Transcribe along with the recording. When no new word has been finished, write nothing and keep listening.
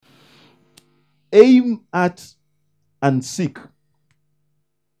Aim at and seek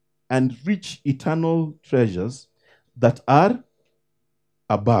and reach eternal treasures that are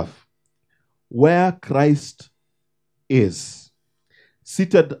above, where Christ is,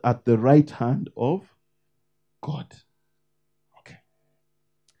 seated at the right hand of God. Okay.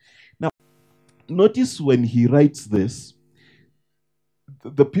 Now, notice when he writes this,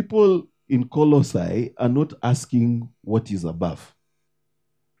 the people in Colossae are not asking what is above.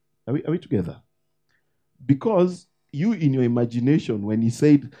 Are we together? Because you, in your imagination, when he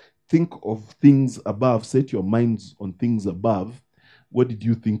said, think of things above, set your minds on things above, what did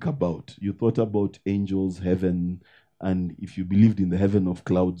you think about? You thought about angels, heaven, and if you believed in the heaven of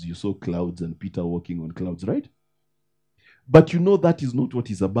clouds, you saw clouds and Peter walking on clouds, right? But you know that is not what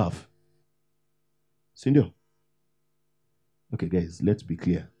is above. Senor? Okay, guys, let's be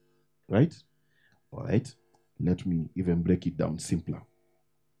clear, right? All right. Let me even break it down simpler.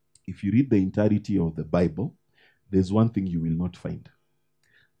 If you read the entirety of the Bible, there's one thing you will not find: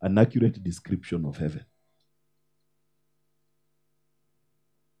 an accurate description of heaven.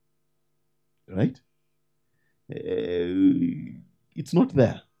 Right? It's not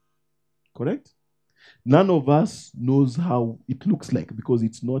there. Correct? None of us knows how it looks like because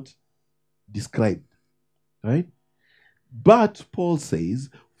it's not described. Right? But Paul says,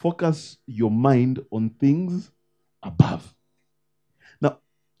 focus your mind on things above. Now,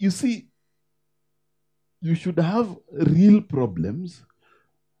 you see, you should have real problems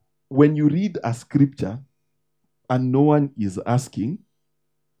when you read a scripture and no one is asking,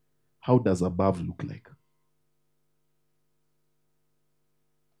 how does above look like?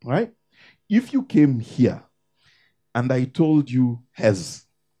 Right? If you came here and I told you,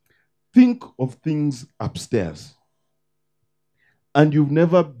 think of things upstairs, and you've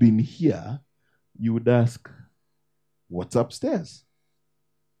never been here, you would ask, what's upstairs?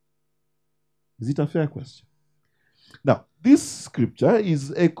 Is it a fair question? Now, this scripture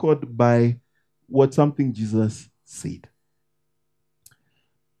is echoed by something Jesus said.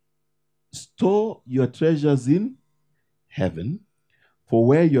 Store your treasures in heaven, for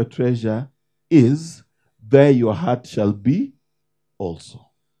where your treasure is, there your heart shall be also.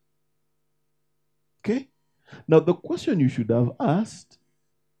 Okay? Now, the question you should have asked,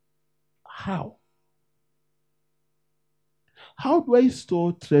 how? How do I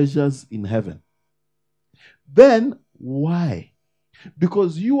store treasures in heaven? Then, why?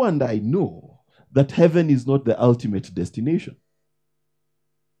 Because you and I know that heaven is not the ultimate destination.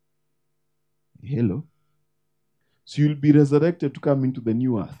 Hello? So you'll be resurrected to come into the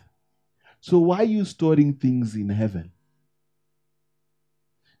new earth. So why are you storing things in heaven?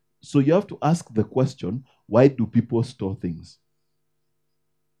 So you have to ask the question, why do people store things?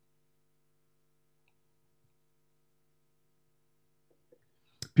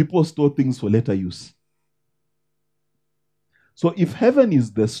 People store things for later use. So if heaven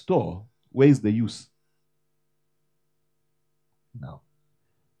is the store, where is the use? Now,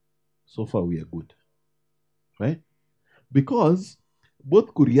 so far we are good. Right? Because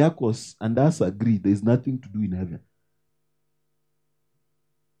both Kyriakos and us agree there's nothing to do in heaven.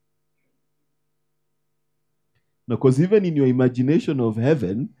 Now, because even in your imagination of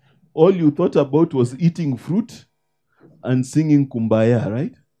heaven, all you thought about was eating fruit and singing kumbaya,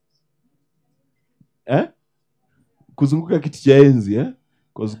 right? Kuzunguka kiti cha enzi,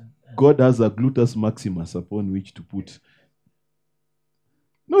 because God has a gluteus maximus upon which to put.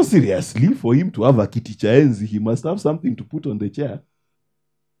 No, seriously, for him to have a kiti cha enzi, he must have something to put on the chair.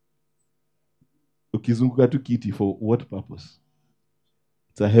 Ukizunguka tu kiti, for what purpose?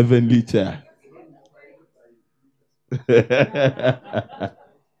 It's a heavenly chair.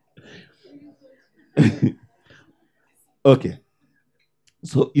 Okay.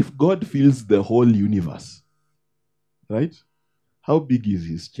 So if God fills the whole universe, right? How big is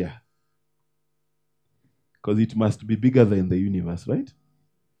his chair? Because it must be bigger than the universe, right?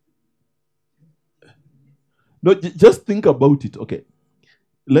 No, just think about it. Okay.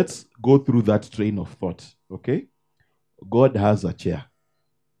 Let's go through that train of thought. Okay. God has a chair.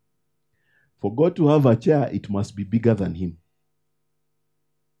 For God to have a chair, it must be bigger than him.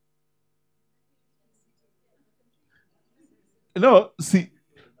 No, see.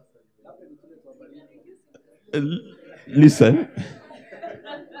 Listen.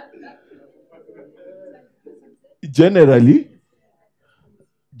 Generally,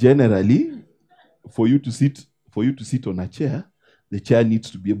 for you to sit on a chair, the chair needs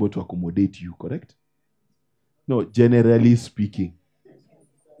to be able to accommodate you, correct? No, generally speaking.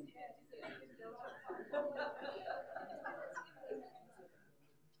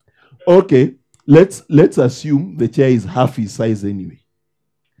 Okay, let's assume the chair is half his size anyway.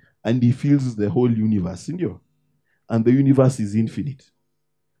 and he fills the whole universe. And the universe is infinite.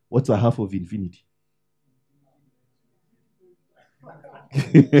 What's a half of infinity?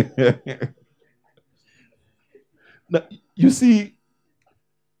 Now, you see,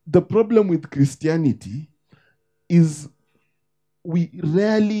 the problem with Christianity is we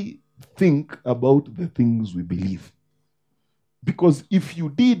rarely think about the things we believe. Because if you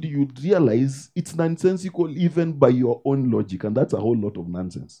did, you'd realize it's nonsensical even by your own logic, and that's a whole lot of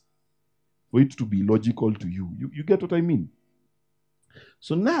nonsense for it to be logical to you. You get what I mean?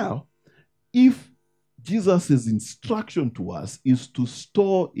 So now, if Jesus' instruction to us is to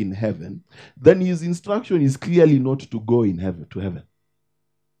store in heaven, then his instruction is clearly not to go in heaven to heaven.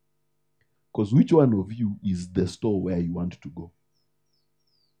 Because which one of you is the store where you want to go?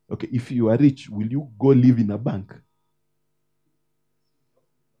 Okay, if you are rich, will you go live in a bank?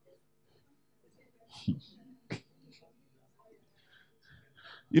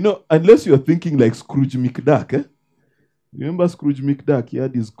 Unless you're thinking like Scrooge McDuck, eh? Remember Scrooge McDuck? He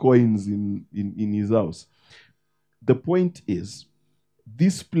had his coins in his house. The point is,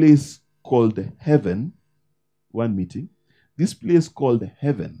 this place called heaven, one meeting, this place called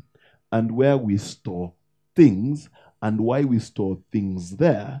heaven, and where we store things, and why we store things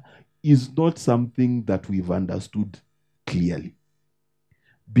there, is not something that we've understood clearly.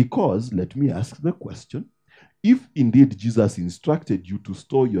 Because, let me ask the question, if indeed Jesus instructed you to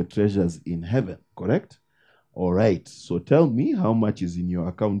store your treasures in heaven, correct? All right, so tell me how much is in your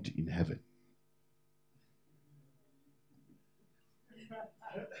account in heaven?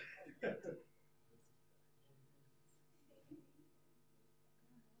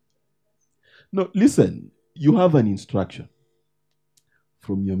 No, listen, you have an instruction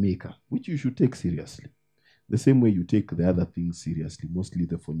from your maker, which you should take seriously. The same way you take the other things seriously, mostly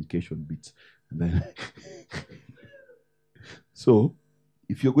the fornication bits. Then so,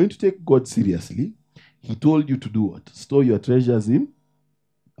 if you're going to take God seriously, he told you to do what? Store your treasures in?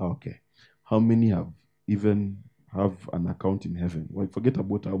 Okay. How many have an account in heaven? Well, forget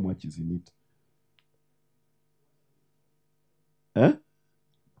about how much is in it. Eh?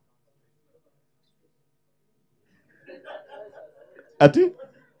 Ati?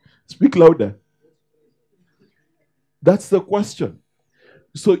 Speak louder. That's the question.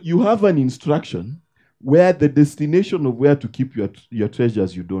 So you have an instruction where the destination of where to keep your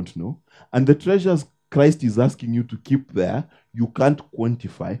treasures you don't know. And the treasures Christ is asking you to keep there, you can't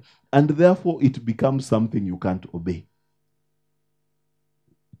quantify. And therefore, it becomes something you can't obey.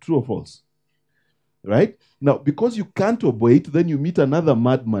 True or false? Right? Now, because you can't obey it, then you meet another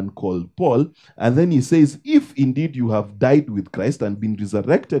madman called Paul, and then he says, if indeed you have died with Christ and been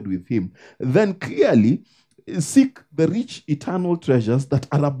resurrected with him, then clearly seek the rich eternal treasures that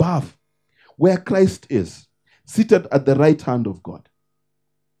are above, where Christ is, seated at the right hand of God.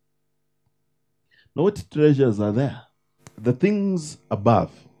 Now, what treasures are there? The things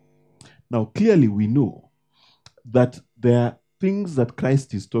above. Now, clearly we know that there are things that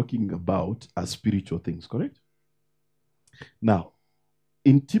Christ is talking about are spiritual things, correct? Now,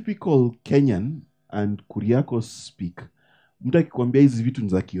 in typical Kenyan and Kuriakos speak, mtu akikwambia hizi vitu ni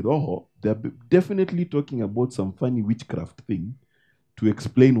za kiroho, they're definitely talking about some funny witchcraft thing to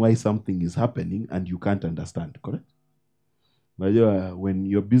explain why something is happening and you can't understand, correct? When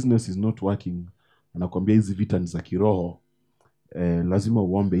your business is not working, anakwambia hizi vita ni za kiroho, lazima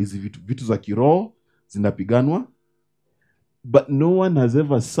uombe hizi vitu za kiroho zinapiganwa. But no one has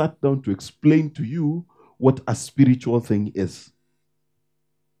ever sat down to explain to you what a spiritual thing is.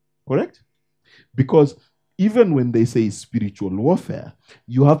 Correct? Because even when they say spiritual warfare,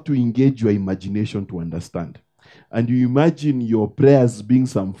 you have to engage your imagination to understand. And you imagine your prayers being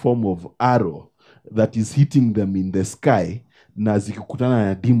some form of arrow that is hitting them in the sky, na zikikutana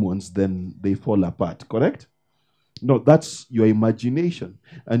na demons, then they fall apart. Correct? No, that's your imagination.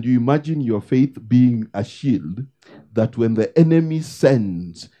 And you imagine your faith being a shield that when the enemy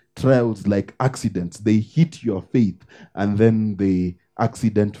sends trials like accidents, they hit your faith and then the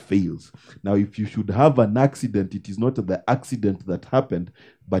accident fails. Now, if you should have an accident, it is not the accident that happened,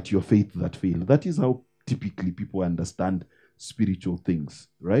 but your faith that failed. That is how typically people understand spiritual things,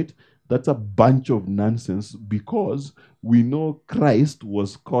 right? That's a bunch of nonsense because we know Christ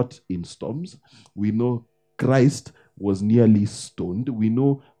was caught in storms. We know Christ was nearly stoned. We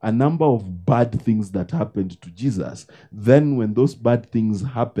know a number of bad things that happened to Jesus. Then when those bad things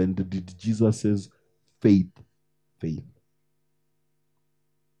happened, did Jesus' faith fail?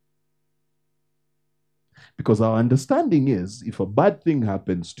 Because our understanding is, if a bad thing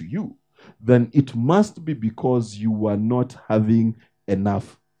happens to you, then it must be because you are not having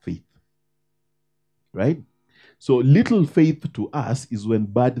enough faith. Right? So little faith to us is when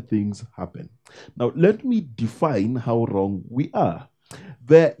bad things happen. Now, let me define how wrong we are.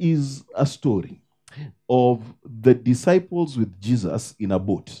 There is a story of the disciples with Jesus in a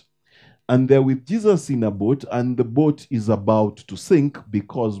boat. And they're with Jesus in a boat, and the boat is about to sink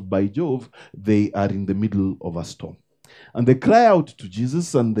because, by Jove, they are in the middle of a storm. And they cry out to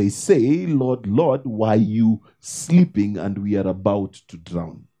Jesus and they say, Lord, Lord, why are you sleeping and we are about to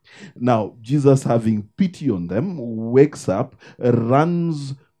drown? Now, Jesus, having pity on them, wakes up,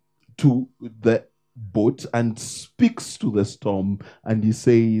 runs to the boat and speaks to the storm, and he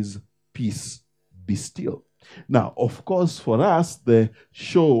says, peace, be still. Now, of course, for us, the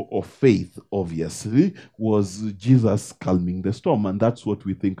show of faith, obviously, was Jesus calming the storm. And that's what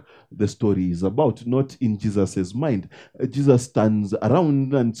we think the story is about, not in Jesus' mind. Jesus stands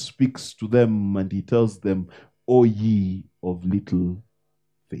around and speaks to them, and he tells them, O ye of little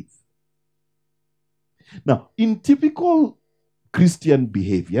faith. Now, in typical Christian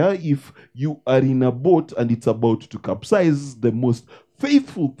behavior, if you are in a boat and it's about to capsize, the most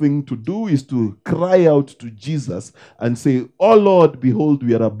faithful thing to do is to cry out to Jesus and say, Oh Lord, behold,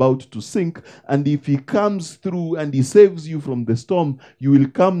 we are about to sink. And if he comes through and he saves you from the storm, you will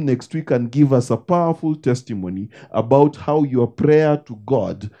come next week and give us a powerful testimony about how your prayer to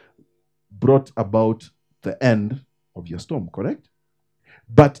God brought about the end of your storm, correct?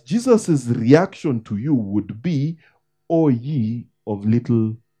 But Jesus' reaction to you would be, O ye of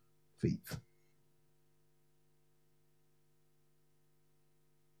little faith.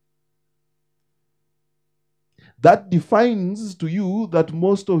 That defines to you that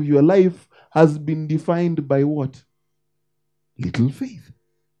most of your life has been defined by what? Little faith.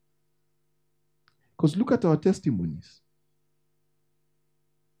 Because look at our testimonies.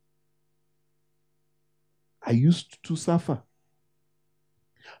 I used to suffer.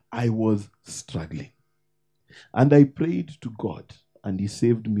 I was struggling. And I prayed to God, and he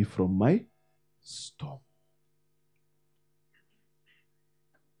saved me from my storm.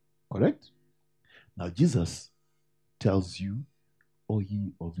 Correct? Now Jesus tells you, O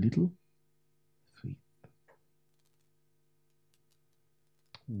ye of little faith.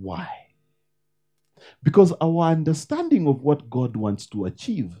 Why? Because our understanding of what God wants to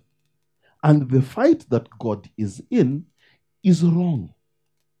achieve and the fight that God is in is wrong.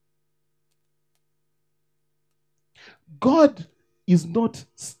 God is not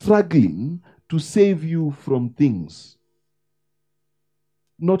struggling to save you from things.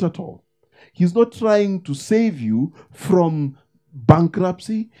 Not at all. He's not trying to save you from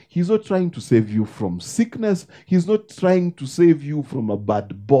bankruptcy. He's not trying to save you from sickness. He's not trying to save you from a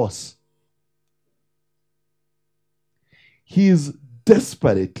bad boss. He is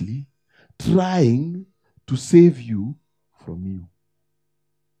desperately trying to save you from you.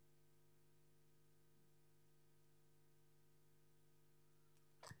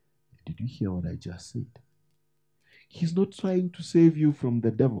 Did you hear what I just said? He's not trying to save you from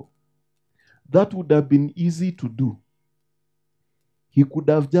the devil. That would have been easy to do. He could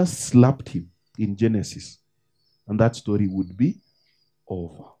have just slapped him in Genesis, and that story would be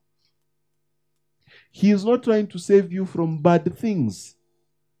over. He is not trying to save you from bad things.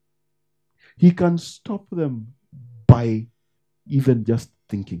 He can stop them by even just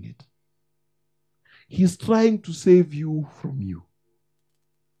thinking it. He's trying to save you from you.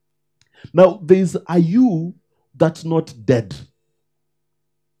 Now, there's a you that's not dead.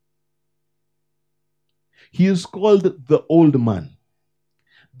 He is called the old man,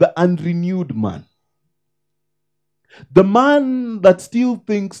 the unrenewed man. The man that still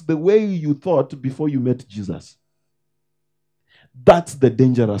thinks the way you thought before you met Jesus. That's the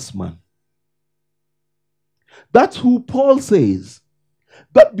dangerous man. That's who Paul says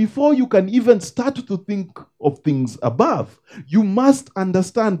that before you can even start to think of things above, you must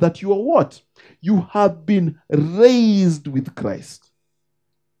understand that you are what? You have been raised with Christ.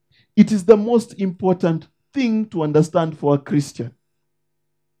 It is the most important thing to understand for a Christian.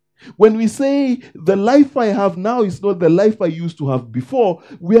 When we say the life I have now is not the life I used to have before,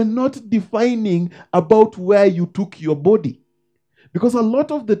 we are not defining about where you took your body. Because a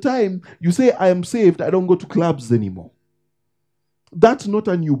lot of the time, you say, I am saved, I don't go to clubs anymore. That's not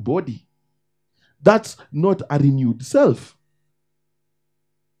a new body. That's not a renewed self.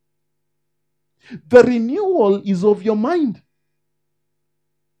 The renewal is of your mind.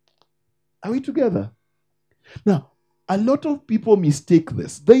 Are we together? Now, a lot of people mistake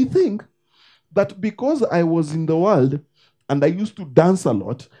this. They think that because I was in the world and I used to dance a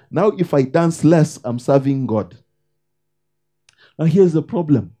lot, now if I dance less, I'm serving God. Now here's the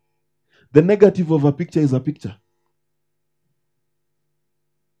problem. The negative of a picture is a picture.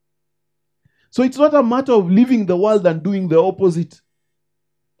 So it's not a matter of leaving the world and doing the opposite.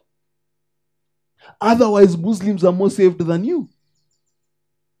 Otherwise, Muslims are more saved than you.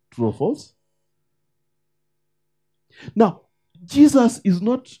 True or false? Now, Jesus is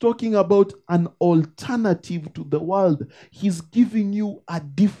not talking about an alternative to the world. He's giving you a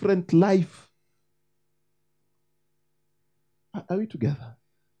different life. Are we together?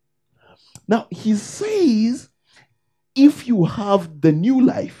 Now, he says, if you have the new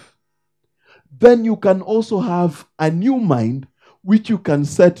life, then you can also have a new mind which you can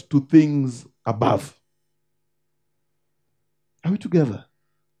set to things above. Are we together?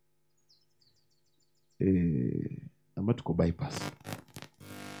 I'm about to go bypass.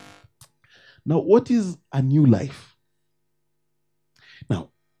 Now, what is a new life?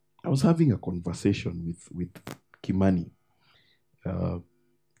 Now, I was having a conversation with Kimani.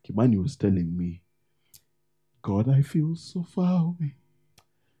 Kimani was telling me, God, I feel so far away.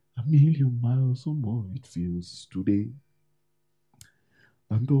 1,000,000 miles or more it feels today.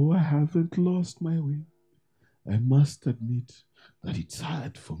 And though I haven't lost my way, I must admit that it's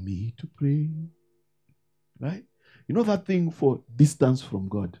hard for me to pray. Right? You know that thing for distance from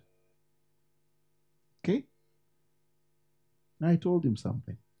God? Okay? Now I told him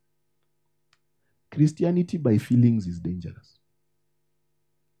something. Christianity by feelings is dangerous.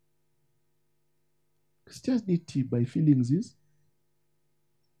 Christianity by feelings is.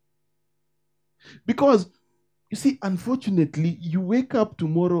 Because, you see, unfortunately, you wake up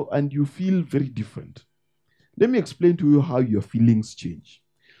tomorrow and you feel very different. Let me explain to you how your feelings change.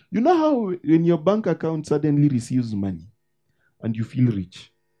 You know how when your bank account suddenly receives money and you feel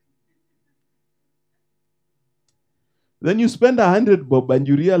rich? Then you spend 100 bob and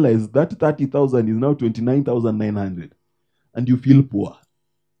you realize that 30,000 is now 29,900 and you feel poor.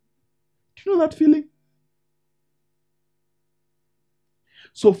 Do you know that feeling?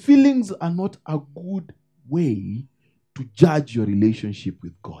 So feelings are not a good way to judge your relationship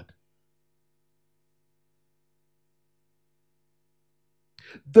with God.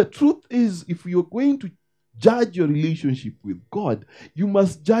 The truth is, if you're going to judge your relationship with God, you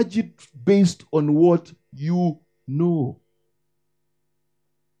must judge it based on what you know,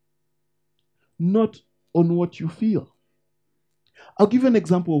 not on what you feel. I'll give you an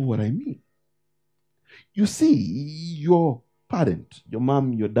example of what I mean. You see, your parent, your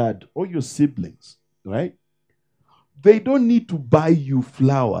mom, your dad, or your siblings, right? They don't need to buy you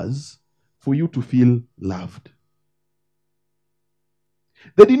flowers for you to feel loved.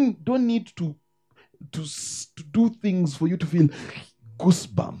 They don't need to do things for you to feel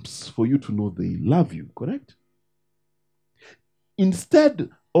goosebumps, for you to know they love you, correct? Instead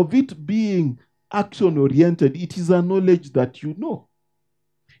of it being action-oriented, it is a knowledge that you know.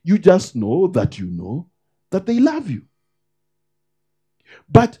 You just know that they love you.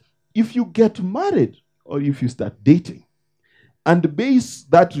 But if you get married or if you start dating and base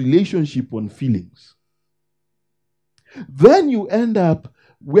that relationship on feelings, then you end up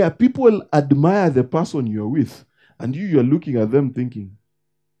where people admire the person you're with and you're looking at them thinking,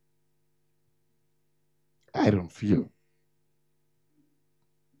 I don't feel.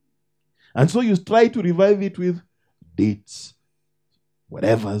 And so you try to revive it with dates,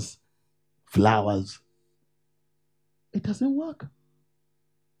 whatevers, flowers. It doesn't work.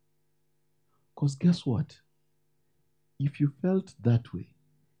 Because guess what? If you felt that way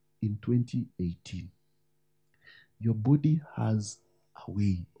in 2018, your body has a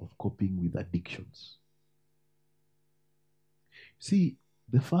way of coping with addictions. See,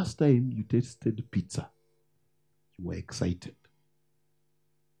 the first time you tasted pizza, you were excited.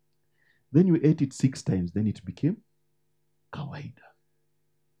 Then you ate it 6 times, then it became kawaida.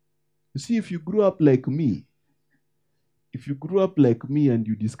 You see, if you grew up like me and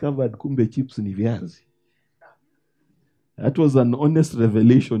you discovered kumbe chips ni viazi, that was an honest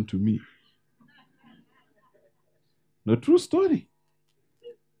revelation to me. No, true story.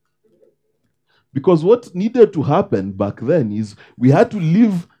 Because what needed to happen back then is we had to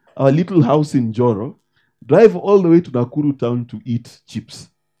leave our little house in Joro, drive all the way to Nakuru town to eat chips.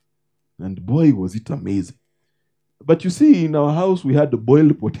 And boy, was it amazing. But you see, in our house, we had the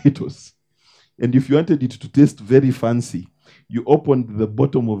boiled potatoes. And if you wanted it to taste very fancy, you opened the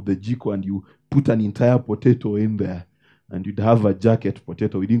bottom of the jiko and you put an entire potato in there. And you'd have a jacket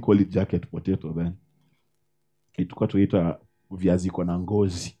potato. We didn't call it jacket potato then. Ilikuwa tunaita viazi kona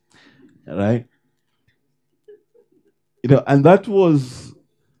ngozi. Right? And that was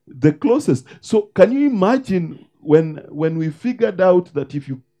the closest. So can you imagine when we figured out that if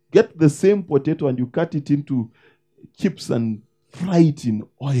you get the same potato and you cut it into chips and fry it in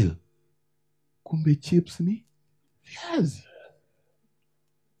oil, kumbe chips ni viazi.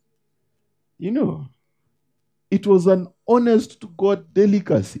 You know, it was an honest to God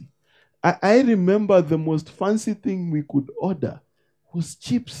delicacy. I remember the most fancy thing we could order was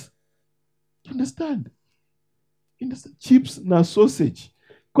chips. You understand? Chips na sausage.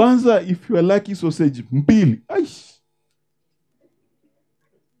 Kwanza, if you are lucky, sausage mbili. Aish.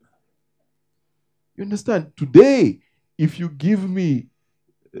 You understand? Today, if you give me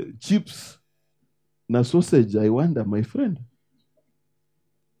chips na sausage, I wonder, my friend.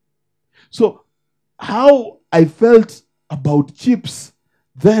 So, how I felt about chips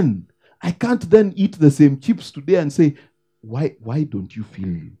then, I can't then eat the same chips today and say, why don't you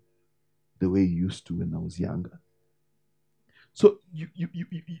feel the way you used to when I was younger? So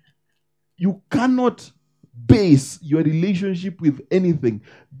you cannot base your relationship with anything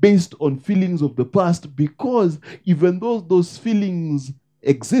based on feelings of the past, because even though those feelings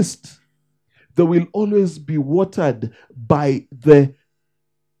exist, they will always be watered by the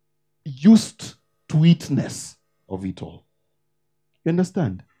used to itness of it all. You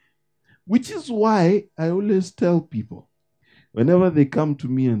understand? Which is why I always tell people, whenever they come to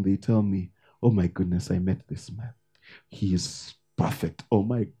me and they tell me, oh my goodness, I met this man. He is perfect. Oh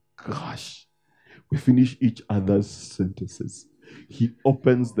my gosh. We finish each other's sentences. He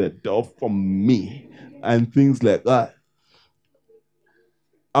opens the door for me and things like that.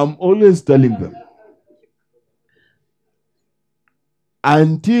 I'm always telling them,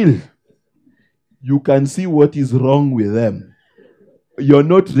 until you can see what is wrong with them, you're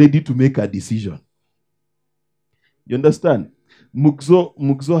not ready to make a decision. You understand?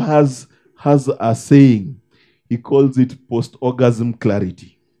 Mugzo has a saying. He calls it post-orgasm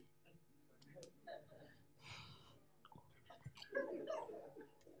clarity.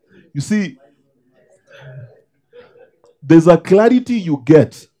 You see, there's a clarity you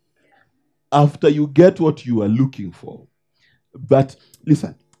get after you get what you are looking for. But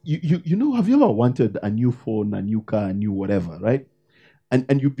listen, you know, have you ever wanted a new phone, a new car, a new whatever, right?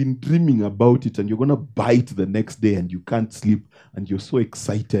 And you've been dreaming about it, and you're going to buy it the next day, and you can't sleep, and you're so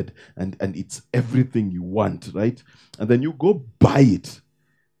excited, and it's everything you want, right? And then you go buy it.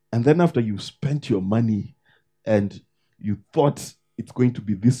 And then after you've spent your money and you thought it's going to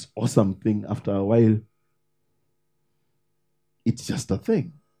be this awesome thing, after a while, it's just a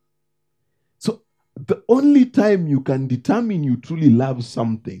thing. So the only time you can determine you truly love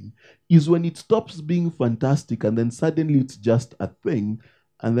something is when it stops being fantastic and then suddenly it's just a thing,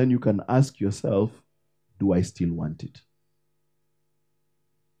 and then you can ask yourself, do I still want it?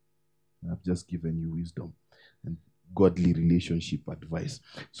 I've just given you wisdom and godly relationship advice.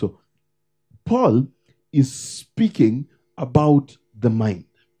 So Paul is speaking about the mind,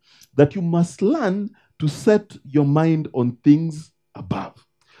 that you must learn to set your mind on things above.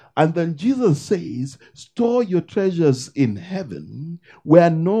 And then Jesus says, store your treasures in heaven, where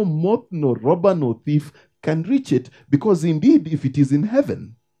no moth, nor robber, nor thief can reach it, because indeed, if it is in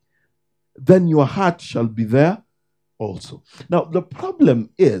heaven, then your heart shall be there also. Now, the problem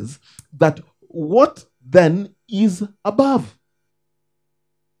is that what then is above?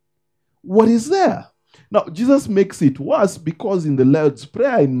 What is there? Now, Jesus makes it worse, because in the Lord's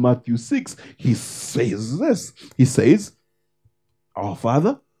Prayer in Matthew 6, he says this. He says, our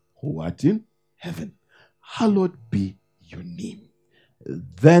Father, who art in heaven, hallowed be your name.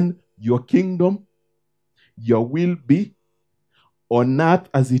 Then your kingdom, your will be on earth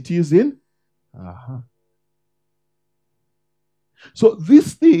as it is in. So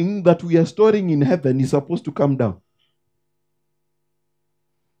this thing that we are storing in heaven is supposed to come down.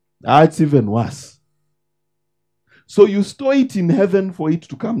 That's even worse. So you store it in heaven for it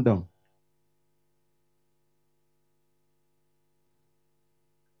to come down.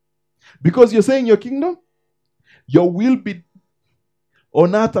 Because you're saying your kingdom, your will be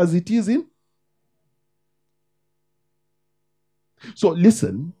on earth as it is in. So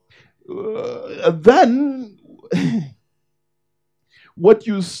listen, then what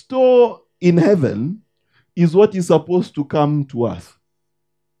you store in heaven is what is supposed to come to earth.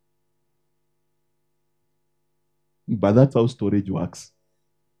 But that's how storage works.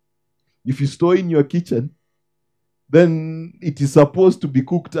 If you store in your kitchen, then it is supposed to be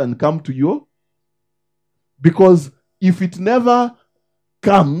cooked and come to you. Because if it never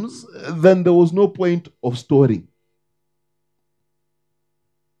comes, then there was no point of storing.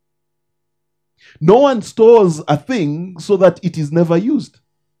 No one stores a thing so that it is never used.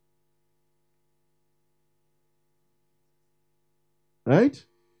 Right?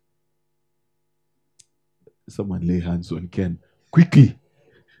 Someone lay hands on Ken. Quickly.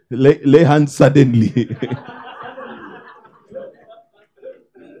 Lay hands suddenly.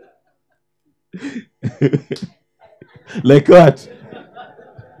 Like what?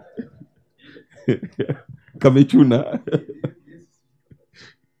 Kamechuna.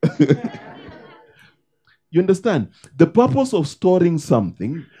 You understand? The purpose of storing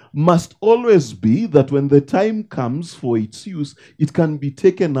something must always be that when the time comes for its use, it can be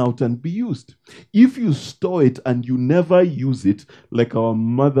taken out and be used. If you store it and you never use it, like our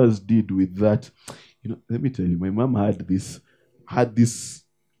mothers did with that, let me tell you, my mom had these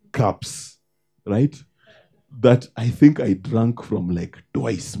cups, right? That I think I drank from like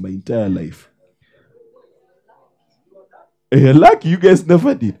twice my entire life. You're lucky you guys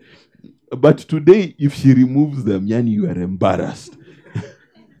never did. But today, if she removes them, yani, you are embarrassed.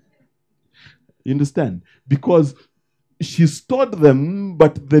 You understand? Because she stored them,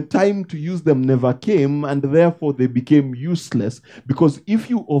 but the time to use them never came, and therefore they became useless. Because if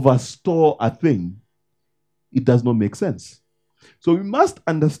you overstore a thing, it does not make sense. So we must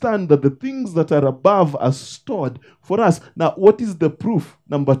understand that the things that are above are stored for us. Now, what is the proof,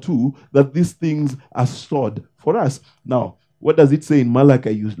 number 2, that these things are stored for us? Now, what does it say in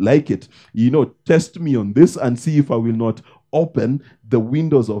Malachi? You like it. Test me on this and see if I will not open the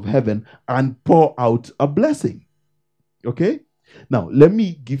windows of heaven and pour out a blessing. Okay? Now, let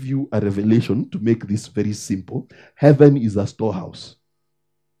me give you a revelation to make this very simple. Heaven is a storehouse.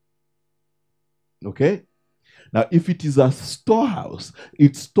 Okay? Now, if it is a storehouse,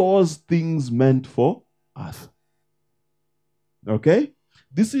 it stores things meant for us. Okay?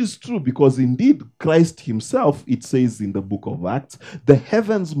 This is true because indeed Christ himself, it says in the book of Acts, the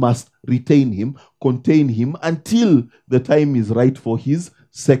heavens must retain him, contain him until the time is right for his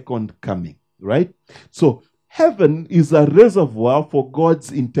second coming. Right? So, heaven is a reservoir for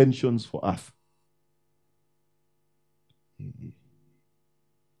God's intentions for us.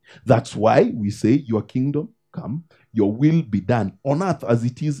 That's why we say, your kingdom come, your will be done on earth as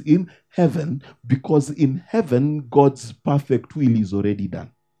it is in heaven, because in heaven, God's perfect will is already done.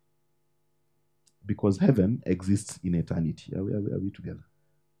 Because heaven exists in eternity. Are we together?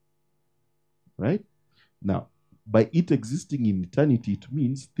 Right? Now, by it existing in eternity, it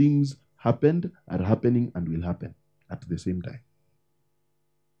means things happened, are happening, and will happen at the same time.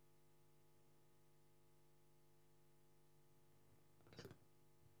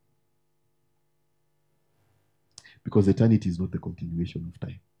 Because eternity is not the continuation of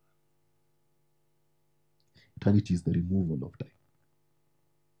time. Eternity is the removal of time.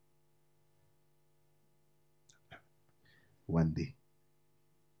 One day.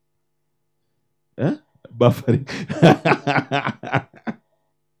 Buffering.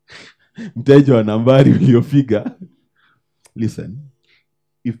 Mteja wa nambari uliofiga. Listen,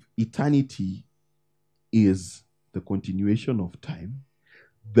 if eternity is the continuation of time,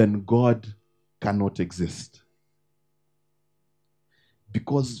 then God cannot exist.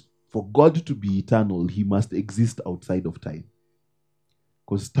 Because for God to be eternal, he must exist outside of time.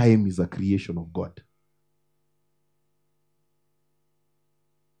 Because time is a creation of God.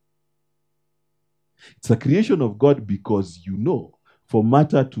 It's a creation of God because for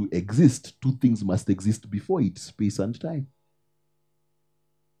matter to exist, two things must exist before it, space and time.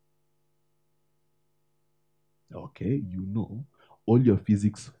 Okay, all your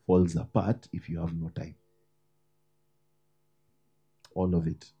physics falls apart if you have no time. All of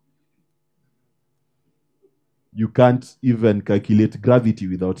it. You can't even calculate gravity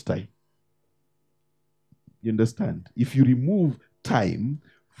without time. You understand? If you remove time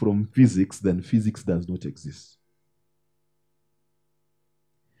from physics, then physics does not exist.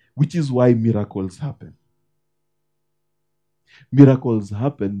 Which is why miracles happen. Miracles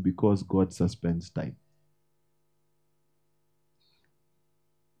happen because God suspends time.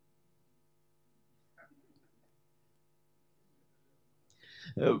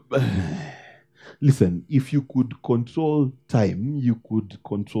 Listen, if you could control time, you could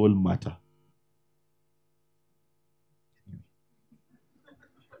control matter.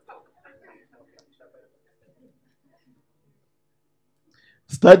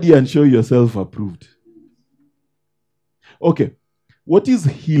 Study and show yourself approved. Okay, what is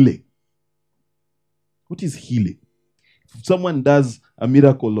healing? What is healing? If someone does a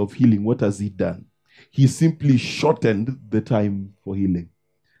miracle of healing, what has he done? He simply shortened the time for healing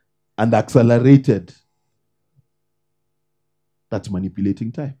and accelerated. That's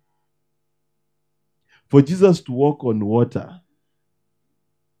manipulating time. For Jesus to walk on water,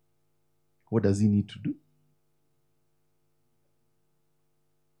 what does he need to do?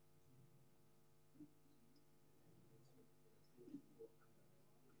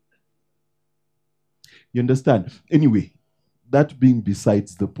 You understand? Anyway, that being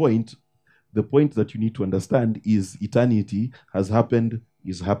besides the point that you need to understand is eternity has happened,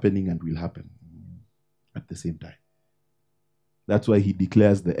 is happening, and will happen at the same time. That's why he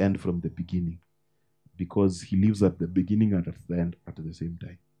declares the end from the beginning. because he lives at the beginning and at the end at the same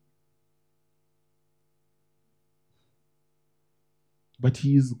time. But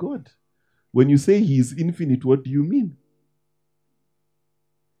he is God. When you say he is infinite, what do you mean?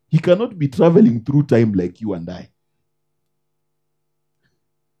 He cannot be traveling through time like you and I.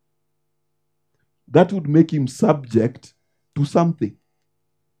 That would make him subject to something.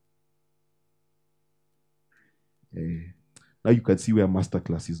 Now you can see where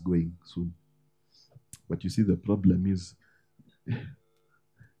masterclass is going soon. But you see, the problem is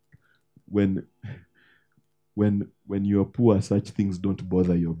when you're poor, such things don't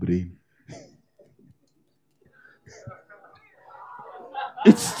bother your brain.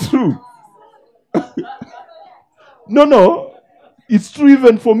 It's true. No. It's true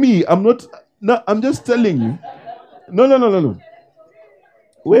even for me. I'm just telling you. No.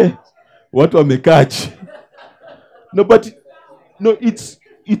 Where? What will me catch? No, but no, it's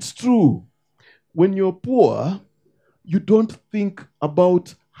true. When you're poor, you don't think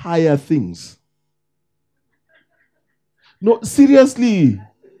about higher things. No, seriously.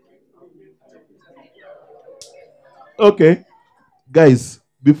 Okay. Guys,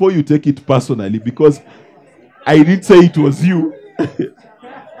 before you take it personally, because I did say it was you.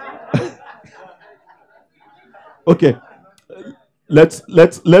 Okay. Let's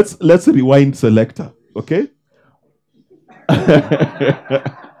rewind selector, okay?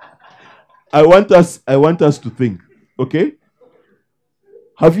 I want us to think, okay?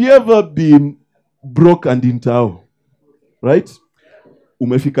 Have you ever been broke and in tao? Right?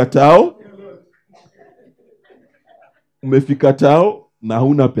 Umefika tao na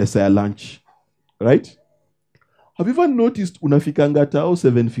huna pesa ya lunch. Right? Have you ever noticed unafikanga tao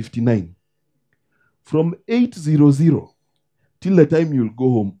 7:59? From 8:00 till the time you'll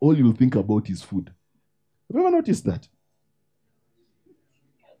go home, all you'll think about is food. Have you ever noticed that?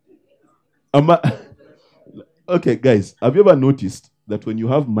 Okay, guys, have you ever noticed that when you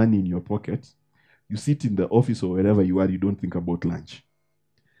have money in your pocket, you sit in the office or wherever you are, you don't think about lunch?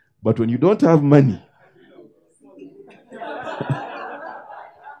 But when you don't have money,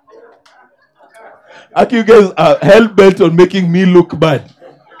 you guys are hell-bent on making me look bad.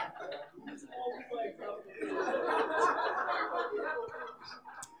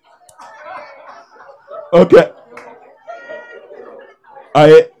 Okay.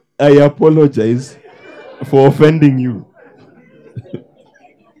 I apologize for offending you.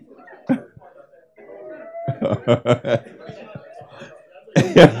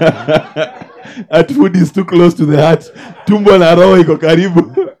 That food is too close to the heart. Tumbo na roho iko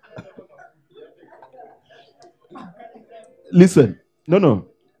karibu. Listen, no.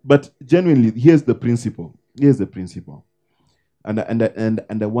 But genuinely, here's the principle. And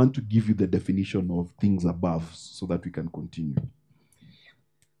I want to give you the definition of things above so that we can continue.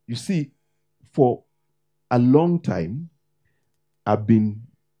 You see, for a long time, I've been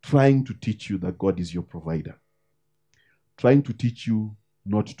trying to teach you that God is your provider. Trying to teach you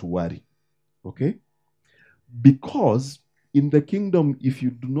not to worry. Okay? Because in the kingdom, if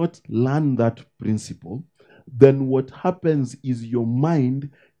you do not learn that principle, then what happens is your mind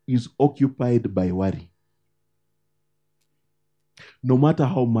is occupied by worry. No matter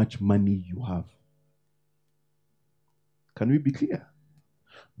how much money you have. Can we be clear?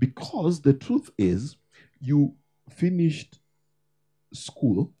 Because the truth is, you finished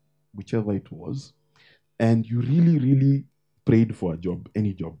school, whichever it was, and you really, really prayed for a job,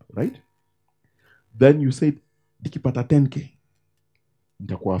 any job, right? Then you said, nikipata 10K,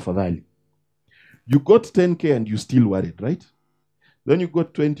 nitakuwa afadhali. You got 10K and you still worried, right? Then you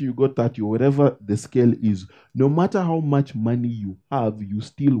got 20, you got 30, or whatever the scale is. No matter how much money you have, you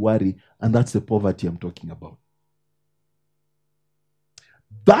still worry, and that's the poverty I'm talking about.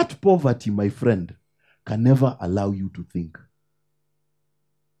 That poverty, my friend, can never allow you to think.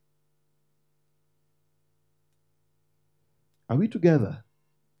 Are we together?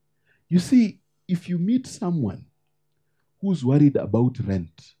 You see, if you meet someone who's worried about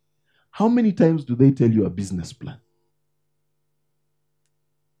rent, how many times do they tell you a business plan?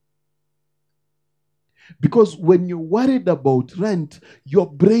 Because when you're worried about rent, your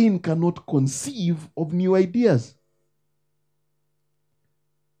brain cannot conceive of new ideas.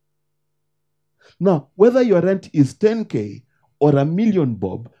 Now, whether your rent is 10K or $1 million,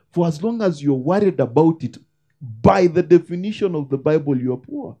 Bob, for as long as you're worried about it, by the definition of the Bible, you're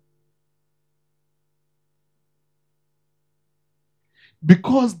poor.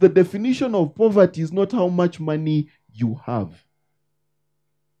 Because the definition of poverty is not how much money you have.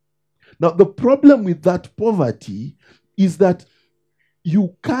 Now, the problem with that poverty is that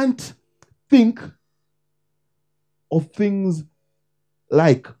you can't think of things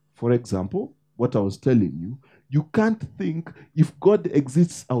like, for example, what I was telling you, you can't think if God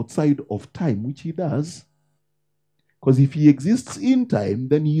exists outside of time, which he does. Because if he exists in time,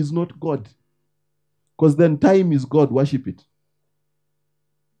 then he is not God. Because then time is God, worship it.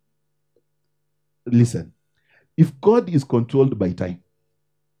 Listen, if God is controlled by time,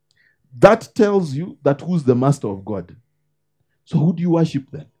 that tells you that who's the master of God. So who do you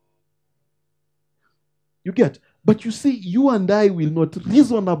worship then? You get? But you see, you and I will not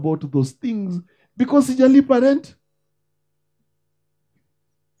reason about those things because it's a parent.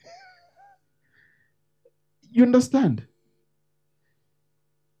 You understand?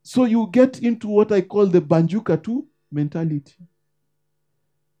 So you get into what I call the Banjuka tu mentality.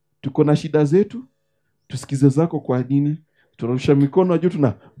 Tuko na shida zetu, tusikize zako kwa nini, tunarusha mikono juu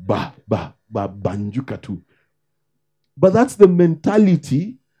tuna banjuka tu. But that's the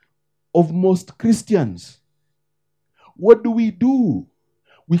mentality of most Christians. What do?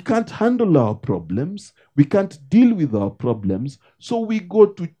 We can't handle our problems. We can't deal with our problems. So we go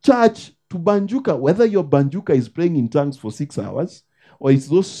to church to banjuka. Whether your banjuka is praying in tongues for 6 hours, or it's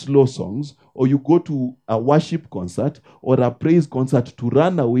those slow songs, or you go to a worship concert or a praise concert to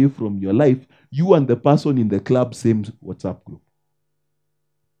run away from your life, you and the person in the club, same WhatsApp group.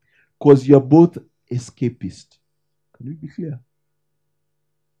 Because you're both escapist. Can we be clear?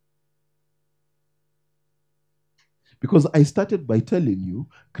 Because I started by telling you,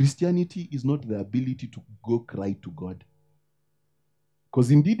 Christianity is not the ability to go cry to God.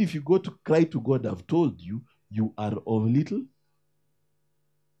 Because indeed, if you go to cry to God, I've told you, you are of little.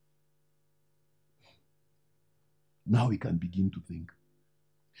 Now we can begin to think.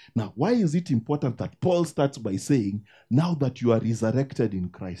 Now, why is it important that Paul starts by saying, now that you are resurrected in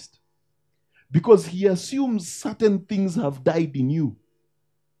Christ? Because he assumes certain things have died in you.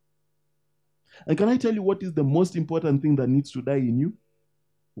 And can I tell you what is the most important thing that needs to die in you?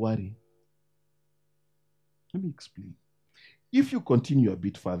 Worry. Let me explain. If you continue a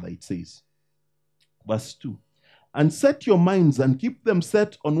bit further, it says, verse 2, and set your minds and keep them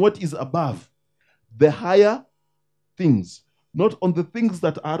set on what is above, the higher things, not on the things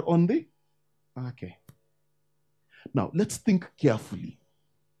that are on the... Okay. Now, let's think carefully.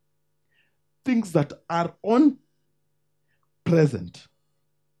 Things that are on present.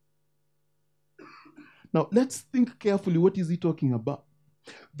 Now, let's think carefully. What is he talking about?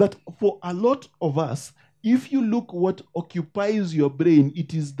 That for a lot of us, if you look what occupies your brain,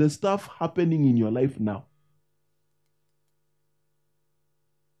 it is the stuff happening in your life now.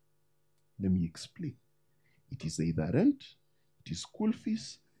 Let me explain. It is either rent, it is school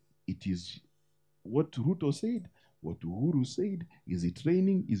fees, it is what Ruto said, what Uhuru said. Is it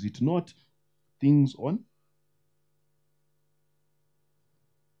raining? Is it not? Things on.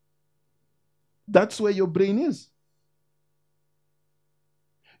 That's where your brain is.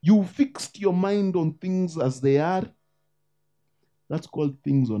 You fixed your mind on things as they are. That's called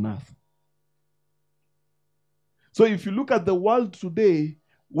things on earth. So if you look at the world today,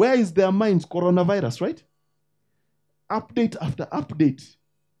 where is their minds? Coronavirus, right? Update after update.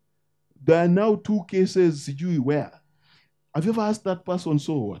 There are now 2 cases, where? Have you ever asked that person,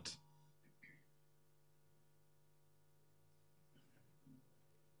 so what?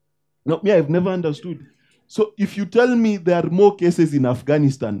 No, me, I've never understood. So if you tell me there are more cases in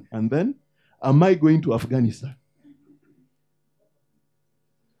Afghanistan, and then, am I going to Afghanistan?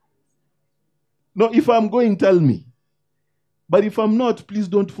 No, if I'm going, tell me. But if I'm not, please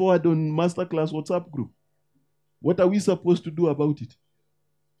don't forward on Masterclass WhatsApp group. What are we supposed to do about it?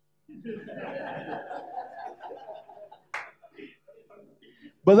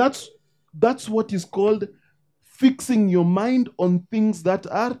 But that's what is called fixing your mind on things that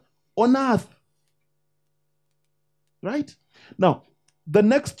are on earth. Right? Now, the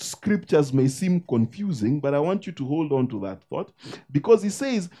next scriptures may seem confusing, but I want you to hold on to that thought, because he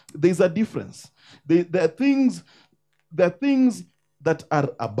says there's a difference. There are things that are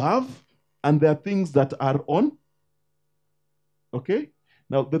above, and there are things that are on. Okay?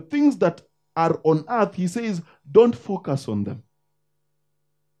 Now, the things that are on earth, he says, don't focus on them.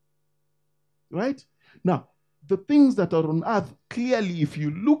 Right? Now, the things that are on earth, clearly, if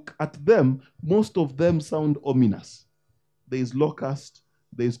you look at them, most of them sound ominous. There is locust,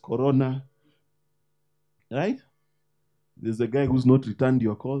 there is corona, right? There's a guy who's not returned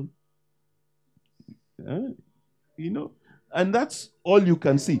your call. And that's all you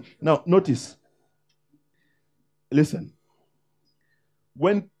can see. Now, notice. Listen.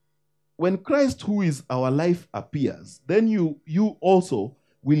 When Christ, who is our life, appears, then you also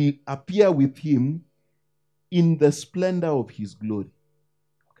will appear with him in the splendor of his glory.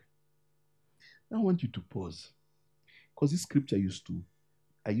 Okay. Now I want you to pause, because this scripture used to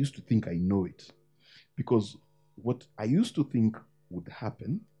I used to think I know it. Because what I used to think would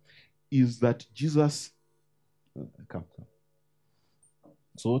happen is that Jesus, come.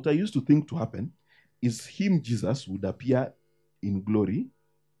 So what I used to think to happen is him, Jesus, would appear in glory,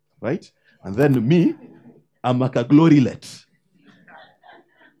 right? And then me, I'm like a glorylet.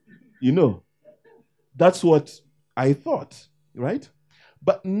 You know, that's what I thought, right?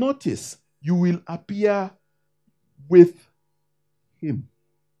 But notice, you will appear with him.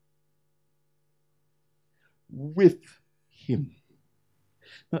 With him.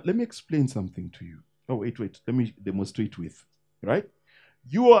 Now, let me explain something to you. Oh, wait. Let me demonstrate with, right?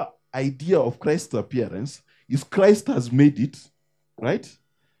 Your idea of Christ's appearance is Christ has made it, right?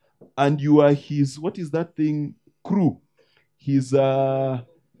 And you are his, what is that thing? Crew. His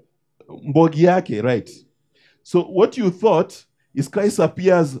mbogi yake, right? So what you thought is Christ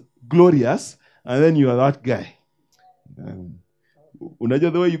appears glorious, and then you are that guy.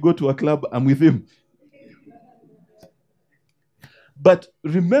 Unajua the way you go to a club, I'm with him. But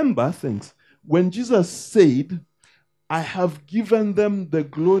remember things. When Jesus said, I have given them the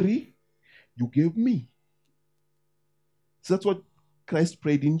glory you gave me. So that's what Christ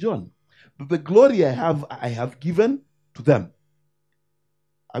prayed in John. But the glory I have given to them.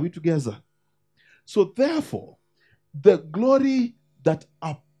 Are we together? So therefore, the glory that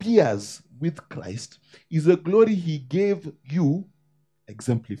appears with Christ is a glory he gave you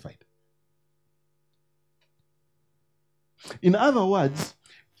exemplified. In other words,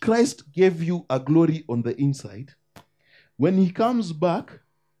 Christ gave you a glory on the inside. When he comes back,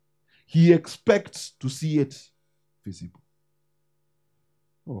 he expects to see it visible.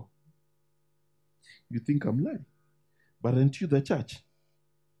 Oh, you think I'm lying? But aren't you the church?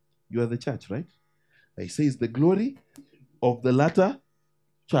 You are the church, right? He says the glory of the latter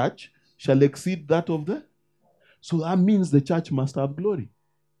church shall exceed that of the. So that means the church must have glory.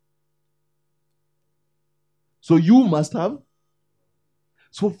 So you must have.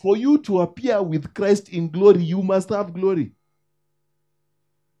 So for you to appear with Christ in glory, you must have glory.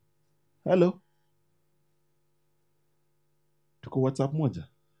 Hello? Tuko WhatsApp moja?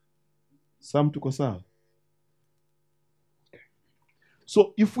 Sam tuko sawa?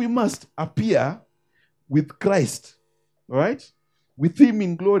 So if we must appear with Christ, all right? With him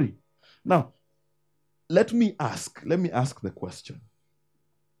in glory. Now, let me ask the question.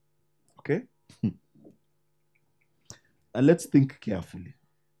 Okay? And let's think carefully.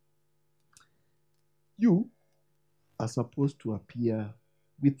 You are supposed to appear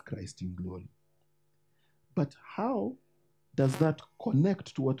with Christ in glory. But how does that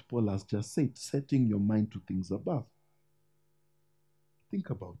connect to what Paul has just said, setting your mind to things above? Think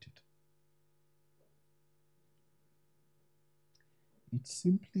about it. It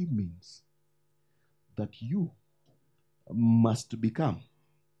simply means that you must become,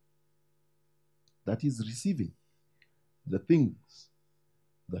 that is, receiving the things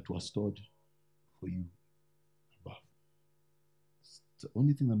that were stored for you above. It's the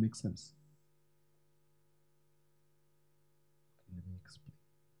only thing that makes sense. Let me explain.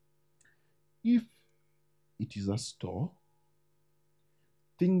 If it is a store,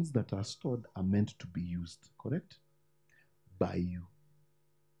 things that are stored are meant to be used, correct? By you.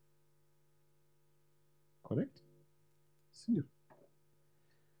 Correct? See?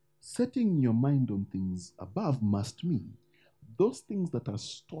 Setting your mind on things above must mean those things that are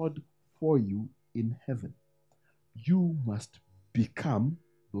stored for you in heaven, you must become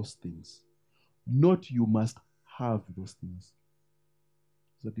those things. Not you must have those things.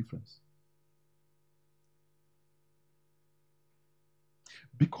 There's a difference.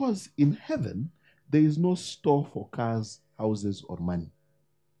 Because in heaven, there is no store for cars, houses, or money.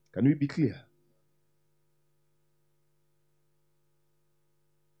 Can we be clear?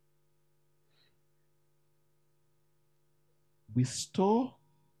 We store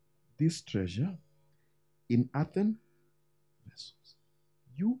this treasure in earthen vessels.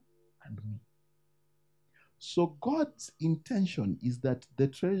 You and me. So God's intention is that the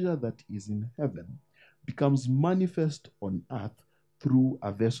treasure that is in heaven becomes manifest on earth through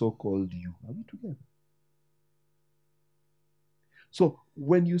a vessel called you. Are we together? So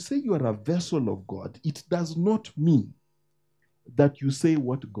when you say you are a vessel of God, it does not mean that you say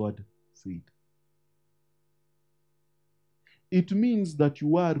what God said. It means that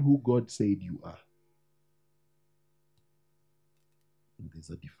you are who God said you are. And there's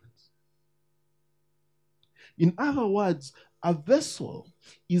a difference. In other words, a vessel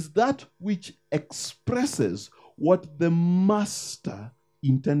is that which expresses what the master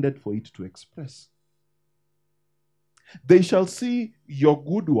intended for it to express. They shall see your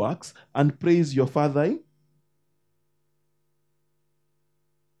good works and praise your Father.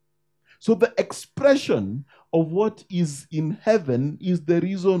 So the expression of what is in heaven is the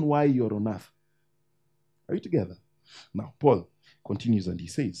reason why you're on earth. Are you together? Now, Paul continues and he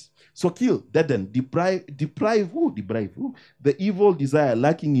says, so kill, deaden, deprive the evil desire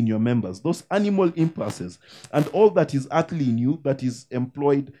lacking in your members, those animal impulses, and all that is earthly in you that is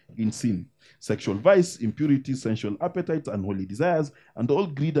employed in sin. Sexual vice, impurity, sensual appetites, unholy desires, and all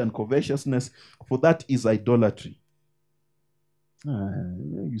greed and covetousness, for that is idolatry.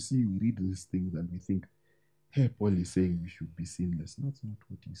 You see, we read these things and we think, hey, Paul is saying we should be sinless. That's not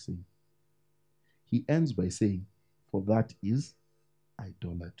what he's saying. He ends by saying, for that is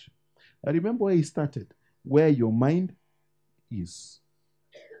idolatry. I remember where he started, where your mind is.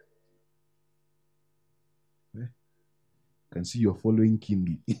 You can see you're following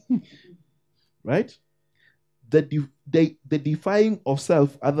keenly. Right? The defying of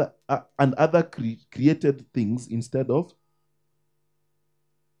self and other created things instead of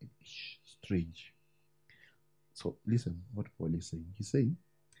strange. So listen what Paul is saying. He's saying,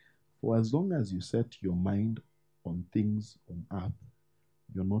 for as long as you set your mind on things on earth,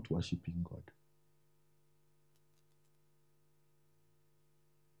 you're not worshiping God.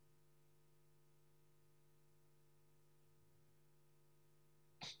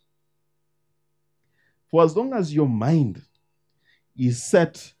 For as long as your mind is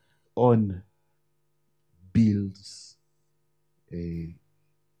set on bills,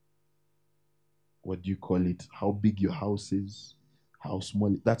 what do you call it? How big your house is, how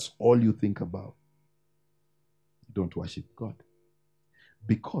small, that's all you think about. You don't worship God.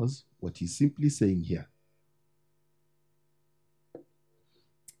 Because what he's simply saying here,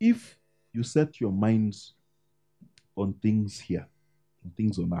 if you set your minds on things here, on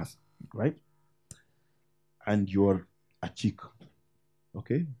things on earth, right? And you're a chick,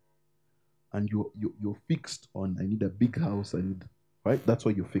 okay? And you're fixed on, I need a big house, right? That's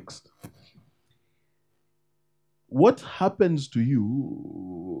why you're fixed. What happens to you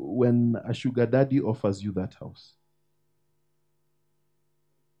when a sugar daddy offers you that house?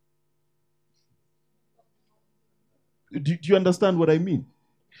 Do you understand what I mean?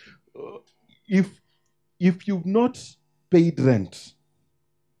 If you've not paid rent,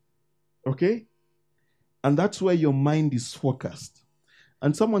 okay, and that's where your mind is focused,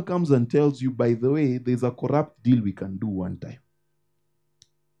 and someone comes and tells you, by the way, there's a corrupt deal we can do one time,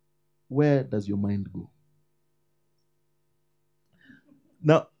 where does your mind go?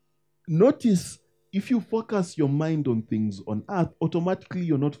 Now, notice, if you focus your mind on things on earth, automatically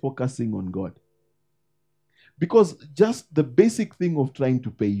you're not focusing on God. Because just the basic thing of trying to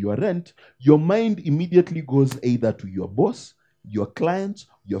pay your rent, your mind immediately goes either to your boss, your clients,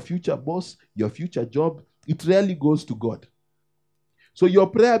 your future boss, your future job. It rarely goes to God. So your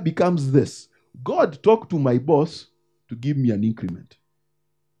prayer becomes this: God, talk to my boss to give me an increment.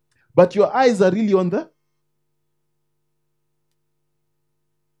 But your eyes are really on the...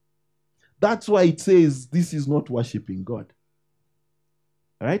 That's why it says this is not worshiping God.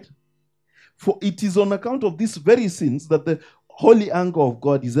 All right? For it is on account of these very sins that the holy anger of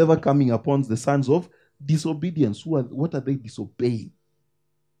God is ever coming upon the sons of disobedience. What are they disobeying?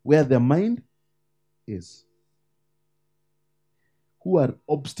 Where their mind is. Who are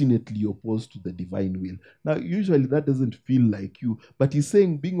obstinately opposed to the divine will. Now, usually that doesn't feel like you, but he's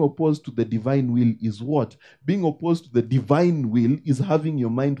saying being opposed to the divine will is what? Being opposed to the divine will is having your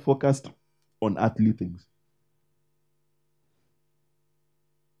mind focused on earthly things.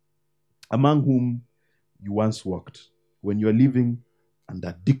 Among whom you once walked, when you're living and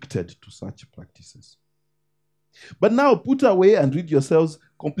addicted to such practices. But now put away and rid yourselves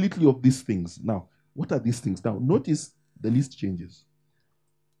completely of these things. Now, what are these things? Now, notice the list changes.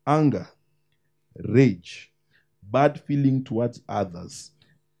 Anger, rage, bad feeling towards others,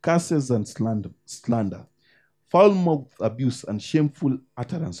 curses and slander, foul-mouthed abuse, and shameful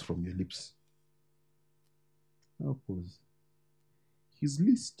utterance from your lips. Now pause. His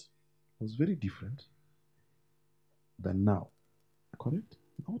list was very different than now. Correct?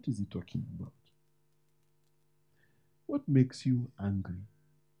 What is he talking about? What makes you angry?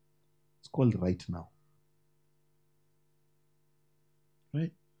 It's called right now.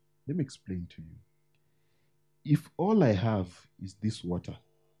 Right? Let me explain to you. If all I have is this water,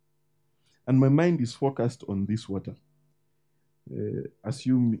 and my mind is focused on this water,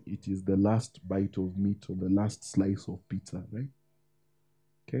 assume it is the last bite of meat or the last slice of pizza, right?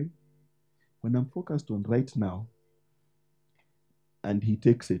 Okay? When I'm focused on right now, and he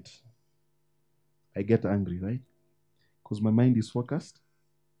takes it, I get angry, right? Because my mind is focused.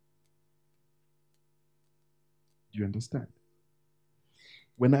 Do you understand?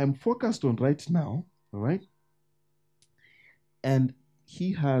 When I'm focused on right now, all right, and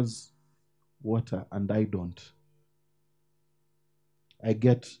he has water and I don't, I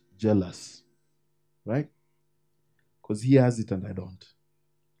get jealous, right? Because he has it and I don't.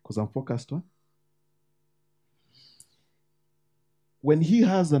 Because I'm focused on. When he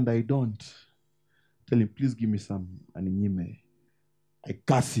has and I don't, tell him, please give me some aninyime. I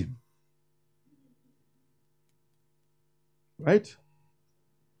curse him. Right?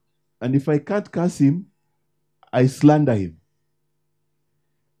 And if I can't curse him, I slander him.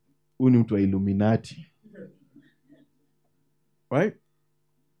 Huyu ni mtu wa Illuminati. Right?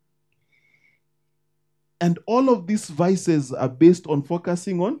 And all of these vices are based on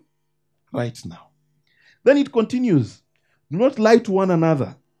focusing on right now. Then it continues. Do not lie to one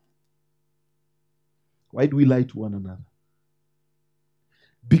another. Why do we lie to one another?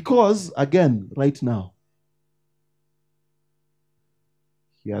 Because, again, right now,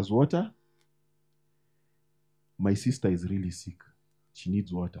 he has water. My sister is really sick. She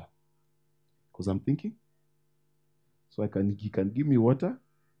needs water. Because I'm thinking, so he can give me water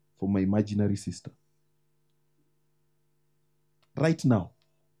for my imaginary sister. Right now.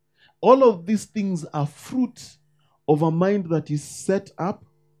 All of these things are fruit of a mind that is set up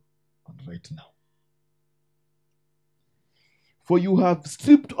on right now. For you have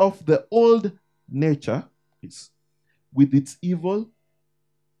stripped off the old nature with its evil,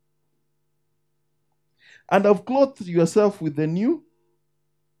 and have clothed yourself with the new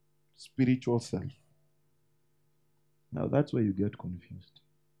spiritual self. Now that's where you get confused.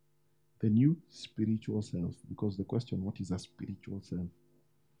 The new spiritual self. Because the question, what is a spiritual self?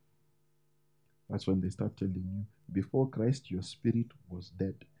 That's when they start telling you, before Christ, your spirit was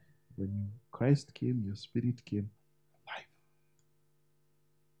dead. When Christ came, your spirit came alive.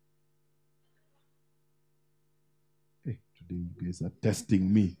 Hey, today you guys are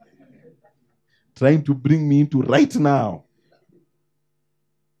testing me. Trying to bring me into right now.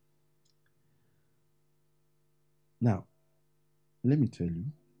 Now, let me tell you.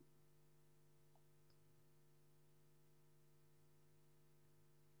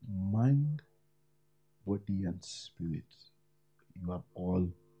 Mind, body, and spirit, you are all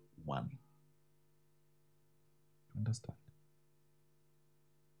one. Understand?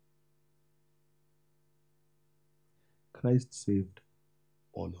 Christ saved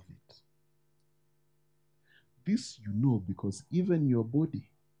all of it. This you know because even your body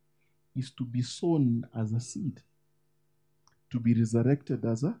is to be sown as a seed, to be resurrected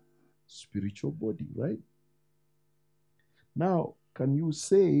as a spiritual body, right? Now, can you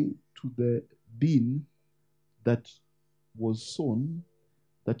say to the bean that was sown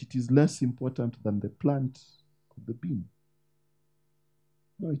that it is less important than the plant of the bean?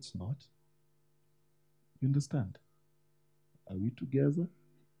 No, it's not. You understand? Are we together?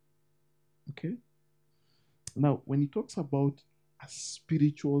 Okay. Now, when he talks about a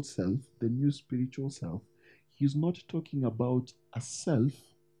spiritual self, the new spiritual self, he's not talking about a self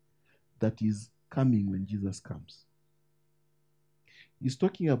that is coming when Jesus comes. He's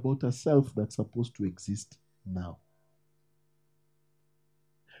talking about a self that's supposed to exist now.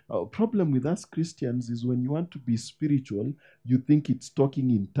 Our problem with us Christians is when you want to be spiritual, you think it's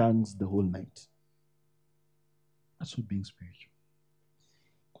talking in tongues the whole night. That's not being spiritual.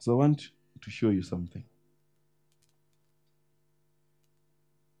 So I want to show you something.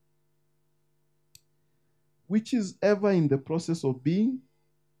 Which is ever in the process of being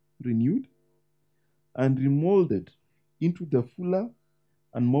renewed and remolded into the fuller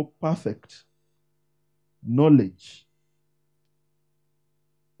and more perfect knowledge.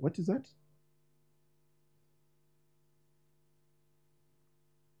 What is that?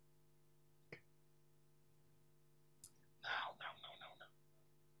 Now.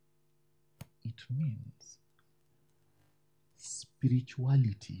 It means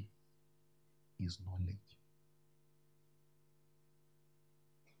spirituality is knowledge.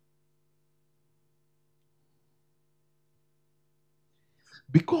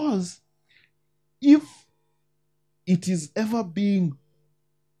 Because if it is ever being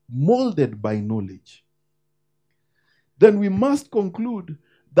molded by knowledge, then we must conclude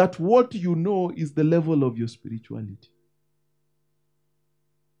that what you know is the level of your spirituality.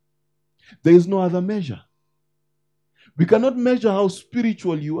 There is no other measure. We cannot measure how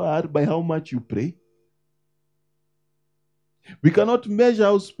spiritual you are by how much you pray. We cannot measure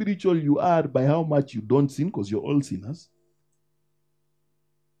how spiritual you are by how much you don't sin, because you're all sinners.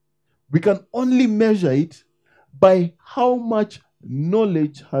 We can only measure it by how much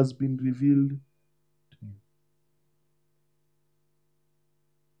knowledge has been revealed to you.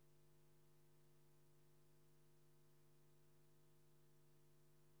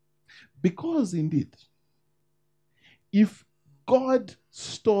 Because indeed, if God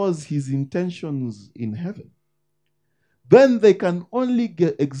stores his intentions in heaven, then they can only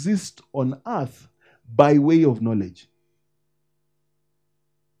exist on earth by way of knowledge.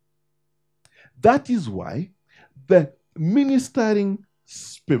 That is why the ministering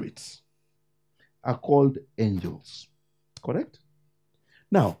spirits are called angels. Correct?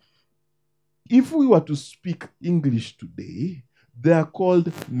 Now, if we were to speak English today, they are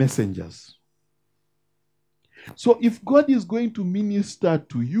called messengers. So if God is going to minister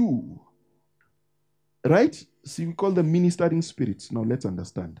to you, right? See, we call them ministering spirits. Now let's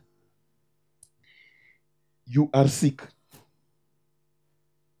understand. You are sick.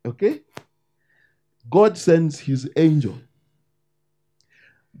 Okay? God sends his angel.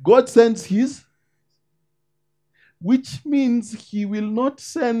 God sends his, which means he will not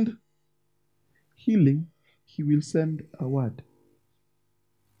send healing, he will send a word.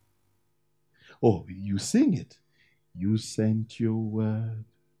 Oh, you sing it. You sent your word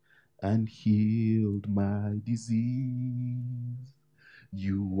and healed my disease.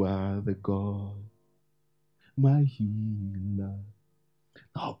 You are the God, my healer.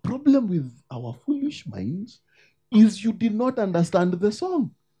 Our problem with our foolish minds is you did not understand the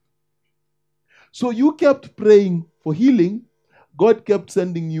song. So you kept praying for healing. God kept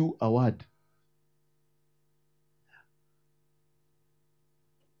sending you a word.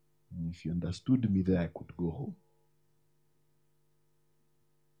 If you understood me there, I could go home.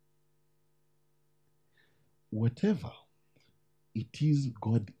 Whatever it is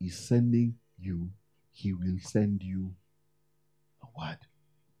God is sending you, he will send you a word.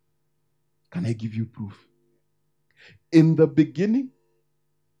 Can I give you proof? In the beginning,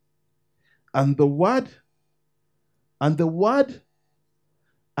 and the word, and the word,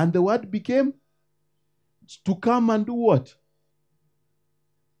 and the word became to come and do what?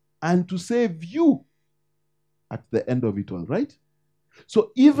 And to save you at the end of it all, right?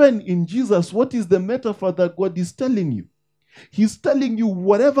 So even in Jesus, what is the metaphor that God is telling you? He's telling you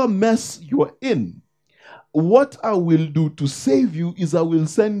whatever mess you're in, what I will do to save you is I will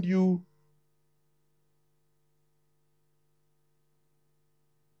send you.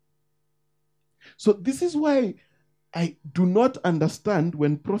 So this is why I do not understand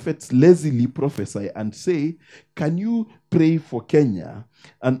when prophets lazily prophesy and say, can you pray for Kenya?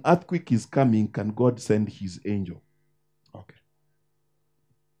 An earthquake is coming. Can God send his angel? Okay.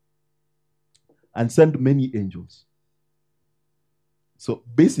 And send many angels. So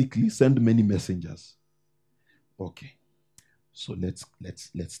basically, send many messengers. Okay. So let's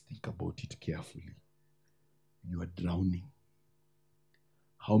think about it carefully. You are drowning.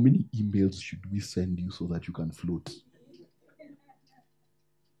 How many emails should we send you so that you can float?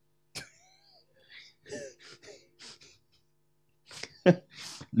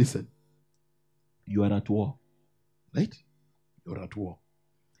 Listen, you are at war, right? You're at war.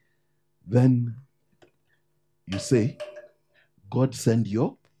 Then you say, God send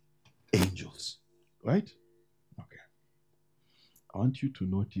your angels, right? Okay. I want you to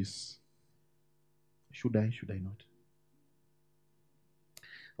notice, should I not?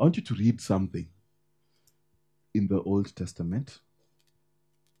 I want you to read something in the Old Testament.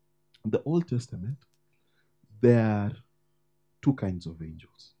 In the Old Testament, there are two kinds of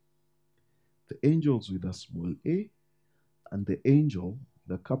angels. The angels with a small a, and the angel,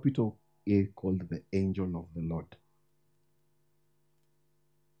 the capital A, called the angel of the Lord.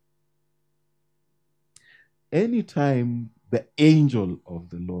 Anytime the angel of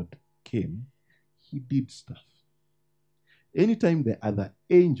the Lord came, he did stuff. Anytime the other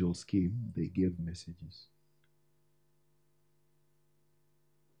angels came, they gave messages.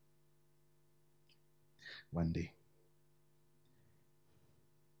 One day,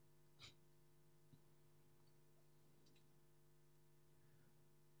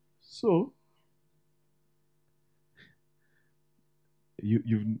 so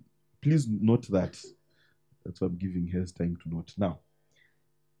you please note that. That's what I'm giving her time to note. Now,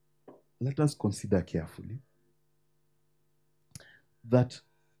 let us consider carefully that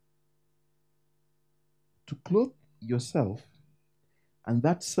to clothe yourself and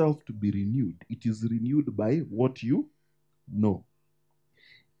that self to be renewed, it is renewed by what you know.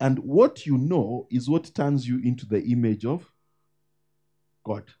 And what you know is what turns you into the image of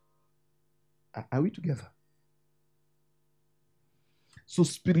God. Are we together? So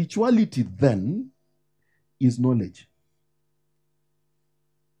spirituality then is knowledge.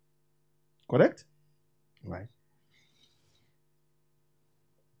 Correct? Right.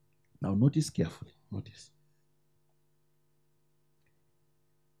 Now notice carefully. Notice.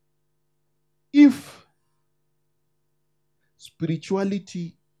 If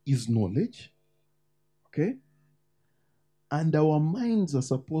spirituality is knowledge, okay, and our minds are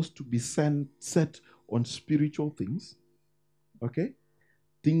supposed to be set on spiritual things, okay?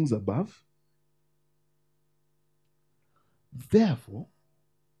 Things above. Therefore,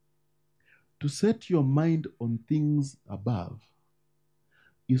 to set your mind on things above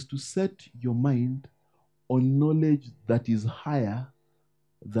is to set your mind on knowledge that is higher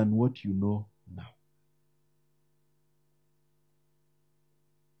than what you know now.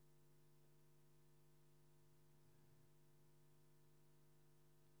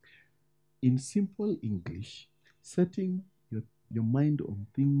 In simple English, setting your mind on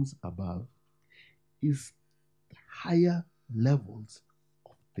things above is higher levels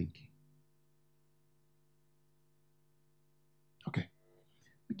of thinking. Okay,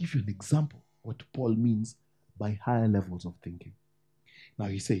 let me give you an example what Paul means by higher levels of thinking. Now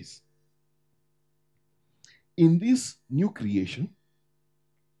he says, in this new creation,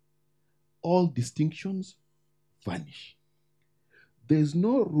 all distinctions vanish. There is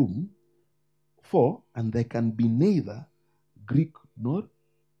no room for, and there can be neither Greek nor.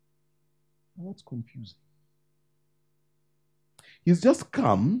 That's confusing. He's just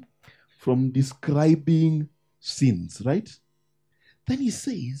come from describing sins, right? Then he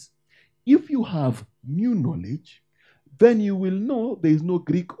says, if you have new knowledge, then you will know there is no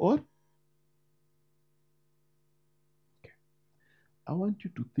Greek or. Okay. I want you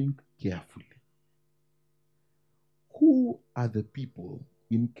to think carefully. Who are the people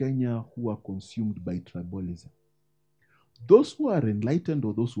in Kenya who are consumed by tribalism? Those who are enlightened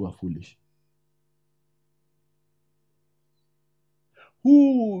or those who are foolish?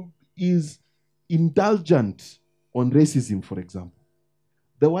 Who is indulgent on racism, for example?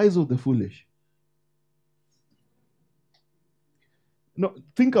 The wise or the foolish? No,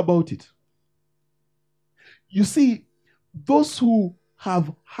 think about it. You see, those who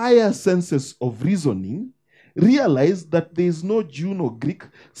have higher senses of reasoning realize that there is no Jew nor Greek,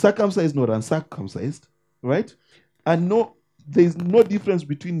 circumcised nor uncircumcised, right? And there is no difference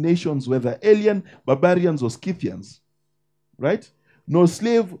between nations, whether alien, barbarians, or Scythians, right? No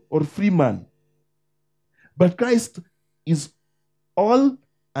slave or free man. But Christ is all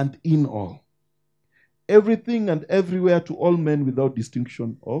and in all. Everything and everywhere to all men without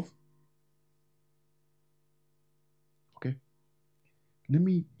distinction of. Okay? Let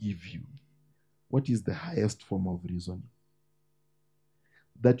me give you what is the highest form of reasoning.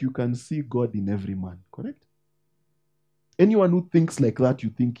 That you can see God in every man, correct? Anyone who thinks like that,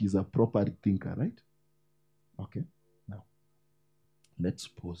 you think is a proper thinker, right? Okay. Now, let's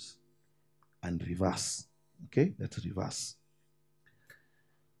pause and reverse. Okay? Let's reverse.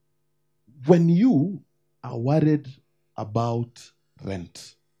 When you are worried about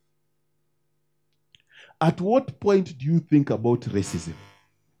rent, at what point do you think about racism?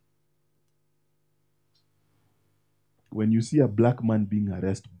 When you see a black man being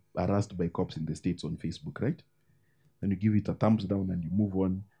harassed by cops in the States on Facebook, right? And you give it a thumbs down and you move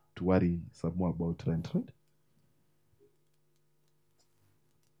on to worry some more about rent, right?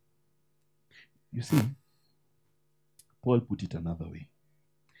 You see, Paul put it another way.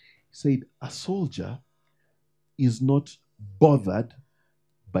 He said, a soldier is not bothered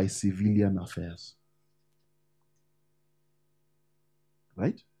by civilian affairs.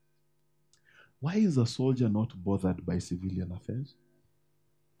 Right? Why is a soldier not bothered by civilian affairs?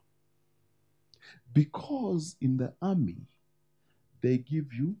 Because in the army, they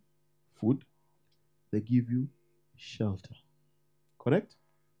give you food, they give you shelter. Correct?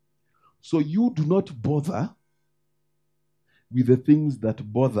 So you do not bother with the things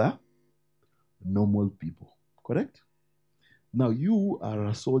that bother normal people. Correct? Now you are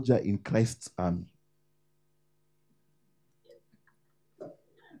a soldier in Christ's army.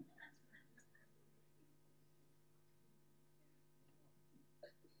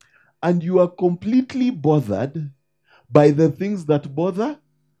 And you are completely bothered by the things that bother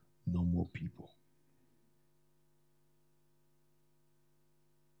normal people.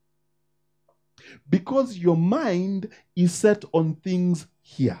 Because your mind is set on things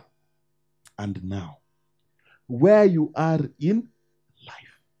here and now, where you are in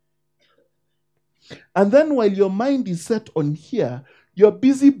life. And then while your mind is set on here, you're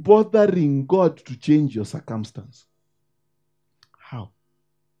busy bothering God to change your circumstance. How?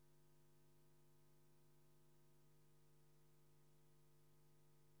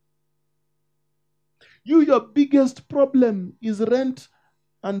 Your biggest problem is rent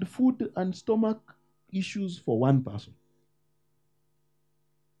and food and stomach issues for one person.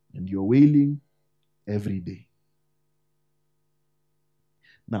 And you're wailing every day.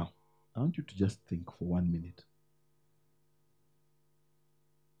 Now, I want you to just think for 1 minute.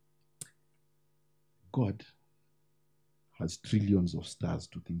 God has trillions of stars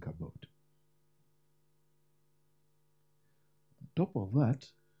to think about. On top of that,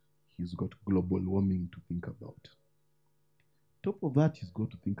 he's got global warming to think about. On top of that, he's got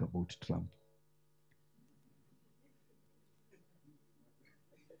to think about Trump.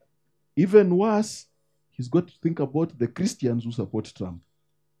 Even worse, he's got to think about the Christians who support Trump.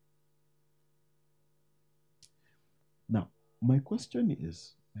 Now, my question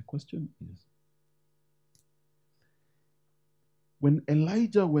is, when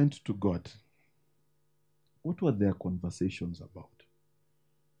Elijah went to God, what were their conversations about?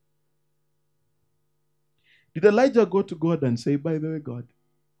 Did Elijah go to God and say, by the way, God,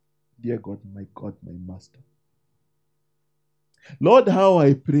 dear God, my master, Lord, how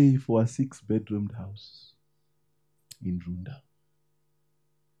I pray for a 6-bedroomed house in Runda.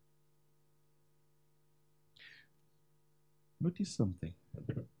 Notice something.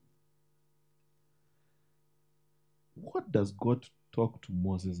 What does God talk to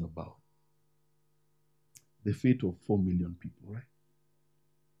Moses about? The fate of 4 million people, right?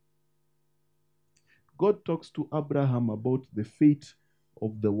 God talks to Abraham about the fate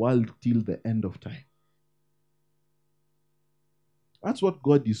of the world till the end of time. That's what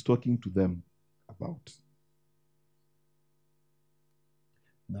God is talking to them about.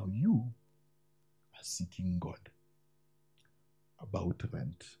 Now you are seeking God about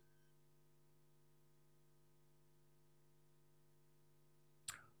rent.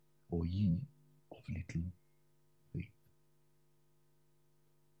 O ye of little faith.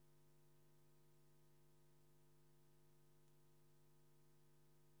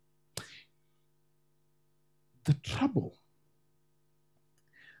 The trouble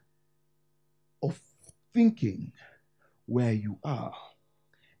of thinking where you are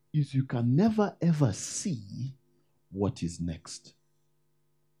is you can never ever see what is next.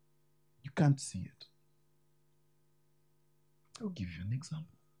 You can't see it. I'll give you an example.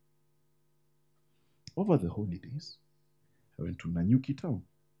 Over the holidays, I went to Nanyuki town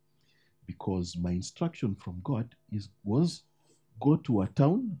because my instruction from God was go to a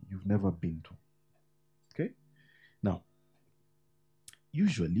town you've never been to. Okay? Now,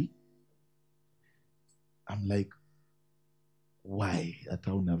 usually, I'm like, why a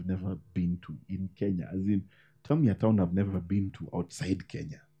town I've never been to in Kenya? As in, tell me a town I've never been to outside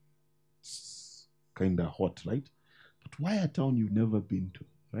Kenya. It's kind of hot, right? But why a town you've never been to,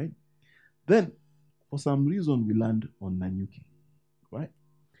 right? Then, for some reason, we land on Nanyuki, right?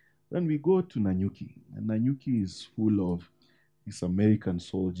 Then we go to Nanyuki, and Nanyuki is full of these American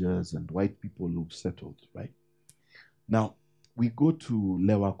soldiers and white people who've settled, right? Now, we go to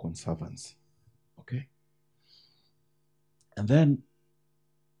Lewa Conservancy, okay? And then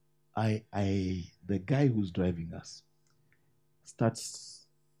the guy who's driving us starts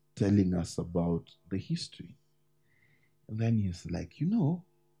telling us about the history. And then he's like,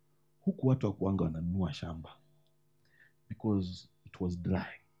 huku watu wakuanga wananunua shamba because it was dry,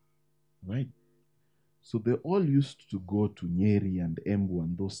 right? So they all used to go to Nyeri and Embu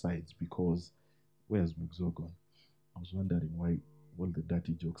and those sides because, where's Mugzo gone? I was wondering why all the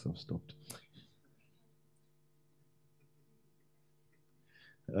dirty jokes have stopped.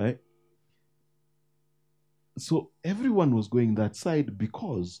 Right? So everyone was going that side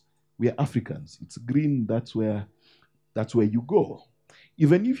because we are Africans. It's green, that's where you go.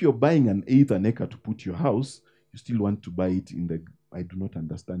 Even if you're buying an acre to put your house, you still want to buy it in the, I do not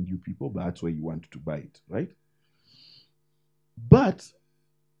understand you people, but that's where you want to buy it, right? But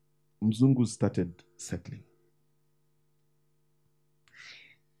Mzungu started settling.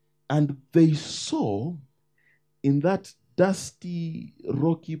 And they saw in that dusty,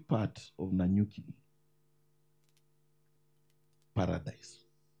 rocky part of Nanyuki paradise.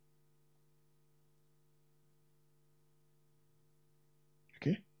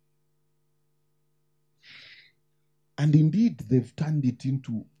 Okay? And indeed, they've turned it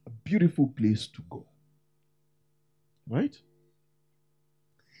into a beautiful place to go. Right?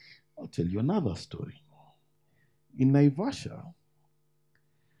 I'll tell you another story. In Naivasha,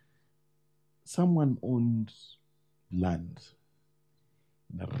 someone owned land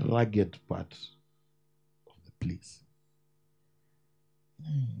in a rugged part of the place.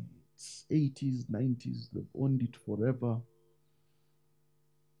 It's 80s, 90s, they've owned it forever.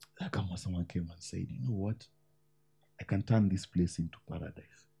 Someone came and said, you know what? I can turn this place into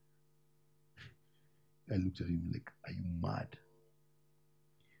paradise. I looked at him like, are you mad?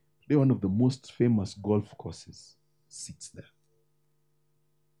 Today, one of the most famous golf courses sits there.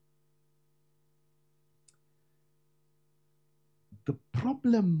 The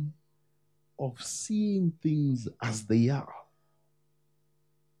problem of seeing things as they are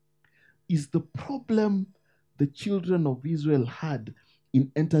is the problem the children of Israel had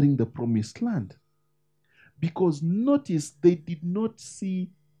in entering the promised land. Because notice, they did not see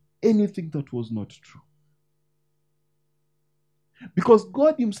anything that was not true. Because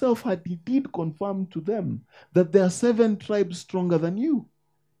God himself had indeed confirmed to them that there are 7 tribes stronger than you.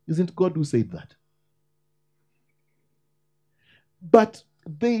 Isn't God who said that? But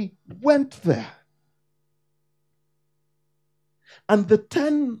they went there. And the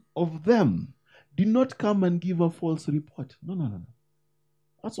 10 of them did not come and give a false report. No.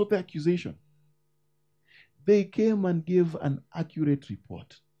 That's not the accusation. They came and gave an accurate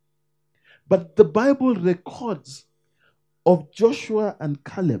report. But the Bible records of Joshua and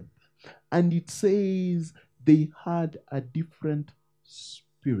Caleb, and it says they had a different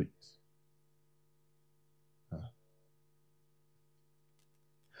spirit.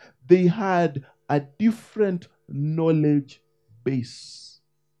 They had a different knowledge base.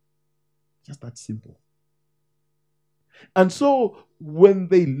 Just that simple. And so when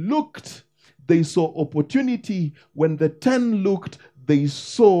they looked, they saw opportunity. When the 10 looked, they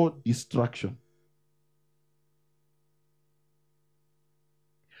saw destruction.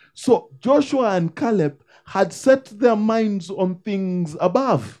 So Joshua and Caleb had set their minds on things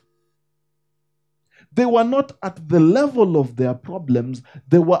above. They were not at the level of their problems,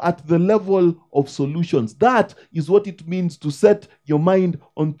 they were at the level of solutions. That is what it means to set your mind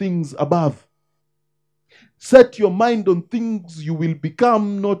on things above. Set your mind on things you will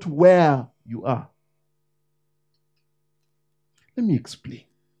become, not where you are. Let me explain.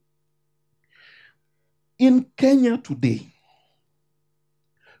 In Kenya today,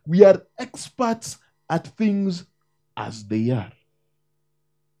 we are experts at things as they are.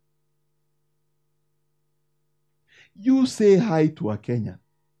 You say hi to a Kenyan.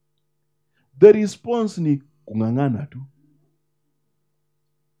 The response ni kungangana tu.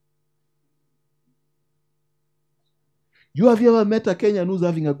 Have you ever met a Kenyan who's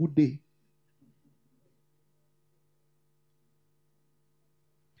having a good day?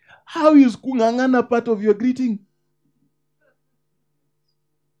 How is kungangana part of your greeting?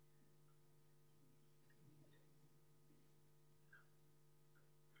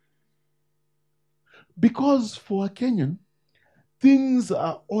 Because for a Kenyan, things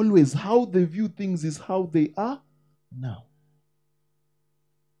are always how they view things is how they are now.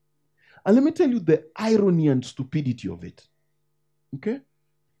 And let me tell you the irony and stupidity of it. Okay?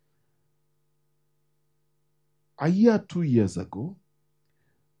 A year, 2 years ago,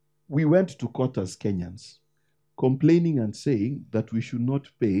 we went to court as Kenyans, complaining and saying that we should not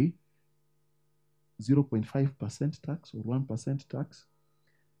pay 0.5% tax or 1% tax,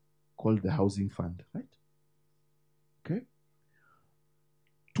 called the housing fund, right? Okay?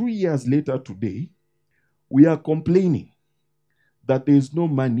 2 years later today, we are complaining that there is no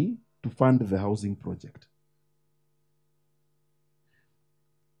money to fund the housing project.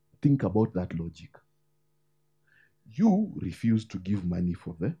 Think about that logic. You refuse to give money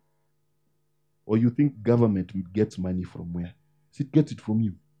for the, or you think government gets money from where? It gets it from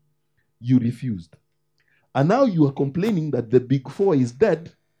you. You refused. And now you are complaining that the Big Four is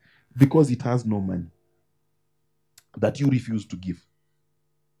dead because it has no money that you refuse to give.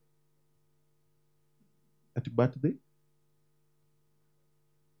 At your birthday?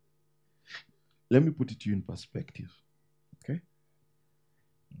 Let me put it to you in perspective. Okay?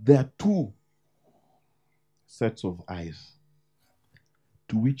 There are 2 sets of eyes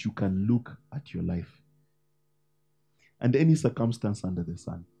to which you can look at your life and any circumstance under the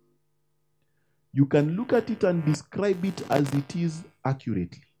sun. You can look at it and describe it as it is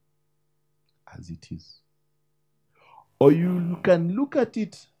accurately, as it is. Or you can look at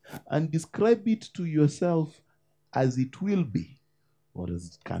it and describe it to yourself as it will be or as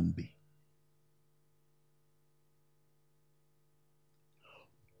it can be.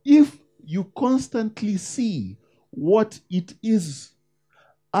 If you constantly see what it is,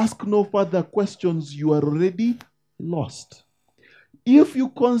 ask no further questions, you are already lost. If you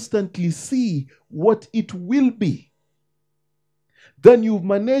constantly see what it will be, then you've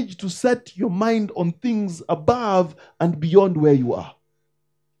managed to set your mind on things above and beyond where you are.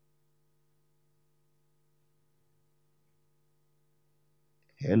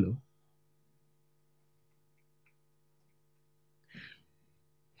 Hello.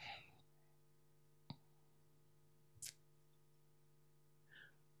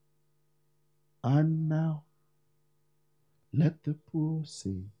 And now, let the poor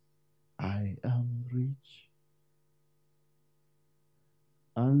say, I am rich.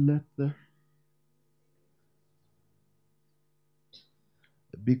 And let the,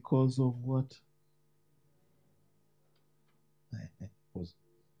 because of what? Pause.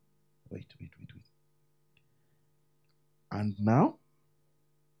 Wait. And now,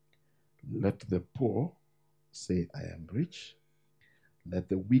 let the poor say, I am rich. Let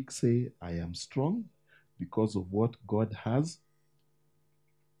the weak say, I am strong because of what God has.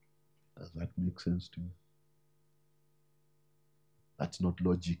 Does that make sense to you? That's not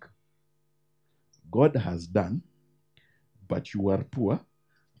logic. God has done, but you are poor,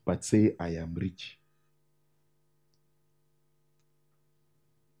 but say, I am rich.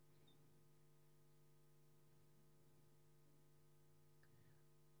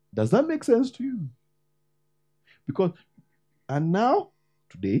 Does that make sense to you? Because, and now,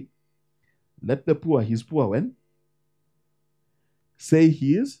 today, let the poor, he's poor when? Say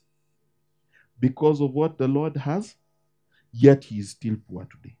he is, because of what the Lord has, yet he is still poor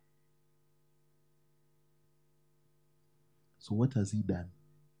today. So what has he done?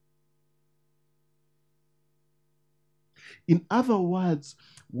 In other words,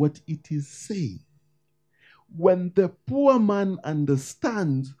 what it is saying, when the poor man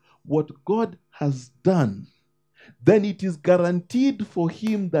understands what God has done, then it is guaranteed for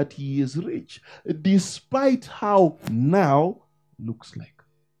him that he is rich, despite how now looks like.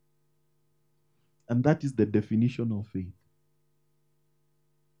 And that is the definition of faith.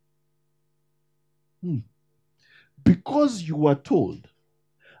 Because you are told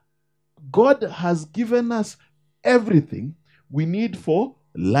God has given us everything we need for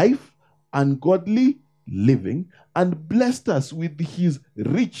life and godly living, and blessed us with his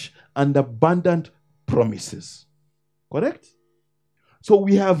rich and abundant promises. Correct? So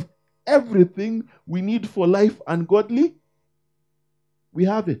we have everything we need for life and godly. We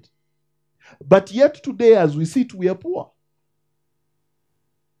have it. But yet today, as we sit, we are poor.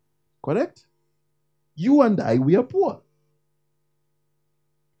 Correct? You and I, we are poor.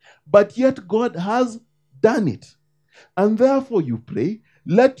 But yet God has done it. And therefore you pray,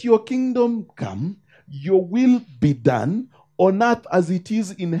 let your kingdom come, your will be done on earth as it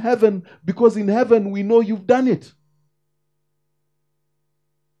is in heaven, because in heaven we know you've done it.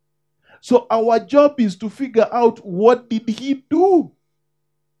 So our job is to figure out, what did he do?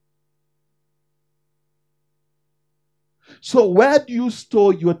 So where do you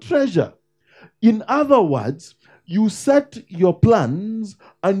store your treasure? In other words, you set your plans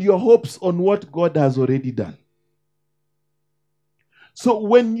and your hopes on what God has already done. So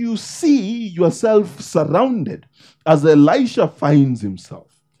when you see yourself surrounded, as Elisha finds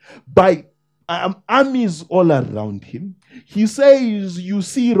himself, by armies all around him, he says, you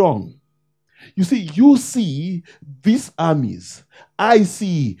see wrong. You see these armies. I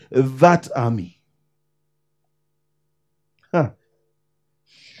see that army. Huh.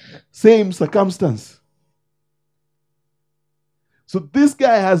 Same circumstance. So this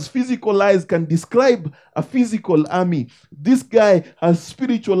guy has physical eyes, can describe a physical army. This guy has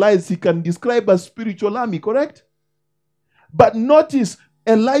spiritual eyes, he can describe a spiritual army, correct? But notice,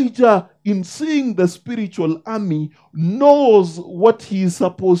 Elijah, in seeing the spiritual army, knows what he is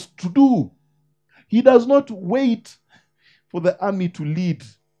supposed to do. He does not wait for the army to lead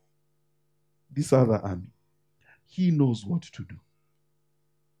this other army. He knows what to do.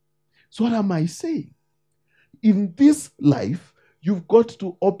 So what am I saying? In this life, you've got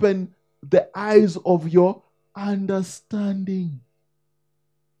to open the eyes of your understanding.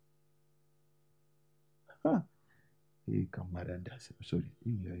 Hey, sorry.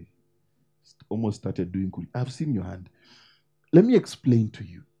 I almost started doing good. I've seen your hand. Let me explain to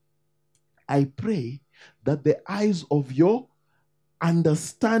you. I pray that the eyes of your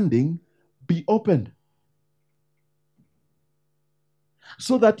understanding be opened,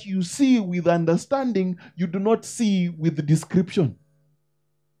 so that you see with understanding, you do not see with description.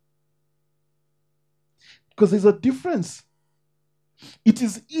 Because there's a difference. It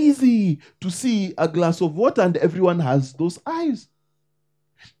is easy to see a glass of water and everyone has those eyes.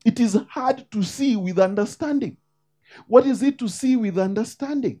 It is hard to see with understanding. What is it to see with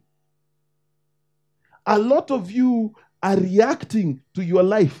understanding? A lot of you are reacting to your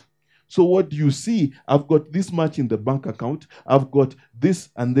life. So what do you see? I've got this much in the bank account. I've got this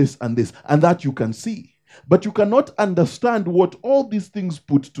and this and this. And that you can see. But you cannot understand what all these things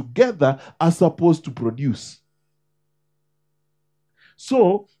put together are supposed to produce.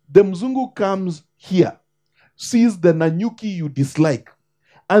 So the Mzungu comes here, sees the Nanyuki you dislike,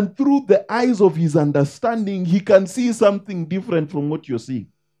 and through the eyes of his understanding, he can see something different from what you're seeing.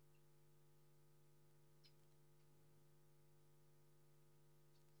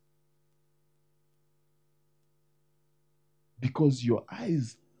 Because your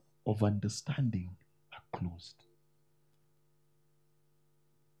eyes of understanding are closed.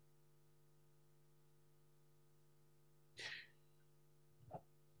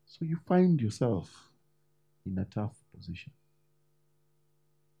 So you find yourself in a tough position.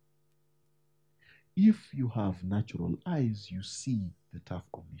 If you have natural eyes, you see the tough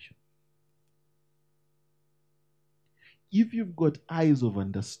condition. If you've got eyes of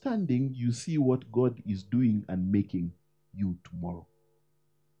understanding, you see what God is doing and making you tomorrow.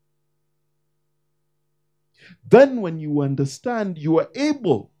 Then, when you understand, you are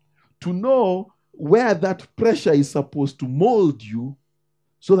able to know where that pressure is supposed to mold you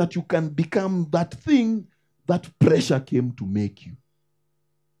so that you can become that thing that pressure came to make you.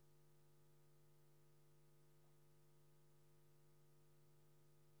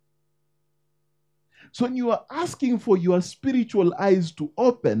 So when you are asking for your spiritual eyes to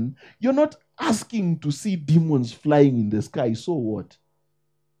open, you're not asking to see demons flying in the sky. So what?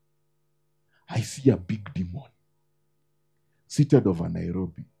 I see a big demon seated over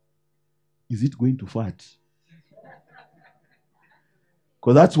Nairobi. Is it going to fart?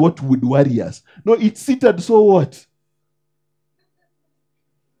 Because that's what would worry us. No, it's seated, so what?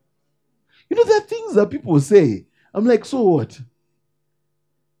 You know, there are things that people say. I'm like, so what?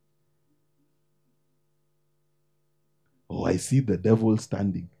 Oh, I see the devil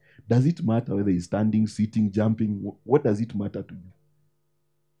standing. Does it matter whether he's standing, sitting, jumping? What does it matter to you?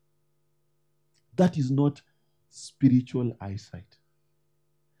 That is not spiritual eyesight.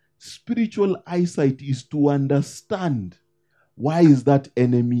 Spiritual eyesight is to understand why is that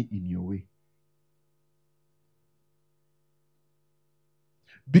enemy in your way.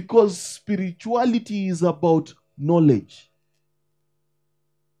 Because spirituality is about knowledge.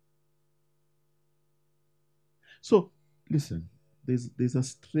 So, listen, there's a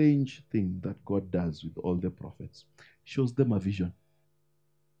strange thing that God does with all the prophets. He shows them a vision.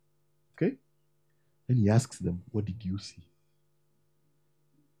 Okay? And he asks them, what did you see?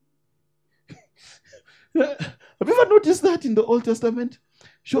 Have you ever noticed that in the Old Testament?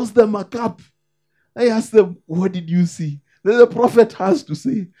 Shows them a cup. I ask them, what did you see? Then the prophet has to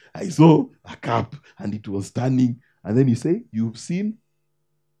say, I saw a cup and it was turning. And then he say, you've seen,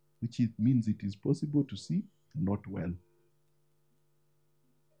 which it means it is possible to see not well.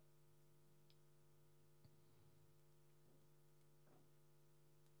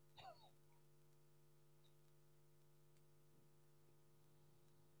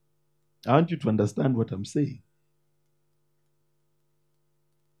 I want you to understand what I'm saying.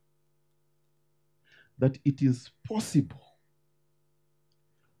 That it is possible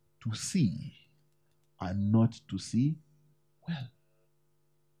to see and not to see well.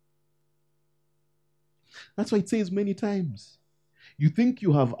 That's why it says many times, you think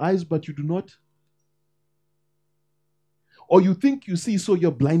you have eyes, but you do not. Or you think you see, so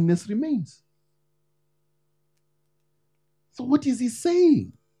your blindness remains. So what is he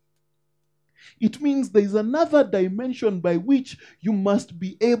saying? It means there is another dimension by which you must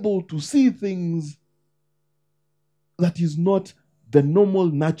be able to see things that is not the normal,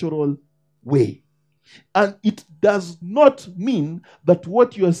 natural way. And it does not mean that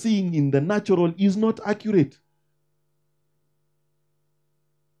what you are seeing in the natural is not accurate.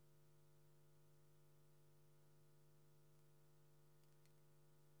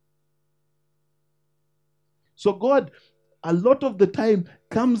 So God, a lot of the time,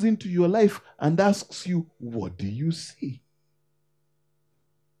 comes into your life and asks you, what do you see?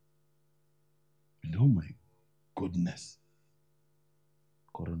 And oh my goodness,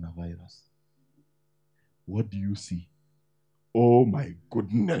 coronavirus. What do you see? Oh my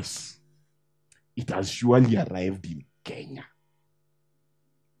goodness, it has surely arrived in Kenya.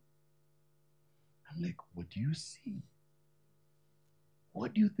 I'm like, what do you see?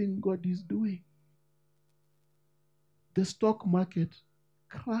 What do you think God is doing? The stock market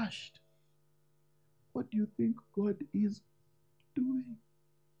crashed. What do you think God is doing?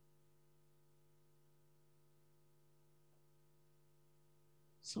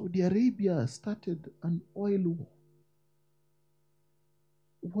 Saudi Arabia started an oil war.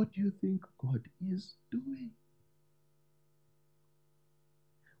 What do you think God is doing?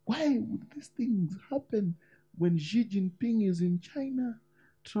 Why would these things happen when Xi Jinping is in China,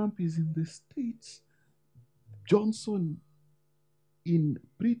 Trump is in the States, Johnson in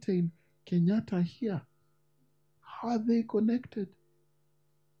Britain, Kenyatta here? How are they connected?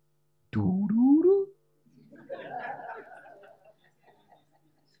 Doo-doo-doo.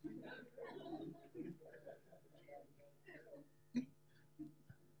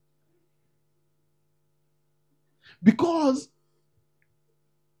 Because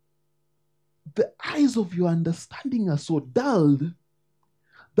the eyes of your understanding are so dulled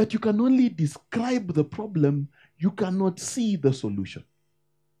that you can only describe the problem, you cannot see the solution.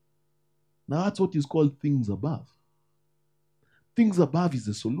 Now that's what is called things above. Things above is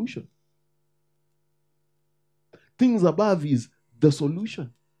the solution. Things above is the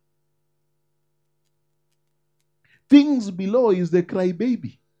solution. Things below is the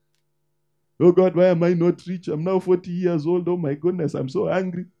crybaby. Oh God, why am I not rich? I'm now 40 years old. Oh my goodness, I'm so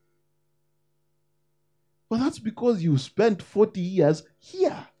angry. But that's because you spent 40 years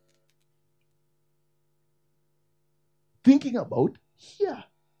here. Thinking about here.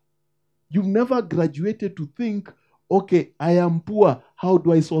 You've never graduated to think, okay, I am poor. How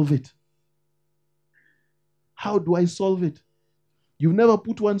do I solve it? How do I solve it? You've never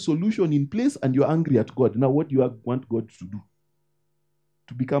put one solution in place and you're angry at God. Now, what do you want God to do?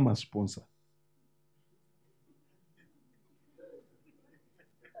 To become a sponsor.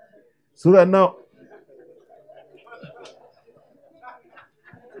 So that now,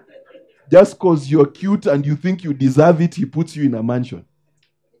 just because you're cute and you think you deserve it, he puts you in a mansion.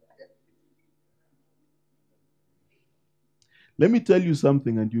 Let me tell you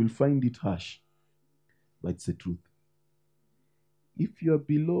something and you'll find it harsh, but it's the truth. If you're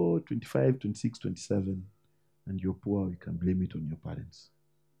below 25, 26, 27 and you're poor, you can blame it on your parents.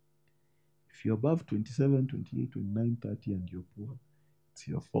 If you're above 27, 28, 29, 30 and you're poor, it's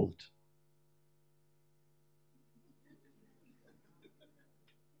your fault.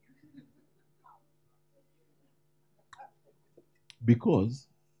 Because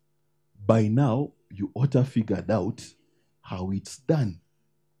by now, you ought to have figured out how it's done.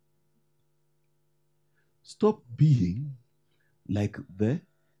 Stop being like the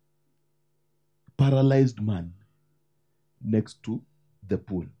paralyzed man next to the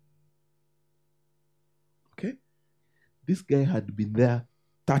pool. Okay? This guy had been there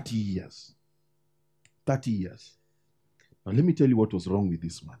 30 years. 30 years. Now, let me tell you what was wrong with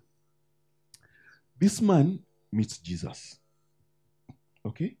this man. This man meets Jesus.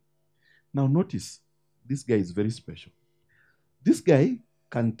 Okay? Now, notice, this guy is very special. This guy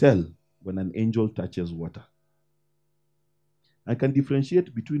can tell when an angel touches water. I can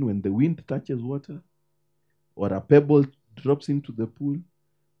differentiate between when the wind touches water, or a pebble drops into the pool,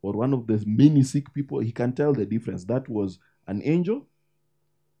 or one of the many sick people. He can tell the difference. That was an angel,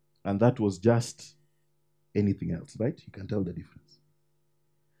 and that was just anything else, right? You can tell the difference.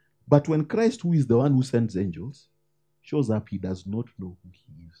 But when Christ, who is the one who sends angels, shows up, he does not know who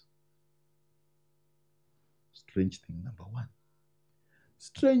he is. Strange thing number one.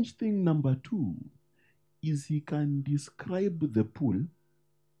 Strange thing number two is he can describe the pool,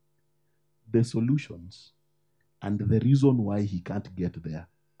 the solutions, and the reason why he can't get there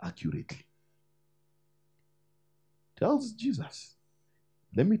accurately. Tells Jesus,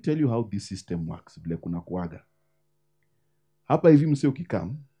 let me tell you how this system works. Vile kuna kuaga. Hapa hivi mse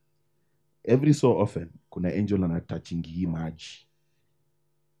ukikam, every so often, kuna angel anatouching hii maji.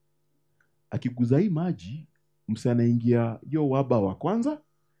 Akiguza hii maji, mse anaingia yo waba wa kwanza,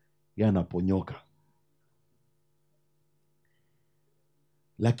 yanaponyoka.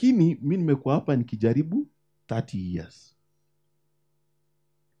 Lakini mimi nimekuwa hapa nikijaribu 30 years.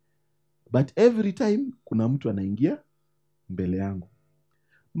 But every time kuna mtu anaingia mbele yangu.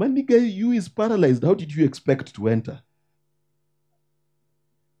 Man, nigga, you is paralyzed. How did you expect to enter?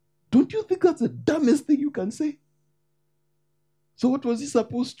 Don't you think that's the dumbest thing you can say? So what was he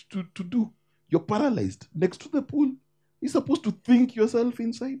supposed to do? You're paralyzed next to the pool. He's supposed to think yourself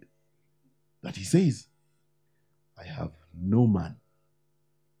inside. That he says, I have no man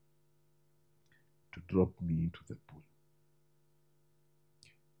to drop me into the pool.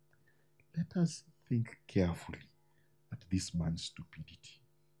 Let us think carefully at this man's stupidity.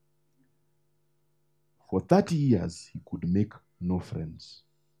 For 30 years, he could make no friends.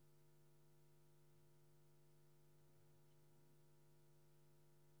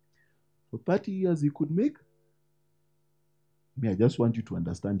 For 30 years, he could make. I just want you to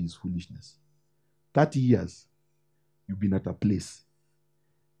understand his foolishness. 30 years, you've been at a place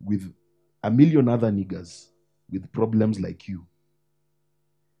with a million other niggas with problems like you.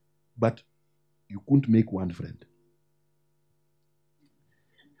 But you couldn't make one friend.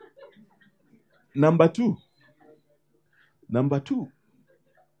 Number two,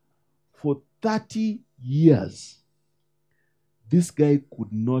 for 30 years, this guy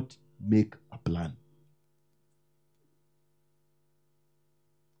could not make a plan.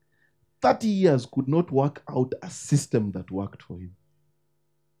 30 years could not work out a system that worked for him.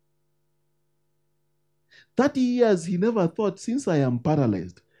 30 years, he never thought, since I am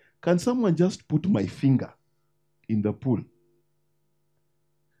paralyzed, can someone just put my finger in the pool?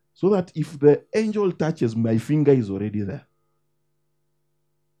 So that if the angel touches, my finger is already there.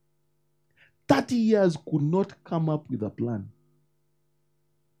 30 years could not come up with a plan.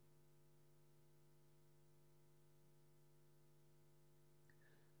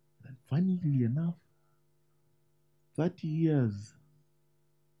 And funnily enough, 30 years,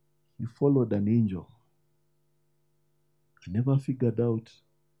 he followed an angel. He never figured out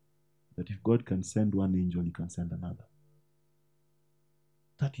that if God can send one angel, he can send another.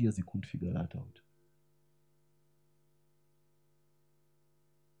 30 years, he couldn't figure that out.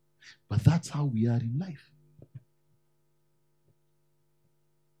 But that's how we are in life.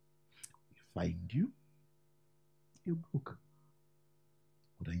 We find you, you're broke.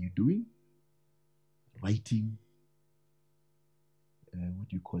 What are you doing? Writing, what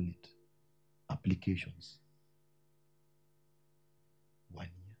do you call it? Applications. 1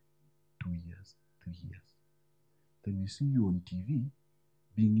 year, 2 years, 3 years. Then we see you on TV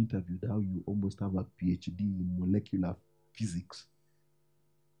being interviewed how you almost have a PhD in molecular physics.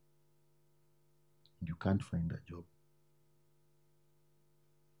 You can't find a job.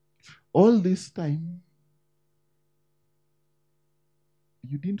 All this time,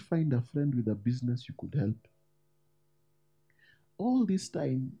 you didn't find a friend with a business you could help. All this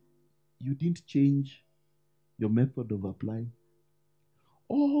time, you didn't change your method of applying.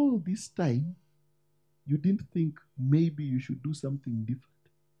 All this time, you didn't think maybe you should do something different.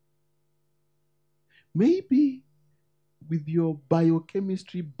 Maybe with your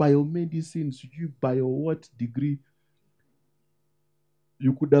biochemistry, biomedicine, bio what degree,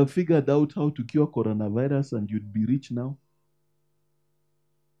 you could have figured out how to cure coronavirus and you'd be rich now.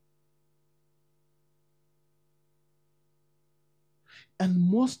 And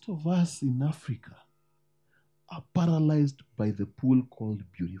most of us in Africa are paralyzed by the pool called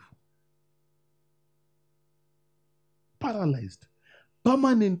beautiful. Paralyzed.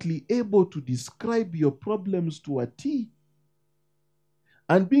 Permanently able to describe your problems to a T.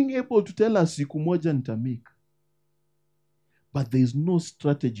 And being able to tell us siku moja nitamake. But there is no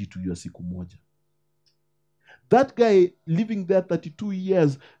strategy to your siku moja. That guy living there 32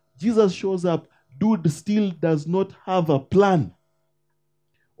 years, Jesus shows up, dude still does not have a plan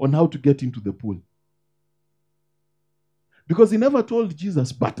on how to get into the pool. Because he never told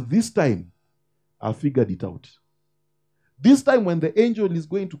Jesus, but this time, I figured it out. This time when the angel is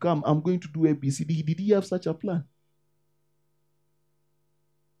going to come, I'm going to do ABCD. Did he have such a plan?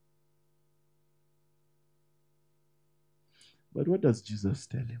 But what does Jesus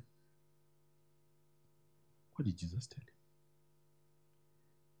tell him? What did Jesus tell him?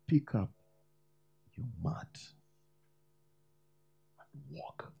 Pick up your mat and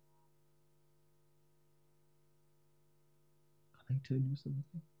walk. Can I tell you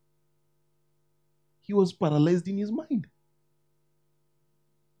something? He was paralyzed in his mind.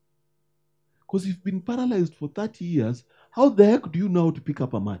 Because you've been paralyzed for 30 years, how the heck do you know how to pick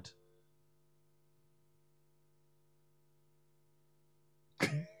up a mat?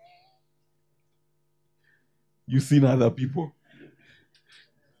 You've seen other people.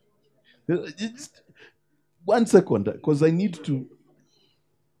 Just 1 second, because I need to.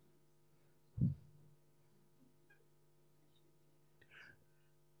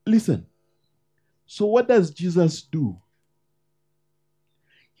 Listen. So what does Jesus do?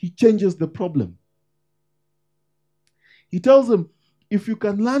 He changes the problem. He tells them, if you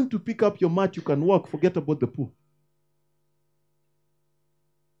can learn to pick up your mat, you can walk. Forget about the pool.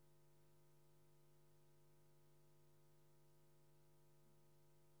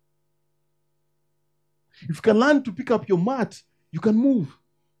 If you can learn to pick up your mat, you can move.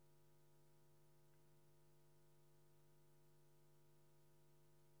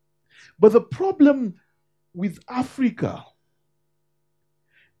 But the problem with Africa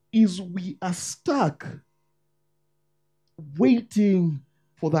is we are stuck waiting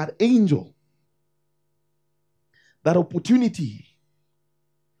for that angel, that opportunity,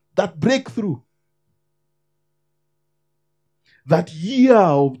 that breakthrough, that year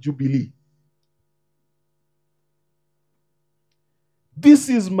of Jubilee. This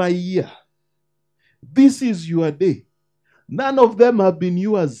is my year. This is your day. None of them have been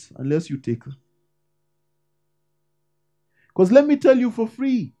yours unless you take them. Because let me tell you for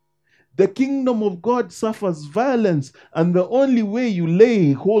free, the kingdom of God suffers violence, and the only way you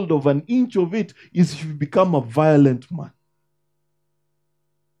lay hold of an inch of it is if you become a violent man.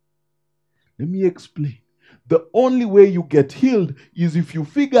 Let me explain. The only way you get healed is if you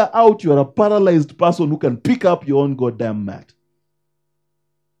figure out you're a paralyzed person who can pick up your own goddamn mat.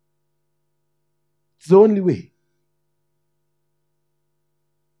 It's the only way.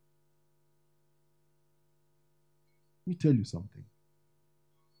 Let me tell you something.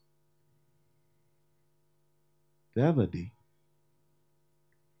 The other day,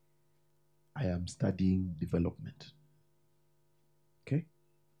 I am studying development. Okay?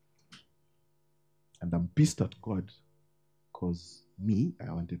 And I'm pissed at God because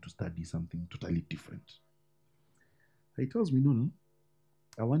I wanted to study something totally different. He tells me, no,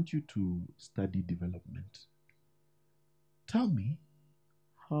 I want you to study development. Tell me,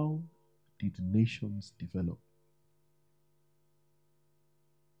 how did nations develop?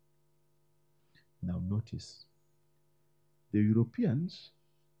 Now notice, the Europeans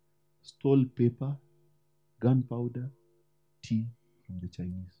stole paper, gunpowder, tea from the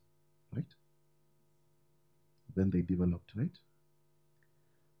Chinese, right? Then they developed, right?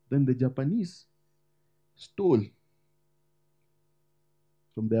 Then the Japanese stole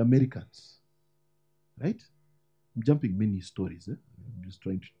from the Americans, right? I'm jumping many stories. I'm just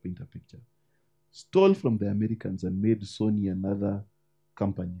trying to paint a picture. Stole from the Americans and made Sony and other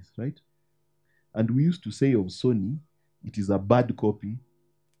companies, right? And we used to say of Sony, it is a bad copy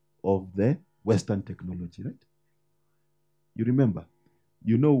of the Western technology, right? You remember?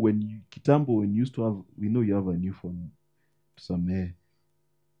 You know, when you, Kitambo, when you used to have, we know you have a new phone, some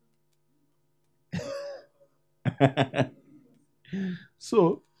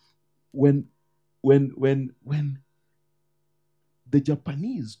So when the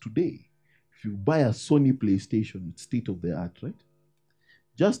Japanese today, if you buy a Sony PlayStation, it's state of the art, right?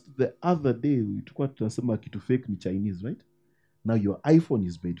 Just the other day, we took what tunasema kitu fake ni Chinese, right? Now your iPhone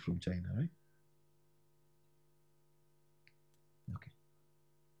is made from China, right? Okay.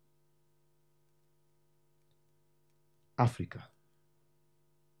 Africa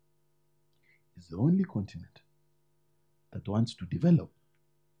is the only continent that wants to develop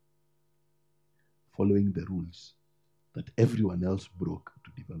following the rules that everyone else broke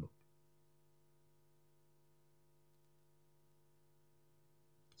to develop.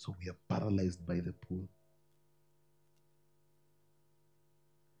 So we are paralyzed by the poor.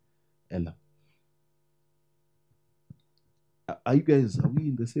 Ella, are we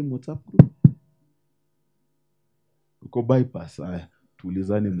in the same WhatsApp group? Uko bypass,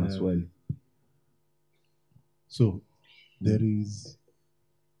 tuulizane maswali. So there is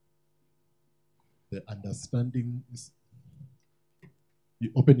the understanding.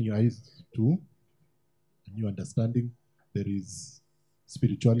 You open your eyes to a new understanding. There is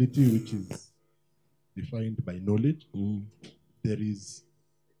spirituality, which is defined by knowledge. There is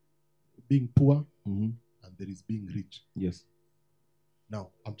being poor, and there is being rich. Yes. Now,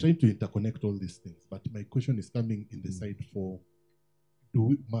 I'm trying to interconnect all these things, but my question is coming in the side for,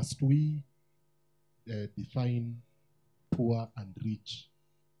 must we define poor and rich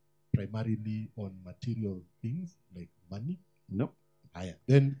primarily on material things like money? No.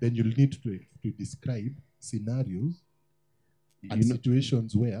 Then you'll need to describe scenarios and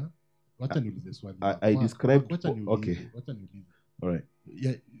situations where I described. Okay. All right.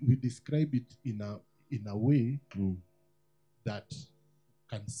 Yeah, we describe it in a way that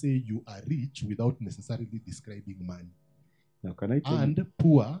can say you are rich without necessarily describing money. Now, can I tell and you?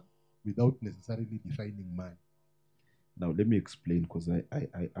 Poor without necessarily defining money. Now, let me explain, because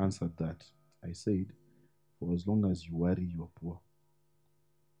I answered that. I said, for as long as you worry, you are poor.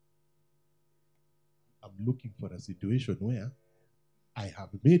 I'm looking for a situation where I have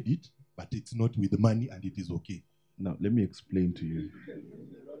made it, but it's not with money and it is okay. Now, let me explain to you.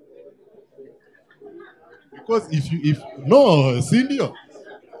 Because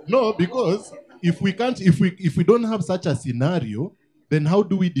because if we don't have such a scenario, then how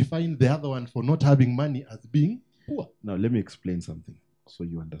do we define the other one for not having money as being poor? Now, let me explain something so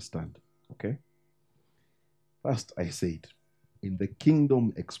you understand, okay? First, I said, in the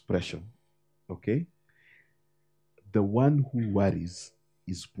kingdom expression, okay, the one who worries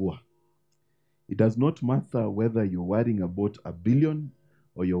is poor. It does not matter whether you're worrying about 1 billion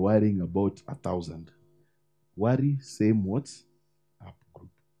or you're worrying about 1,000. Worry, same what? Up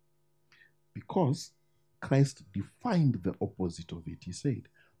group. Because Christ defined the opposite of it. He said,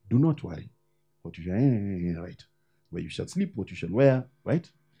 do not worry what you shall, right? Where you shall sleep, what you shall wear, right?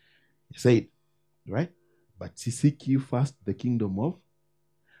 He said, right? But seek ye first the kingdom of,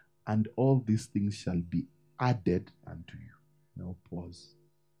 and all these things shall be added unto you. Now pause.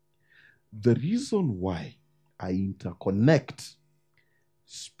 The reason why I interconnect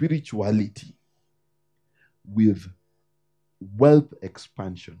spirituality with wealth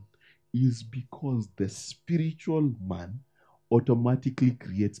expansion is because the spiritual man automatically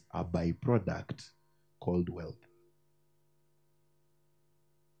creates a byproduct called wealth.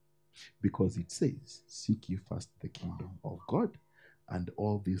 Because it says, seek ye first the kingdom of God, and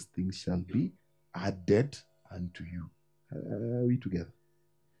all these things shall be added unto you. Are we together?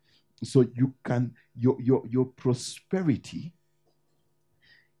 So you can, your prosperity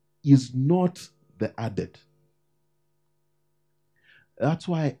is not the added. That's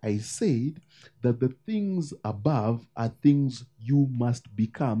why I said that the things above are things you must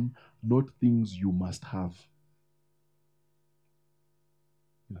become, not things you must have.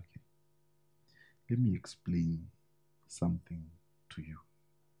 Let me explain something to you.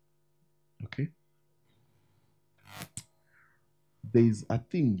 Okay? There is a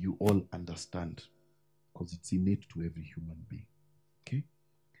thing you all understand because it's innate to every human being. Okay?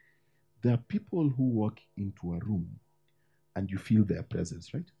 There are people who walk into a room and you feel their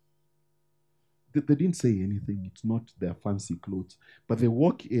presence, right? They didn't say anything. It's not their fancy clothes. But they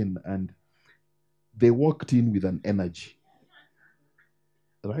walk in and they walked in with an energy.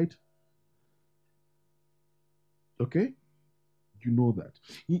 Right? Okay? You know that.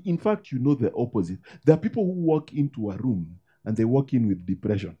 In fact, you know the opposite. There are people who walk into a room and they walk in with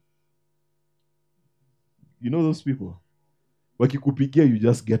depression. You know those people? Wakikupigia, you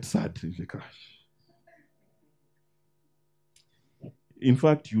just get sad. You're like, gosh. In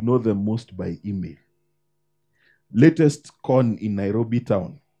fact, you know them most by email. Latest con in Nairobi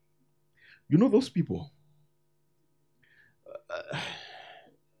town. You know those people?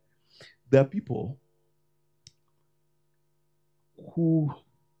 There are people who,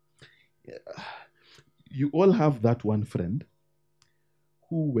 you all have that one friend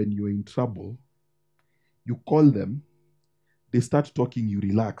who, when you're in trouble, you call them, they start talking, you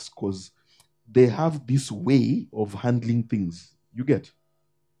relax because they have this way of handling things. You get?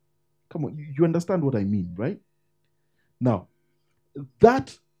 Come on, you understand what I mean, right? Now,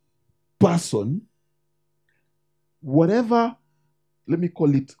 that person, whatever, let me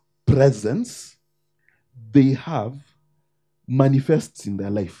call it presence, they have manifests in their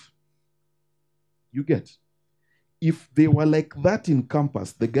life. You get? If they were like that in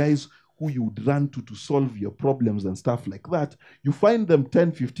campus, the guys who you would run to solve your problems and stuff like that, you find them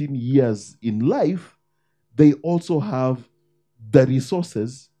 10, 15 years in life, they also have the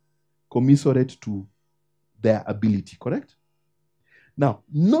resources commensurate to their ability, correct? Now,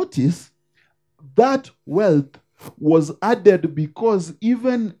 notice that wealth was added because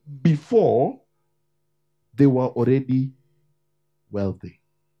even before they were already wealthy.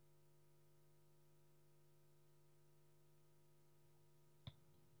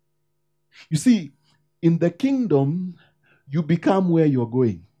 You see, in the kingdom, you become where you're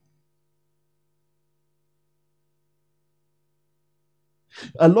going.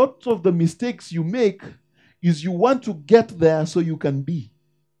 A lot of the mistakes you make is you want to get there so you can be.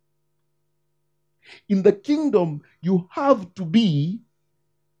 In the kingdom, you have to be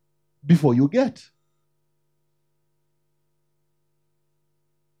before you get.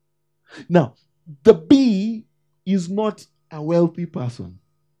 Now, the bee is not a wealthy person.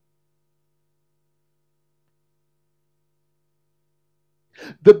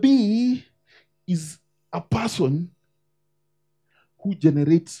 The bee is a person who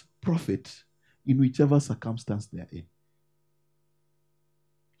generates profit in whichever circumstance they are in.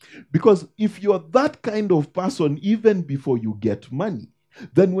 Because if you're that kind of person, even before you get money,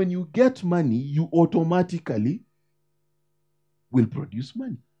 then when you get money, you automatically will produce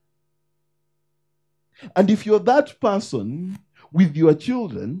money. And if you're that person with your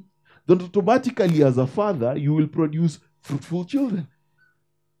children, then automatically as a father, you will produce fruitful children.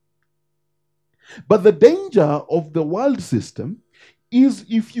 But the danger of the world system is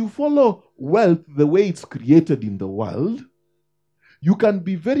if you follow wealth the way it's created in the world, you can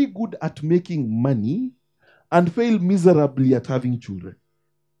be very good at making money and fail miserably at having children.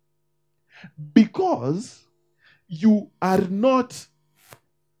 Because you are not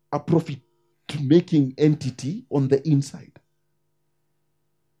a profit-making entity on the inside.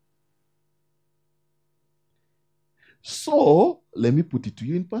 So, let me put it to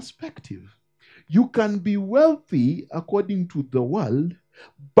you in perspective. You can be wealthy according to the world,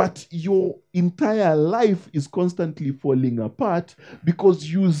 but your entire life is constantly falling apart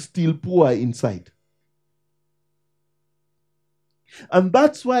because you're still poor inside. And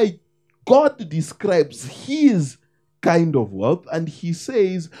that's why God describes his kind of wealth, and he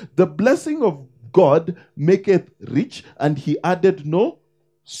says, the blessing of God maketh rich, and he added no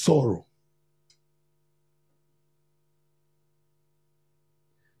sorrow.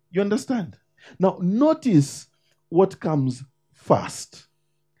 You understand? Now, notice what comes first.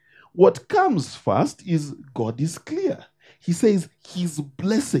 What comes first is God is clear. He says his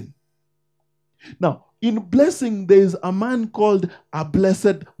blessing. Now, in blessing, there is a man called a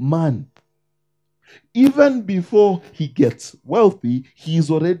blessed man. Even before he gets wealthy, he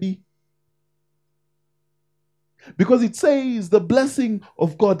is already. Because it says the blessing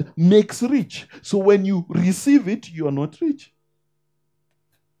of God makes rich. So when you receive it, you are not rich.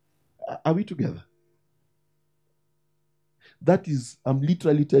 Are we together? That is, I'm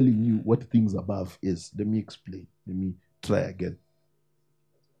literally telling you what things above is. Let me explain. Let me try again.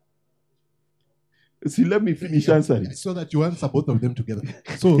 See, let me finish answering. So that you answer both of them together.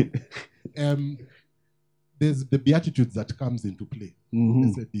 So, there's the beatitudes that comes into play.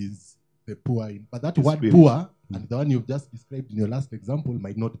 Mhm. Blessed is the poor but that In word spirit. poor and the one you've just described in your last example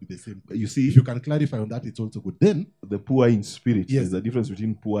might not be the same. You If see, you can clarify on that, it's also good. Then, the poor in spirit. Yes. There's a difference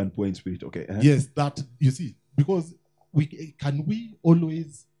between poor and poor in spirit. Okay. yes, that you see, because we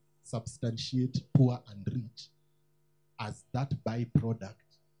always substantiate poor and rich as that byproduct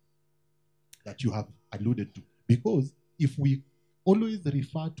that you have alluded to? Because if we always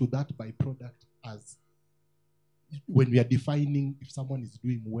refer to that byproduct as when we are defining if someone is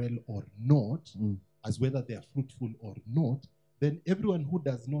doing well or not, as whether they are fruitful or not, then everyone who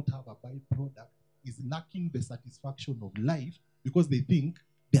does not have a byproduct is lacking the satisfaction of life because they think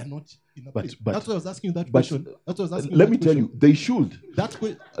they are not in a place. That's why I was asking you that question. That's what I was asking. Let me tell you, they should.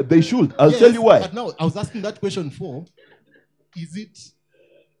 They should. I'll tell you why. But now I was asking that question for: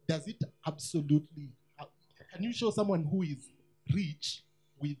 does it absolutely? Can you show someone who is rich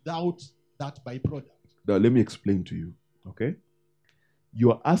without that byproduct? Now, let me explain to you. Okay,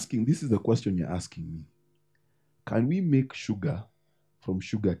 you're asking. This is the question you're asking me. Can we make sugar from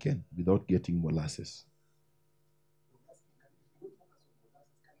sugar cane without getting molasses?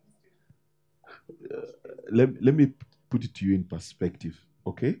 Let me put it to you in perspective,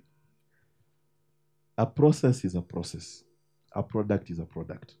 okay? A process is a process. A product is a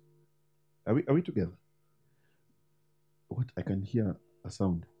product. Are we together? What? I can hear a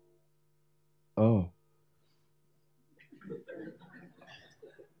sound. Oh.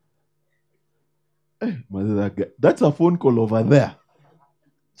 That's a phone call over there.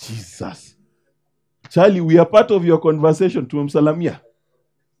 Jesus. Charlie, we are part of your conversation to Salamia.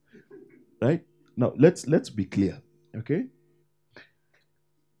 Right? Now, let's be clear. Okay?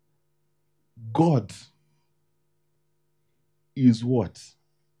 God is what?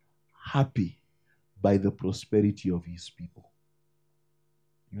 Happy by the prosperity of his people.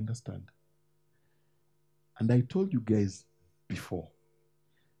 You understand? And I told you guys before,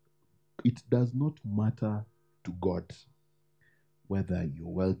 it does not matter to God whether you're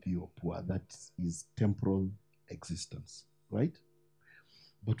wealthy or poor. That is temporal existence, right?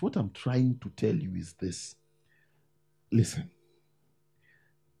 But what I'm trying to tell you is this. Listen,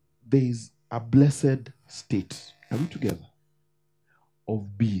 there is a blessed state. Are we together?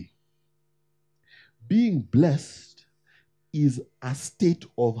 Of being. Being blessed is a state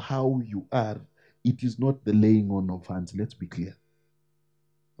of how you are. It is not the laying on of hands. Let's be clear.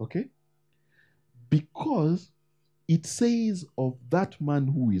 Okay? Because it says of that man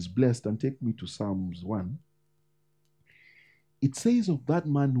who is blessed, and take me to Psalms 1. It says of that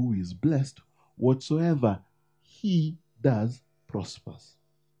man who is blessed, whatsoever he does prospers.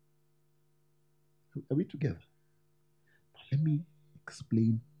 Are we together? Now let me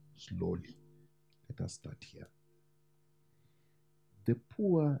explain slowly. Let us start here. The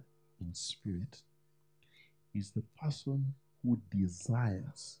poor in spirit is the person who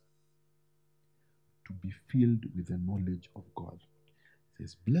desires to be filled with the knowledge of God. It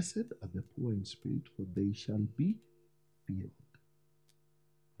says, blessed are the poor in spirit, for they shall be filled.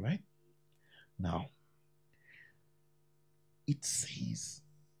 Right? Now, it says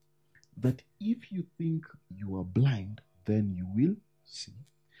that if you think you are blind, then you will see.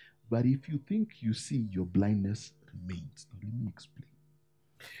 But if you think you see, your blindness remains. Now, let me explain.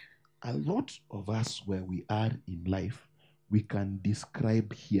 A lot of us, where we are in life, we can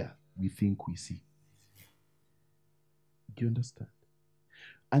describe here, we think we see. Do you understand?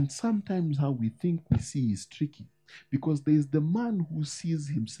 And sometimes how we think we see is tricky, because there is the man who sees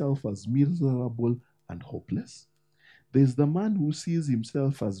himself as miserable and hopeless. There's the man who sees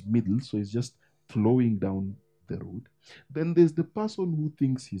himself as middle, so he's just flowing down the road. Then there's the person who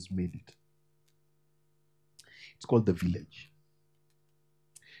thinks he's made it. It's called the village.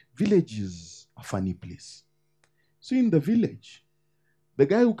 Village is a funny place. So in the village, the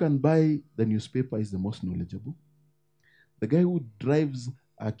guy who can buy the newspaper is the most knowledgeable. The guy who drives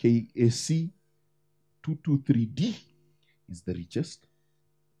a KAC 223D is the richest.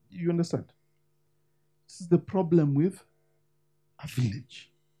 You understand? This is the problem with a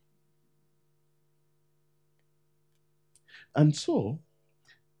village. And so,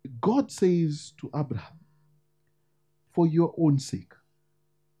 God says to Abraham, for your own sake,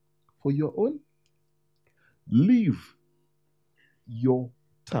 leave your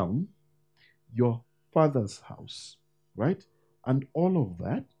town, your father's house, right? And all of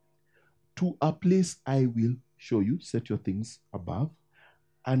that, to a place I will show you. Set your things above,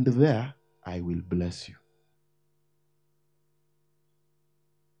 and there I will bless you.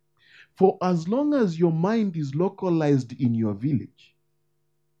 For as long as your mind is localized in your village,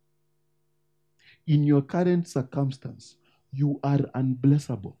 in your current circumstance, you are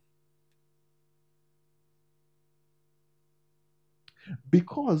unblessable.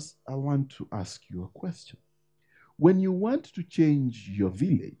 Because I want to ask you a question. When you want to change your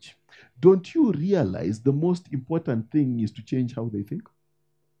village, don't you realize the most important thing is to change how they think?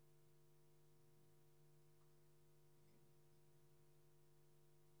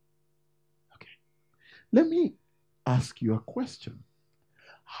 Okay. Let me ask you a question.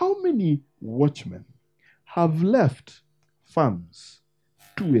 How many watchmen have left farms,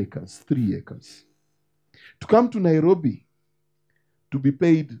 2 acres, 3 acres, to come to Nairobi to be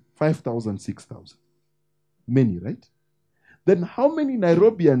paid 5,000, 6,000? Many, right? Then how many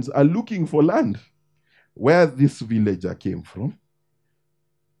Nairobians are looking for land where this villager came from?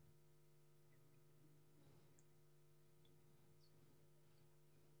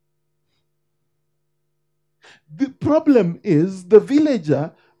 The problem is the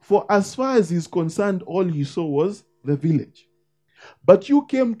villager, for as far as he's concerned, all he saw was the village. But you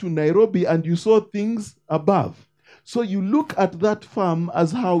came to Nairobi and you saw things above. So you look at that farm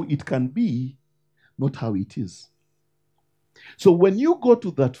as how it can be, not how it is. So when you go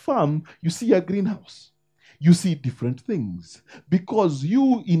to that farm, you see a greenhouse. You see different things. Because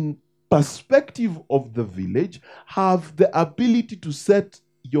you, in perspective of the village, have the ability to set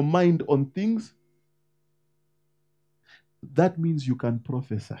your mind on things. That means you can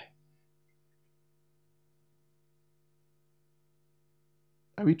prophesy.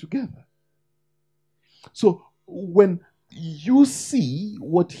 Are we together? So when you see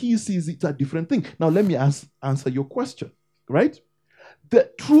what he sees, it's a different thing. Now let me answer your question, right?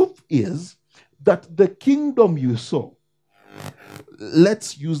 The truth is that the kingdom you saw,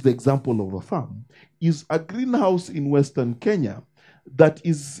 let's use the example of a farm, is a greenhouse in Western Kenya that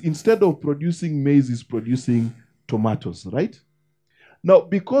is, instead of producing maize, is producing tomatoes, right? Now,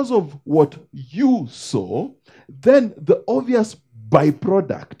 because of what you saw, then the obvious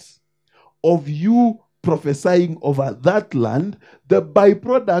byproduct of you prophesying over that land, the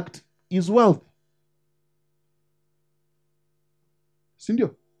byproduct is wealth.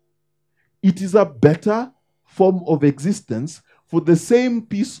 Sindio? It is a better form of existence for the same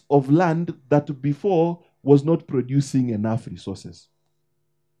piece of land that before was not producing enough resources.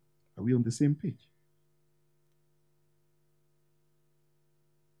 Are we on the same page?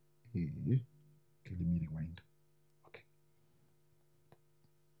 Okay, let me rewind. Okay.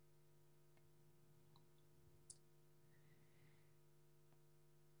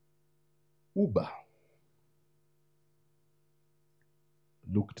 Uber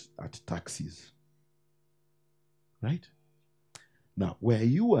looked at taxis. Right? Now, where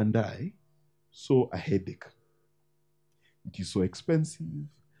you and I saw a headache, it is so expensive,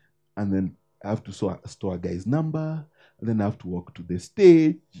 and then I have to store a guy's number, and then I have to walk to the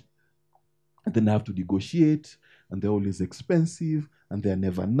stage, and then I have to negotiate, and they're always expensive, and they're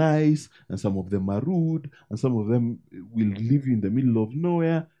never nice, and some of them are rude, and some of them will leave you in the middle of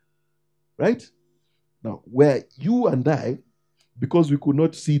nowhere. Right? Now, where you and I, because we could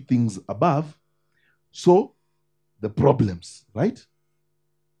not see things above, so the problems, right?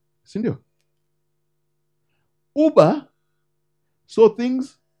 Sindio? Uber saw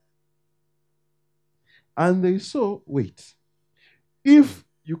things and they saw, wait, if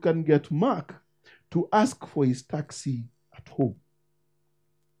you can get Mark to ask for his taxi at home,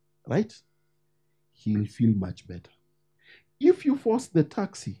 right? He'll feel much better. If you force the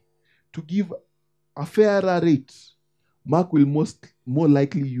taxi to give a fairer rate, Mark will more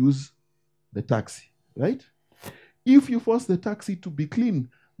likely use the taxi, right? If you force the taxi to be clean,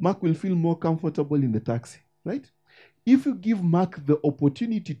 Mark will feel more comfortable in the taxi, right? If you give Mark the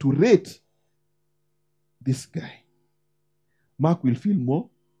opportunity to rate this guy, Mark will feel more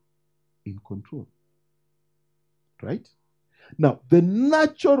in control, right? Now, the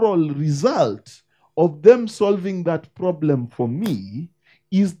natural result of them solving that problem for me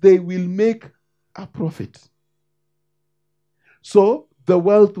is they will make a profit. So the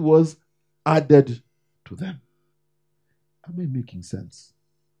wealth was added to them. Am I making sense?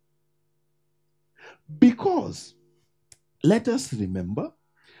 Because let us remember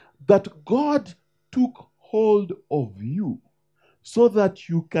that God took hold of you so that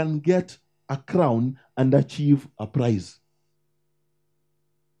you can get a crown and achieve a prize.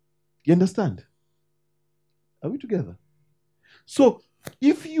 You understand? Are we together? So,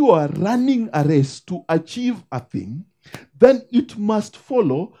 if you are running a race to achieve a thing, then it must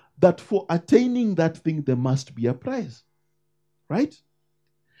follow that for attaining that thing, there must be a prize. Right?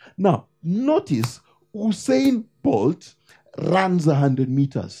 Now, notice Usain Bolt runs 100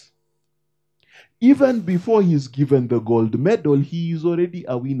 meters. Even before he's given the gold medal, he is already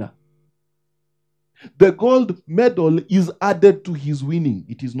a winner. The gold medal is added to his winning.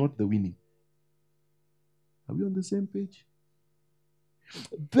 It is not the winning. Are we on the same page?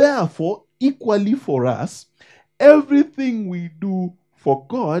 Therefore, equally for us, everything we do for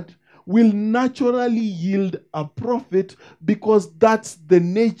God will naturally yield a profit, because that's the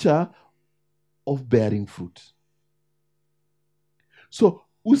nature of bearing fruit. So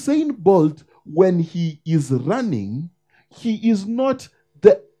Usain Bolt, when he is running, he is not,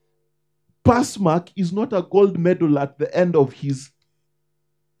 the pass mark is not a gold medal at the end of his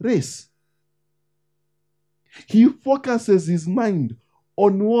race. He focuses his mind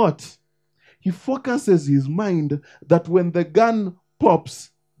on what? He focuses his mind that when the gun pops,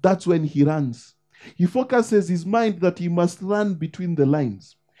 that's when he runs. He focuses his mind that he must run between the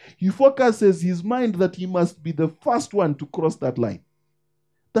lines. He focuses his mind that he must be the first one to cross that line.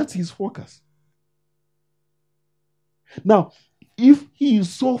 That's his focus. Now, if he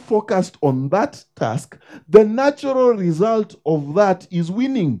is so focused on that task, the natural result of that is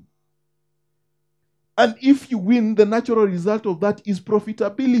winning. And if you win, the natural result of that is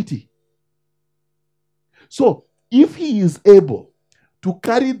profitability. So, if he is able to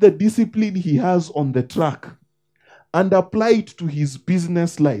carry the discipline he has on the track and apply it to his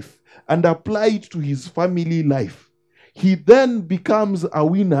business life and apply it to his family life, he then becomes a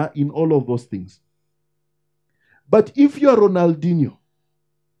winner in all of those things. But if you're Ronaldinho,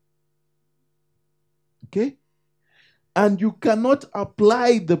 okay, and you cannot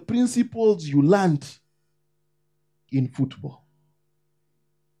apply the principles you learned in football,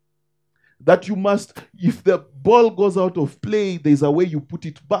 that you must, if the ball goes out of play, there's a way you put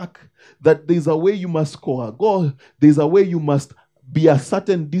it back, that there's a way you must score a goal, there's a way you must be a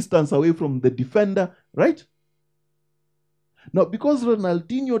certain distance away from the defender, right? Now, because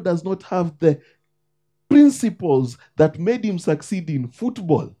Ronaldinho does not have the principles that made him succeed in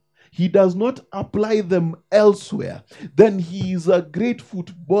football, he does not apply them elsewhere, then he is a great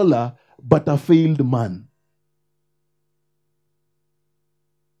footballer but a failed man.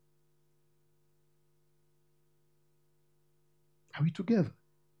 Are we together?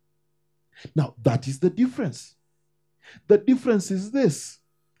 Now, that is the difference. The difference is this: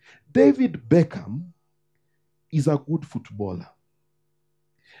 David Beckham is a good footballer,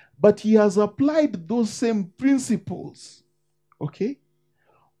 but he has applied those same principles, okay,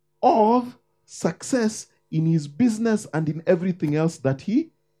 of success in his business and in everything else that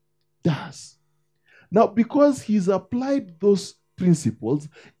he does. Now, because he's applied those principles,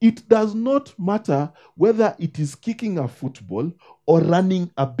 it does not matter whether it is kicking a football or running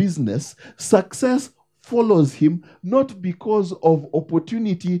a business. Success follows him, not because of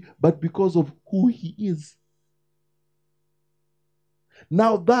opportunity, but because of who he is.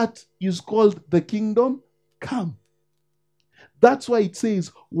 Now that is called the kingdom come. That's why it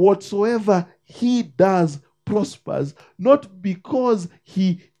says, whatsoever he does prospers, not because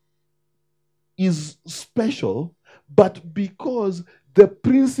he is special, but because the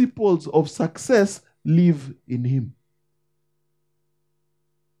principles of success live in him.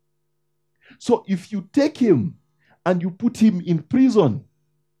 So if you take him and you put him in prison,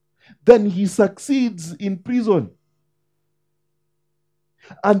 then he succeeds in prison.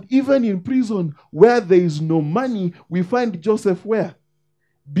 And even in prison, where there is no money, we find Joseph where?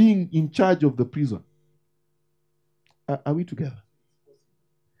 Being in charge of the prison. Are we together?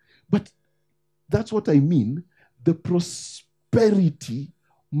 But that's what I mean. The prosperity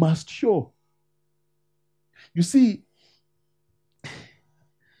must show. You see,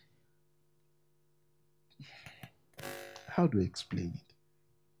 how do I explain it?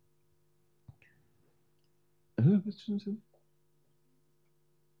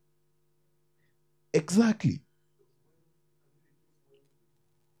 Exactly.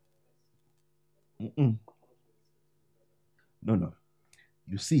 No.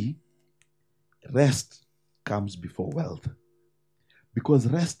 You see, rest comes before wealth. Because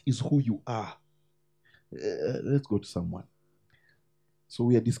rest is who you are. Let's go to someone. So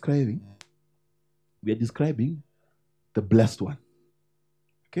we are describing the blessed one.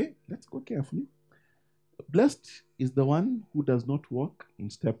 Okay, let's go carefully. Blessed is the one who does not walk in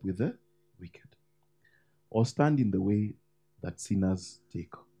step with the wicked, or stand in the way that sinners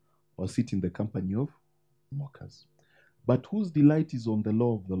take, or sit in the company of mockers, but whose delight is on the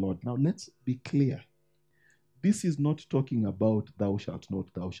law of the Lord. Now let's be clear. This is not talking about thou shalt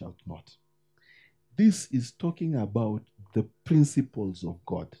not, thou shalt not. This is talking about the principles of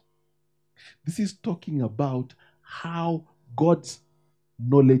God. This is talking about how God's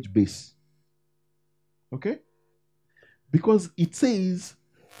knowledge base. Okay? Because it says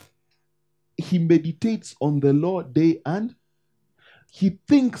he meditates on the law day and he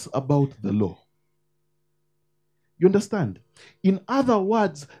thinks about the law. You understand? In other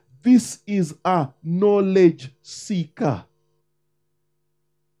words, this is a knowledge seeker.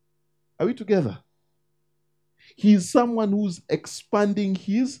 Are we together? He is someone who's expanding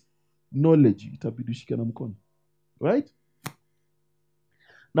his knowledge. Itabidi ushike na mkono. Right?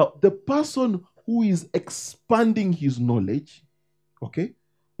 Now, the person who is expanding his knowledge, okay,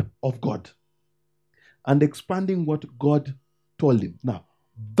 of God and expanding what God told him. Now,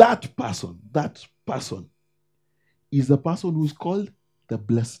 that person is the person who's called the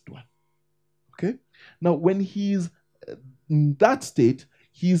blessed one. Okay? Now, when he is in that state,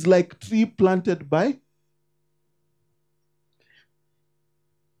 he is like tree planted by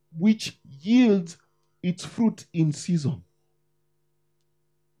which yields its fruit in season.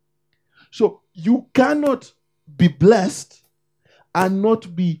 So you cannot be blessed and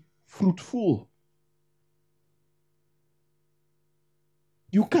not be fruitful.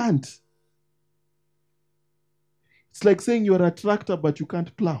 You can't. It's like saying you're a tractor but you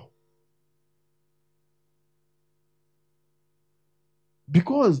can't plow.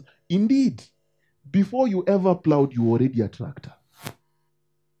 Because indeed, before you ever plowed, you were already a tractor.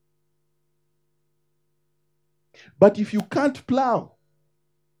 But if you can't plow,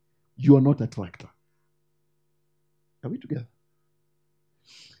 you are not a tractor. Are we together?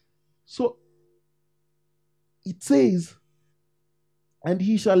 So it says, and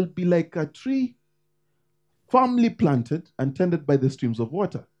he shall be like a tree firmly planted and tended by the streams of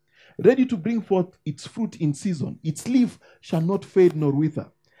water, ready to bring forth its fruit in season. Its leaf shall not fade nor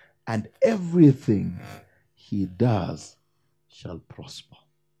wither, and everything he does shall prosper.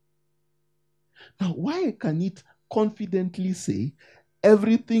 Now, why can it confidently say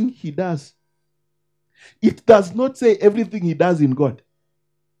everything he does? It does not say everything he does in God.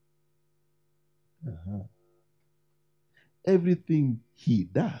 Everything he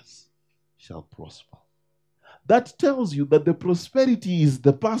does shall prosper. That tells you that the prosperity is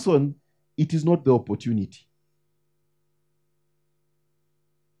the person, it is not the opportunity.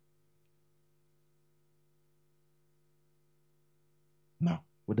 Now,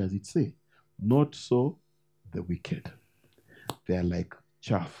 what does it say? Not so the wicked. They are like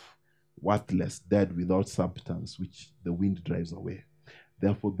chaff, worthless, dead without substance, which the wind drives away.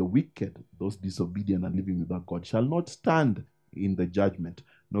 Therefore, the wicked, those disobedient and living without God, shall not stand in the judgment,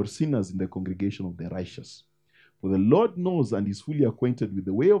 nor sinners in the congregation of the righteous. For the Lord knows and is fully acquainted with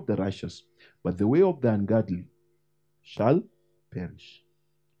the way of the righteous, but the way of the ungodly shall perish.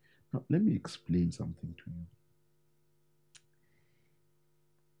 Now, let me explain something to you.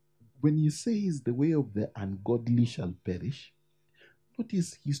 When he says the way of the ungodly shall perish,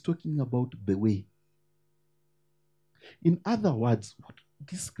 notice he's talking about the way. In other words, what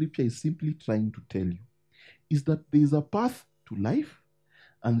this scripture is simply trying to tell you is that there is a path to life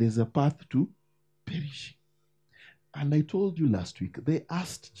and there's a path to perishing. And I told you last week, they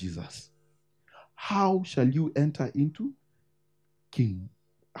asked Jesus, how shall you enter into king?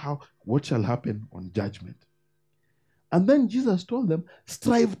 What shall happen on judgment? And then Jesus told them,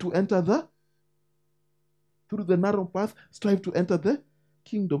 strive to enter through the narrow path, strive to enter the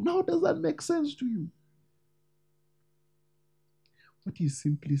kingdom. Now, does that make sense to you? What he's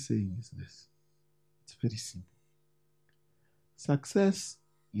simply saying is this. It's very simple. Success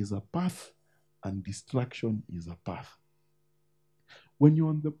is a path and distraction is a path. When you're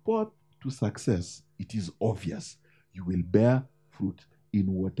on the path to success, it is obvious you will bear fruit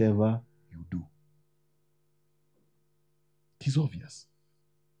in whatever you do. It is obvious.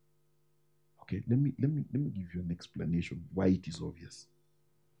 Okay, let me give you an explanation why it is obvious.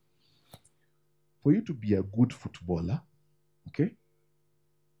 For you to be a good footballer, okay,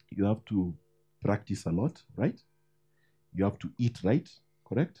 you have to practice a lot, right? You have to eat right,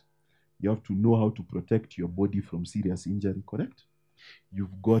 correct? You have to know how to protect your body from serious injury, correct?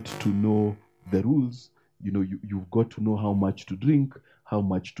 You've got to know the rules. You've got to know how much to drink, how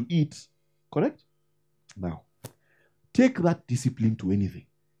much to eat, correct? Now, take that discipline to anything.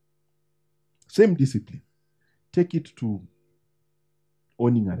 Same discipline. Take it to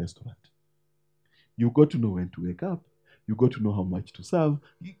owning a restaurant. You've got to know when to wake up. You've got to know how much to serve.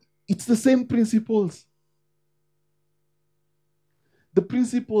 It's the same principles. The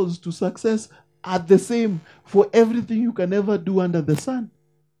principles to success are the same for everything you can ever do under the sun.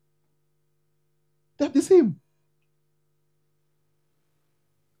 They're the same.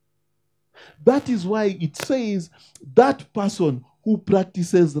 That is why it says that person who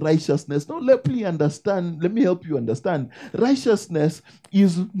practices righteousness. Now let me help you understand. Righteousness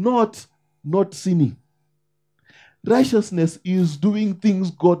is not sinning. Righteousness is doing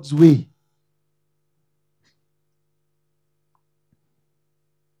things God's way.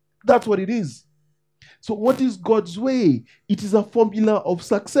 That's what it is. So what is God's way? It is a formula of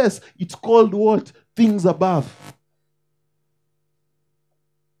success. It's called what? Things above.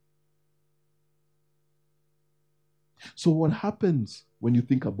 So, what happens when you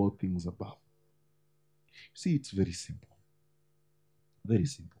think about things above? See, it's very simple. Very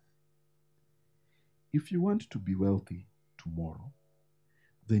simple. If you want to be wealthy tomorrow,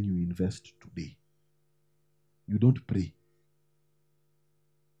 then you invest today. You don't pray,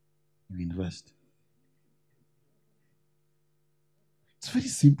 you invest. It's very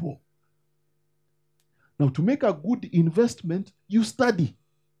simple. Now, to make a good investment, you study.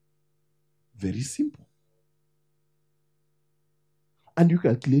 Very simple. And you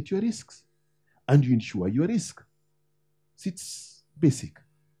calculate your risks. And you insure your risk. It's basic.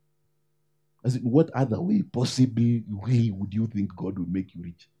 As in, what other way possibly way would you think God would make you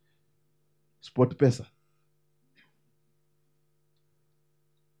rich? Sport pesa.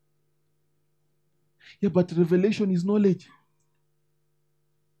 Yeah, but revelation is knowledge.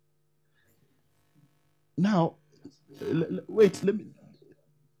 Now, wait,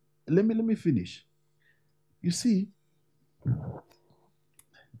 let me finish. You see,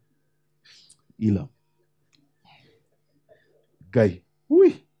 Ila, guy,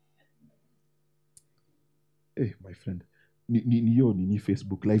 oui. Hey, my friend, ni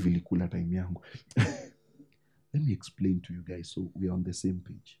Facebook live ilikula time yangu. Let me explain to you guys so we're on the same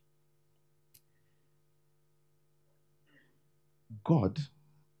page. God,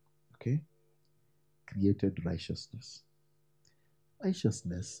 okay, created righteousness.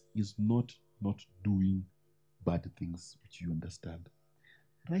 Righteousness is not doing bad things, which you understand.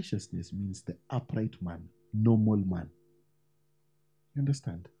 Righteousness means the upright man, normal man. You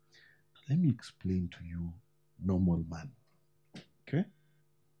understand? Let me explain to you normal man. Okay?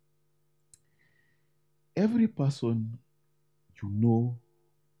 Every person you know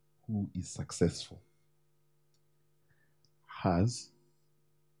who is successful has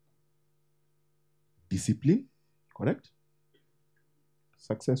discipline, correct?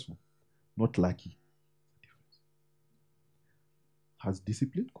 Successful, not lucky. Has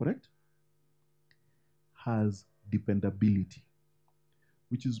discipline, correct? Has dependability,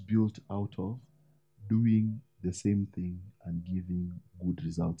 which is built out of doing the same thing and giving good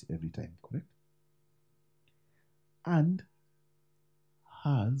results every time, correct? And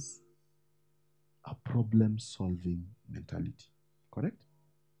has a problem-solving mentality, correct?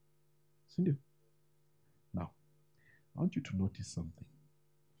 Cindy? Now, I want you to notice something.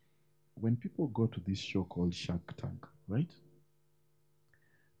 When people go to this show called Shark Tank, right?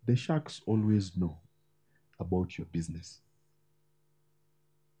 The sharks always know about your business.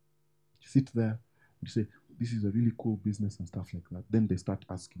 You sit there, you say, this is a really cool business and stuff like that. Then they start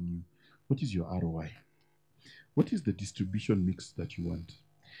asking you, what is your ROI? What is the distribution mix that you want?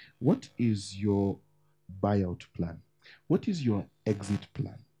 What is your buyout plan? What is your exit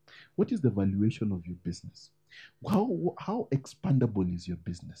plan? What is the valuation of your business? How expandable is your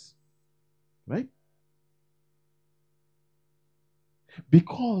business? Right?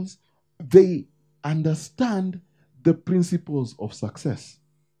 Because they understand the principles of success.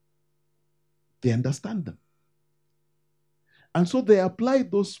 They understand them. And so they apply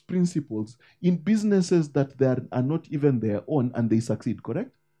those principles in businesses that they are not even their own, and they succeed,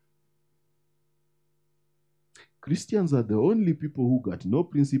 correct? Christians are the only people who got no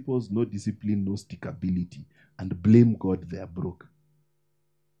principles, no discipline, no stickability, and blame God they are broke.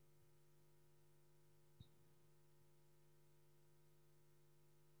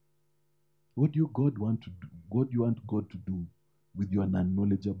 What do you God want to do? What do you want God to do with your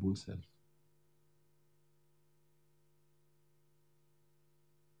non-knowledgeable self?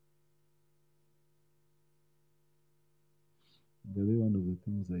 By the way, one of the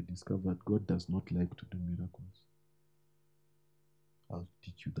things I discovered, God does not like to do miracles. I'll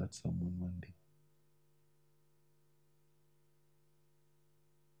teach you that sermon one day.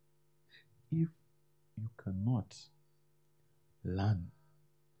 If you cannot learn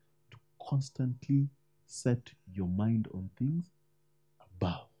to constantly set your mind on things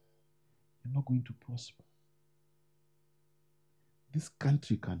above, you're not going to prosper. This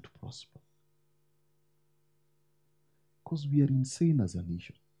country can't prosper. Because we are insane as a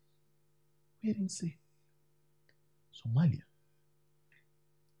nation. We are insane. Somalia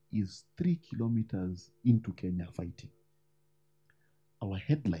is 3 kilometers into Kenya fighting. Our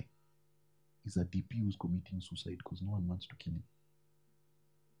headline is a DP who's committing suicide because no one wants to kill him.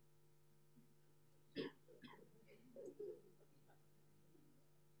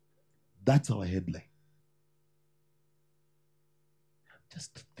 That's our headline.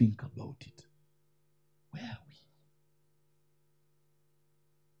 Just think about it. Where are we?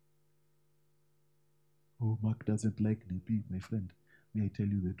 Oh, Mark doesn't like DP, my friend. May I tell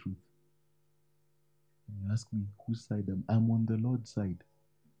you the truth? When you ask me whose side I'm on the Lord's side.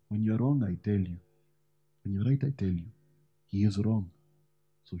 When you're wrong, I tell you. When you're right, I tell you. He is wrong.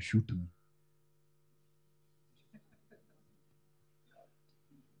 So shoot me.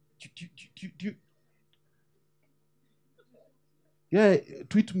 Yeah,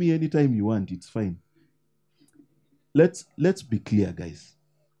 tweet me anytime you want. It's fine. Let's be clear, guys.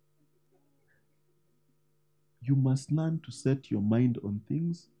 You must learn to set your mind on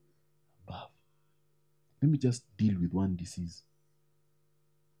things above. Let me just deal with one disease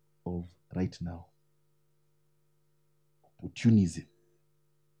of right now. Opportunism.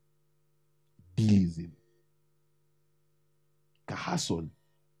 Dealism. Hustle.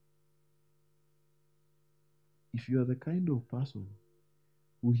 If you are the kind of person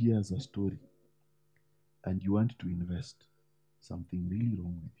who hears a story and you want to invest, something really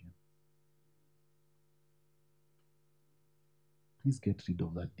wrong with you. Please get rid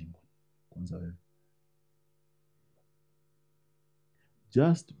of that demon. Kwanza wewe.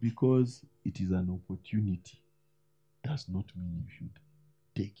 Just because it is an opportunity does not mean you should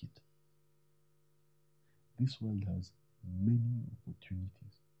take it. This world has many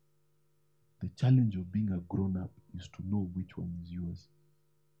opportunities. The challenge of being a grown up is to know which one is yours.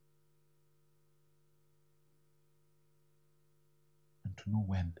 And to know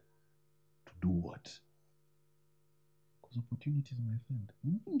when to do what. Because opportunities, my friend. Do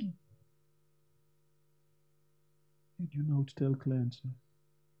you know how to tell clients? Do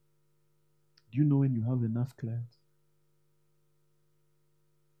you know when you have enough clients?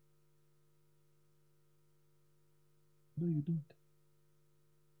 No, you don't.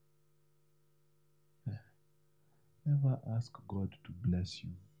 Never ask God to bless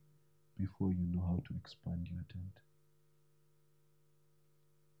you before you know how to expand your tent.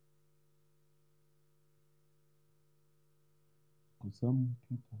 Because some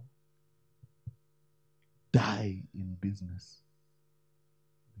people die in business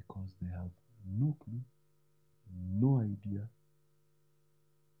because they have no clue, no idea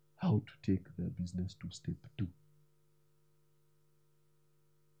how to take their business to step 2.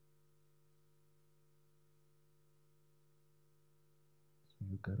 So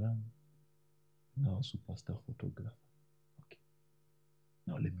you Karam, now a superstar photographer. Okay.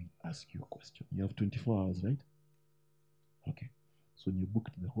 Now let me ask you a question. You have 24 hours, right? Okay. So when you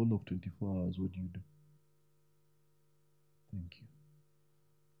booked the whole of 24 hours, what do you do? Thank you.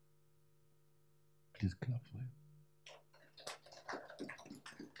 Please clap for him.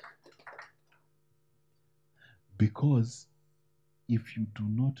 Because if you do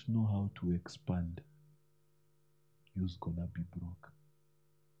not know how to expand, you're gonna be broke.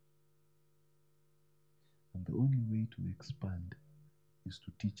 And the only way to expand is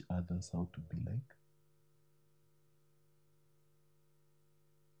to teach others how to be like.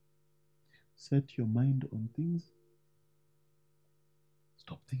 Set your mind on things.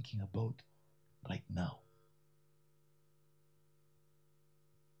 Stop thinking about right now.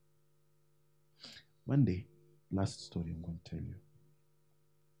 One day, last story I'm going to tell you.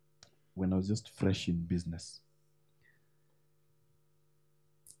 When I was just fresh in business,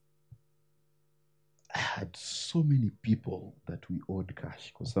 I had so many people that we owed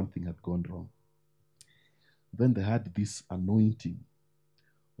cash because something had gone wrong. Then they had this anointing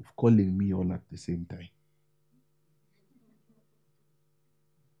of calling me all at the same time.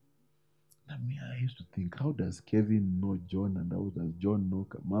 I used to think, how does Kevin know John, and how does John know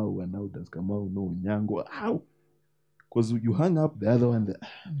Kamau, and how does Kamau know Nyango? How? Because you hung up the other one.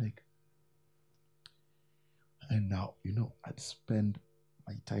 I'm like, and now, I'd spend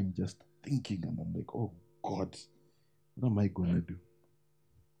my time just thinking, and I'm like, oh God, what am I going to do?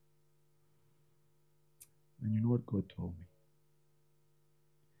 And you know what God told me?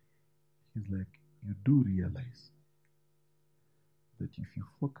 He's like, you do realize that if you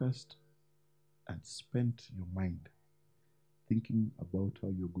focused and spent your mind thinking about how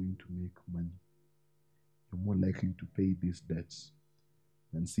you're going to make money, you're more likely to pay these debts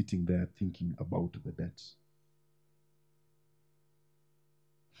than sitting there thinking about the debts.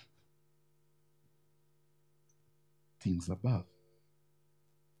 Things above.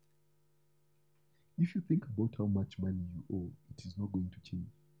 If you think about how much money you owe, it is not going to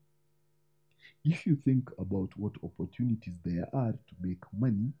change. If you think about what opportunities there are to make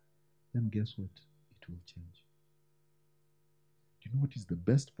money, then guess what? It will change. Do you know what is the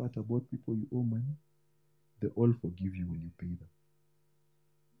best part about people you owe money? They all forgive you when you pay them.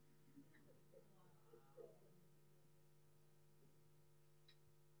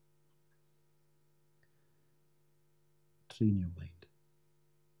 Train your mind.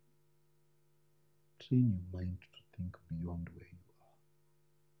 Train your mind to think beyond where you are.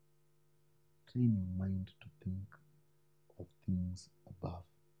 Train your mind to think of things above.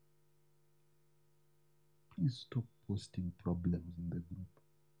 please stop posting problems in the group.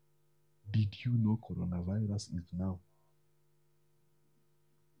 Did you know coronavirus is now?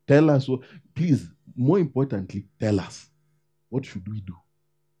 Tell us what, please, more importantly, tell us. What should we do?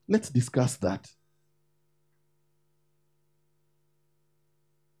 Let's discuss that.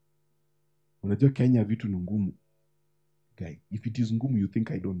 Unajua Kenya vitu ni ngumu. Guy, if it is ngumu, you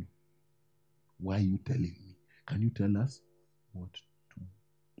think I don't know. Why are you telling me? Can you tell us what to do?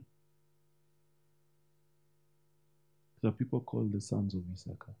 So people call the sons of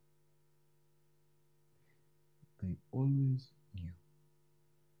Issachar. They always knew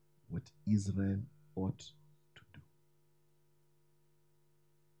what Israel ought to do.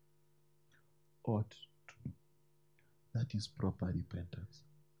 Ought to do. That is proper repentance.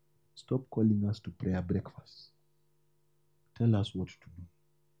 Stop calling us to prayer breakfast. Tell us what to do.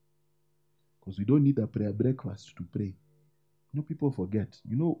 Because we don't need a prayer breakfast to pray. You know, people forget.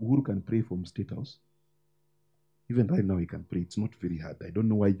 You know, Uhuru can pray from State House. Even right now, he can pray. It's not very hard. I don't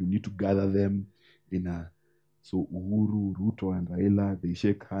know why you need to gather them in a... So Uhuru, Ruto, and Raila, they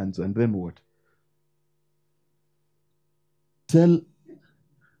shake hands, and then what? Tell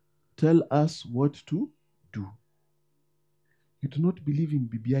us what to do. You do not believe in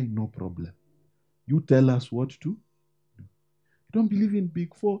BBI, no problem. You tell us what to do. You don't believe in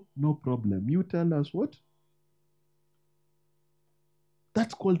Big Four, no problem. You tell us what?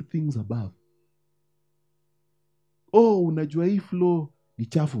 That's called things above. Oh, unajua hii flow ni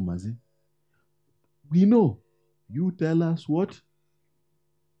chafu mazi. We know. You tell us what?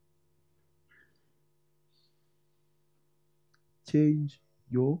 Change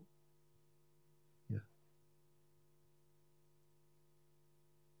your... Yeah.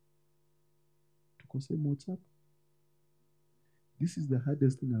 Tuko same WhatsApp. This is the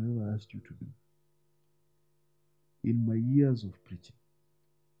hardest thing I've ever asked you to do. In my years of preaching,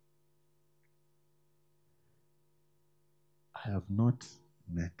 I have not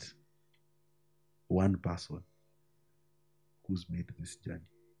met one person who's made this journey.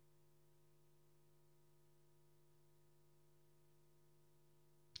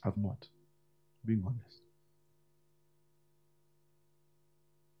 I've not, being honest.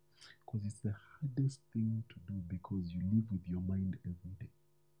 Because it's the hardest thing to do because you live with your mind every day.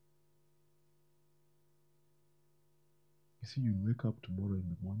 You see, you'll wake up tomorrow in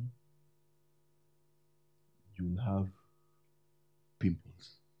the morning, you'll have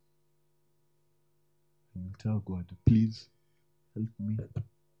pimples. And you'll tell God, please help me.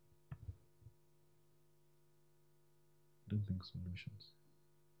 Don't think solutions.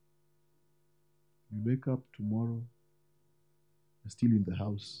 You wake up tomorrow, you're still in the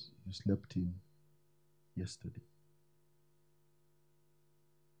house you slept in yesterday.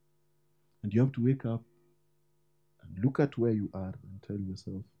 And you have to wake up and look at where you are and tell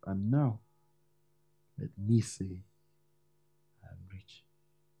yourself, and now, let me say, I am rich.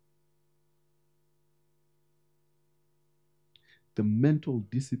 The mental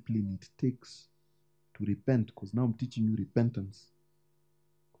discipline it takes to repent, because now I'm teaching you repentance,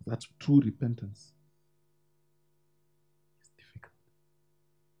 because that's true repentance. It's difficult.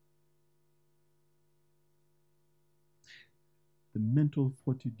 The mental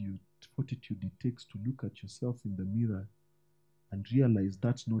fortitude it takes to look at yourself in the mirror and realize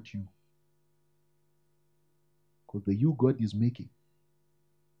that's not you. Because the you God is making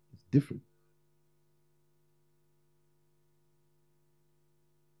is different.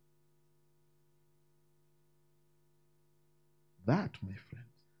 That, my friends,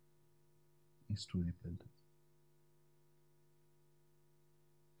 is true repentance.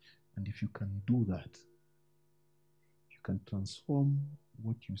 And if you can do that, you can transform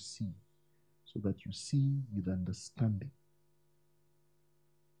what you see so that you see with understanding.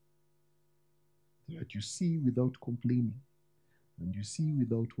 So that you see without complaining and you see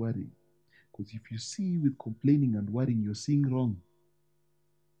without worrying. Because if you see with complaining and worrying, you're seeing wrong.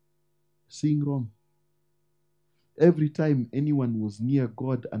 Seeing wrong. Every time anyone was near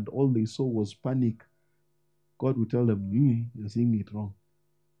God and all they saw was panic, God would tell them, you're seeing it wrong.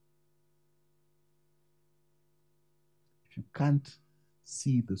 If you can't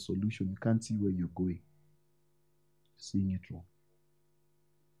see the solution, you can't see where you're going, you're seeing it wrong.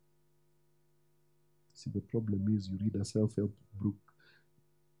 See, the problem is you read a self-help book,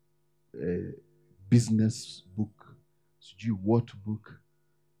 business book, what book.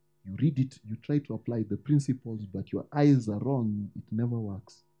 You read it, you try to apply the principles, but your eyes are wrong. It never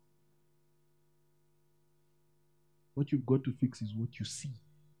works. What you've got to fix is what you see.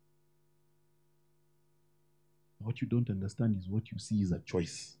 What you don't understand is what you see is a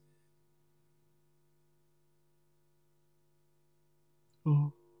choice.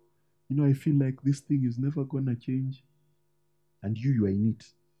 Oh, I feel like this thing is never going to change. And you are in it.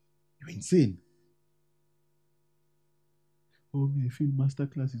 You're insane. Oh, me, I feel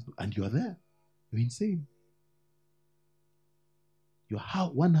masterclass is. And you're there. You're insane. You're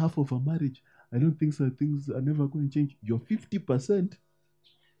one half of a marriage. I don't think so. Things are never going to change. You're 50%.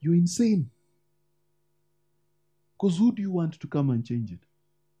 You're insane. Because who do you want to come and change it?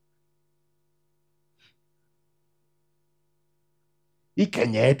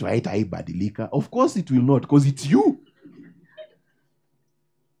 Of course it will not, because it's you.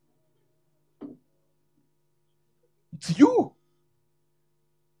 It's you.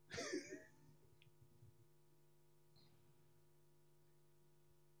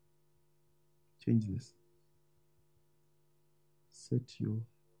 Change this. Set your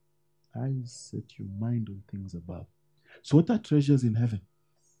eyes, set your mind on things above. So what are treasures in heaven?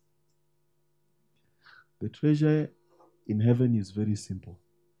 The treasure in heaven is very simple.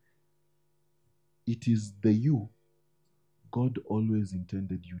 It is the you God always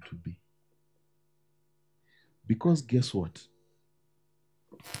intended you to be. Because guess what?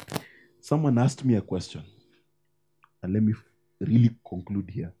 Someone asked me a question, and let me really conclude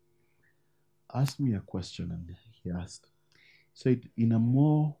here. Asked me a question, and he asked, said, in a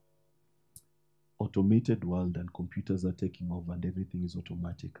more automated world and computers are taking over and everything is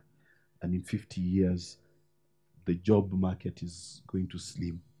automatic, and in 50 years, the job market is going to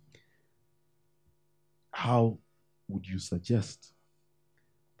slim, how would you suggest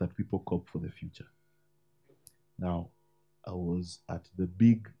that people cope for the future? Now, I was at the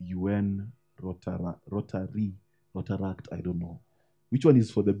big UN Rotaract, I don't know. Which one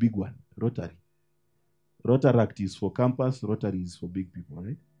is for the big one? Rotary. Rotaract is for campus, Rotary is for big people,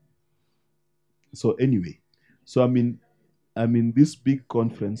 right? So anyway, so I'm in this big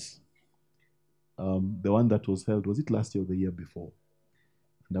conference, the one that was held, was it last year or the year before?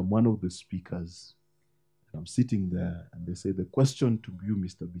 And I'm one of the speakers. And I'm sitting there, and they say, the question to you,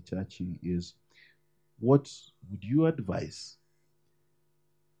 Mr. Bichachi, is, what would you advise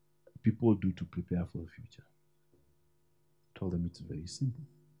people do to prepare for the future? I told them it's very simple.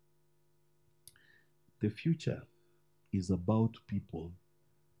 The future is about people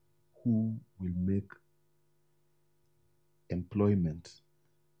who will make employment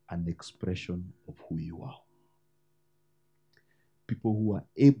an expression of who you are. People who are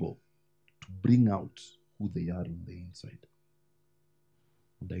able to bring out who they are on the inside.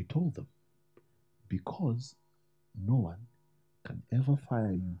 And I told them, because no one can ever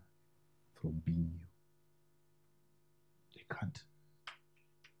fire you from being you. They can't.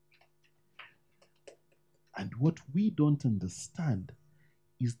 And what we don't understand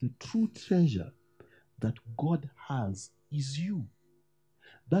is the true treasure that God has is you.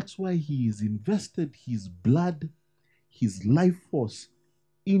 That's why He has invested His blood, His life force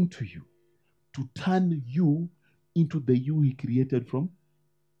into you, to turn you into the you He created from.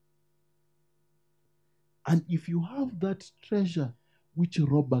 And if you have that treasure, which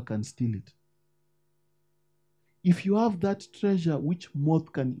robber can steal it? If you have that treasure, which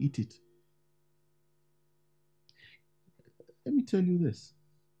moth can eat it? Let me tell you this.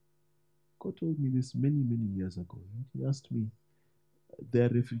 God told me this many, many years ago. He asked me, there are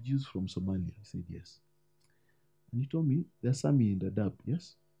refugees from Somalia. I said, yes. And he told me, there's some in Dadaab,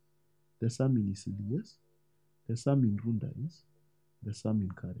 yes. There's some in Isili, yes. There's some in Runda, yes. There's some in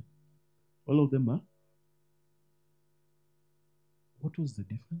Karen. All of them are. What was the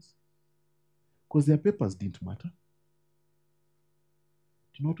difference? Because their papers didn't matter.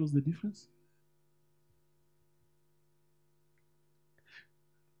 Do you know what was the difference?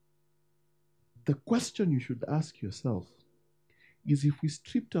 The question you should ask yourself is, if we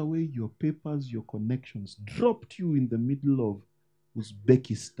stripped away your papers, your connections, dropped you in the middle of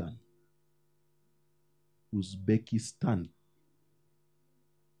Uzbekistan,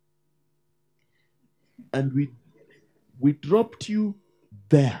 and we dropped you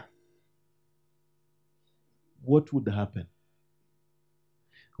there, what would happen?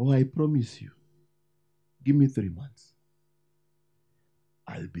 Oh, I promise you, give me 3 months.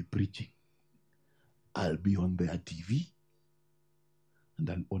 I'll be preaching. I'll be on their TV, and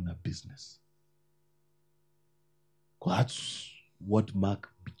I'll own a business. That's what Mark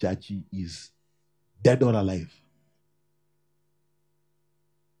Bichachi is, dead or alive.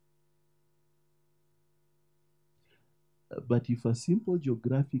 But if a simple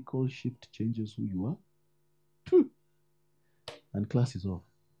geographical shift changes who you are, and class is off.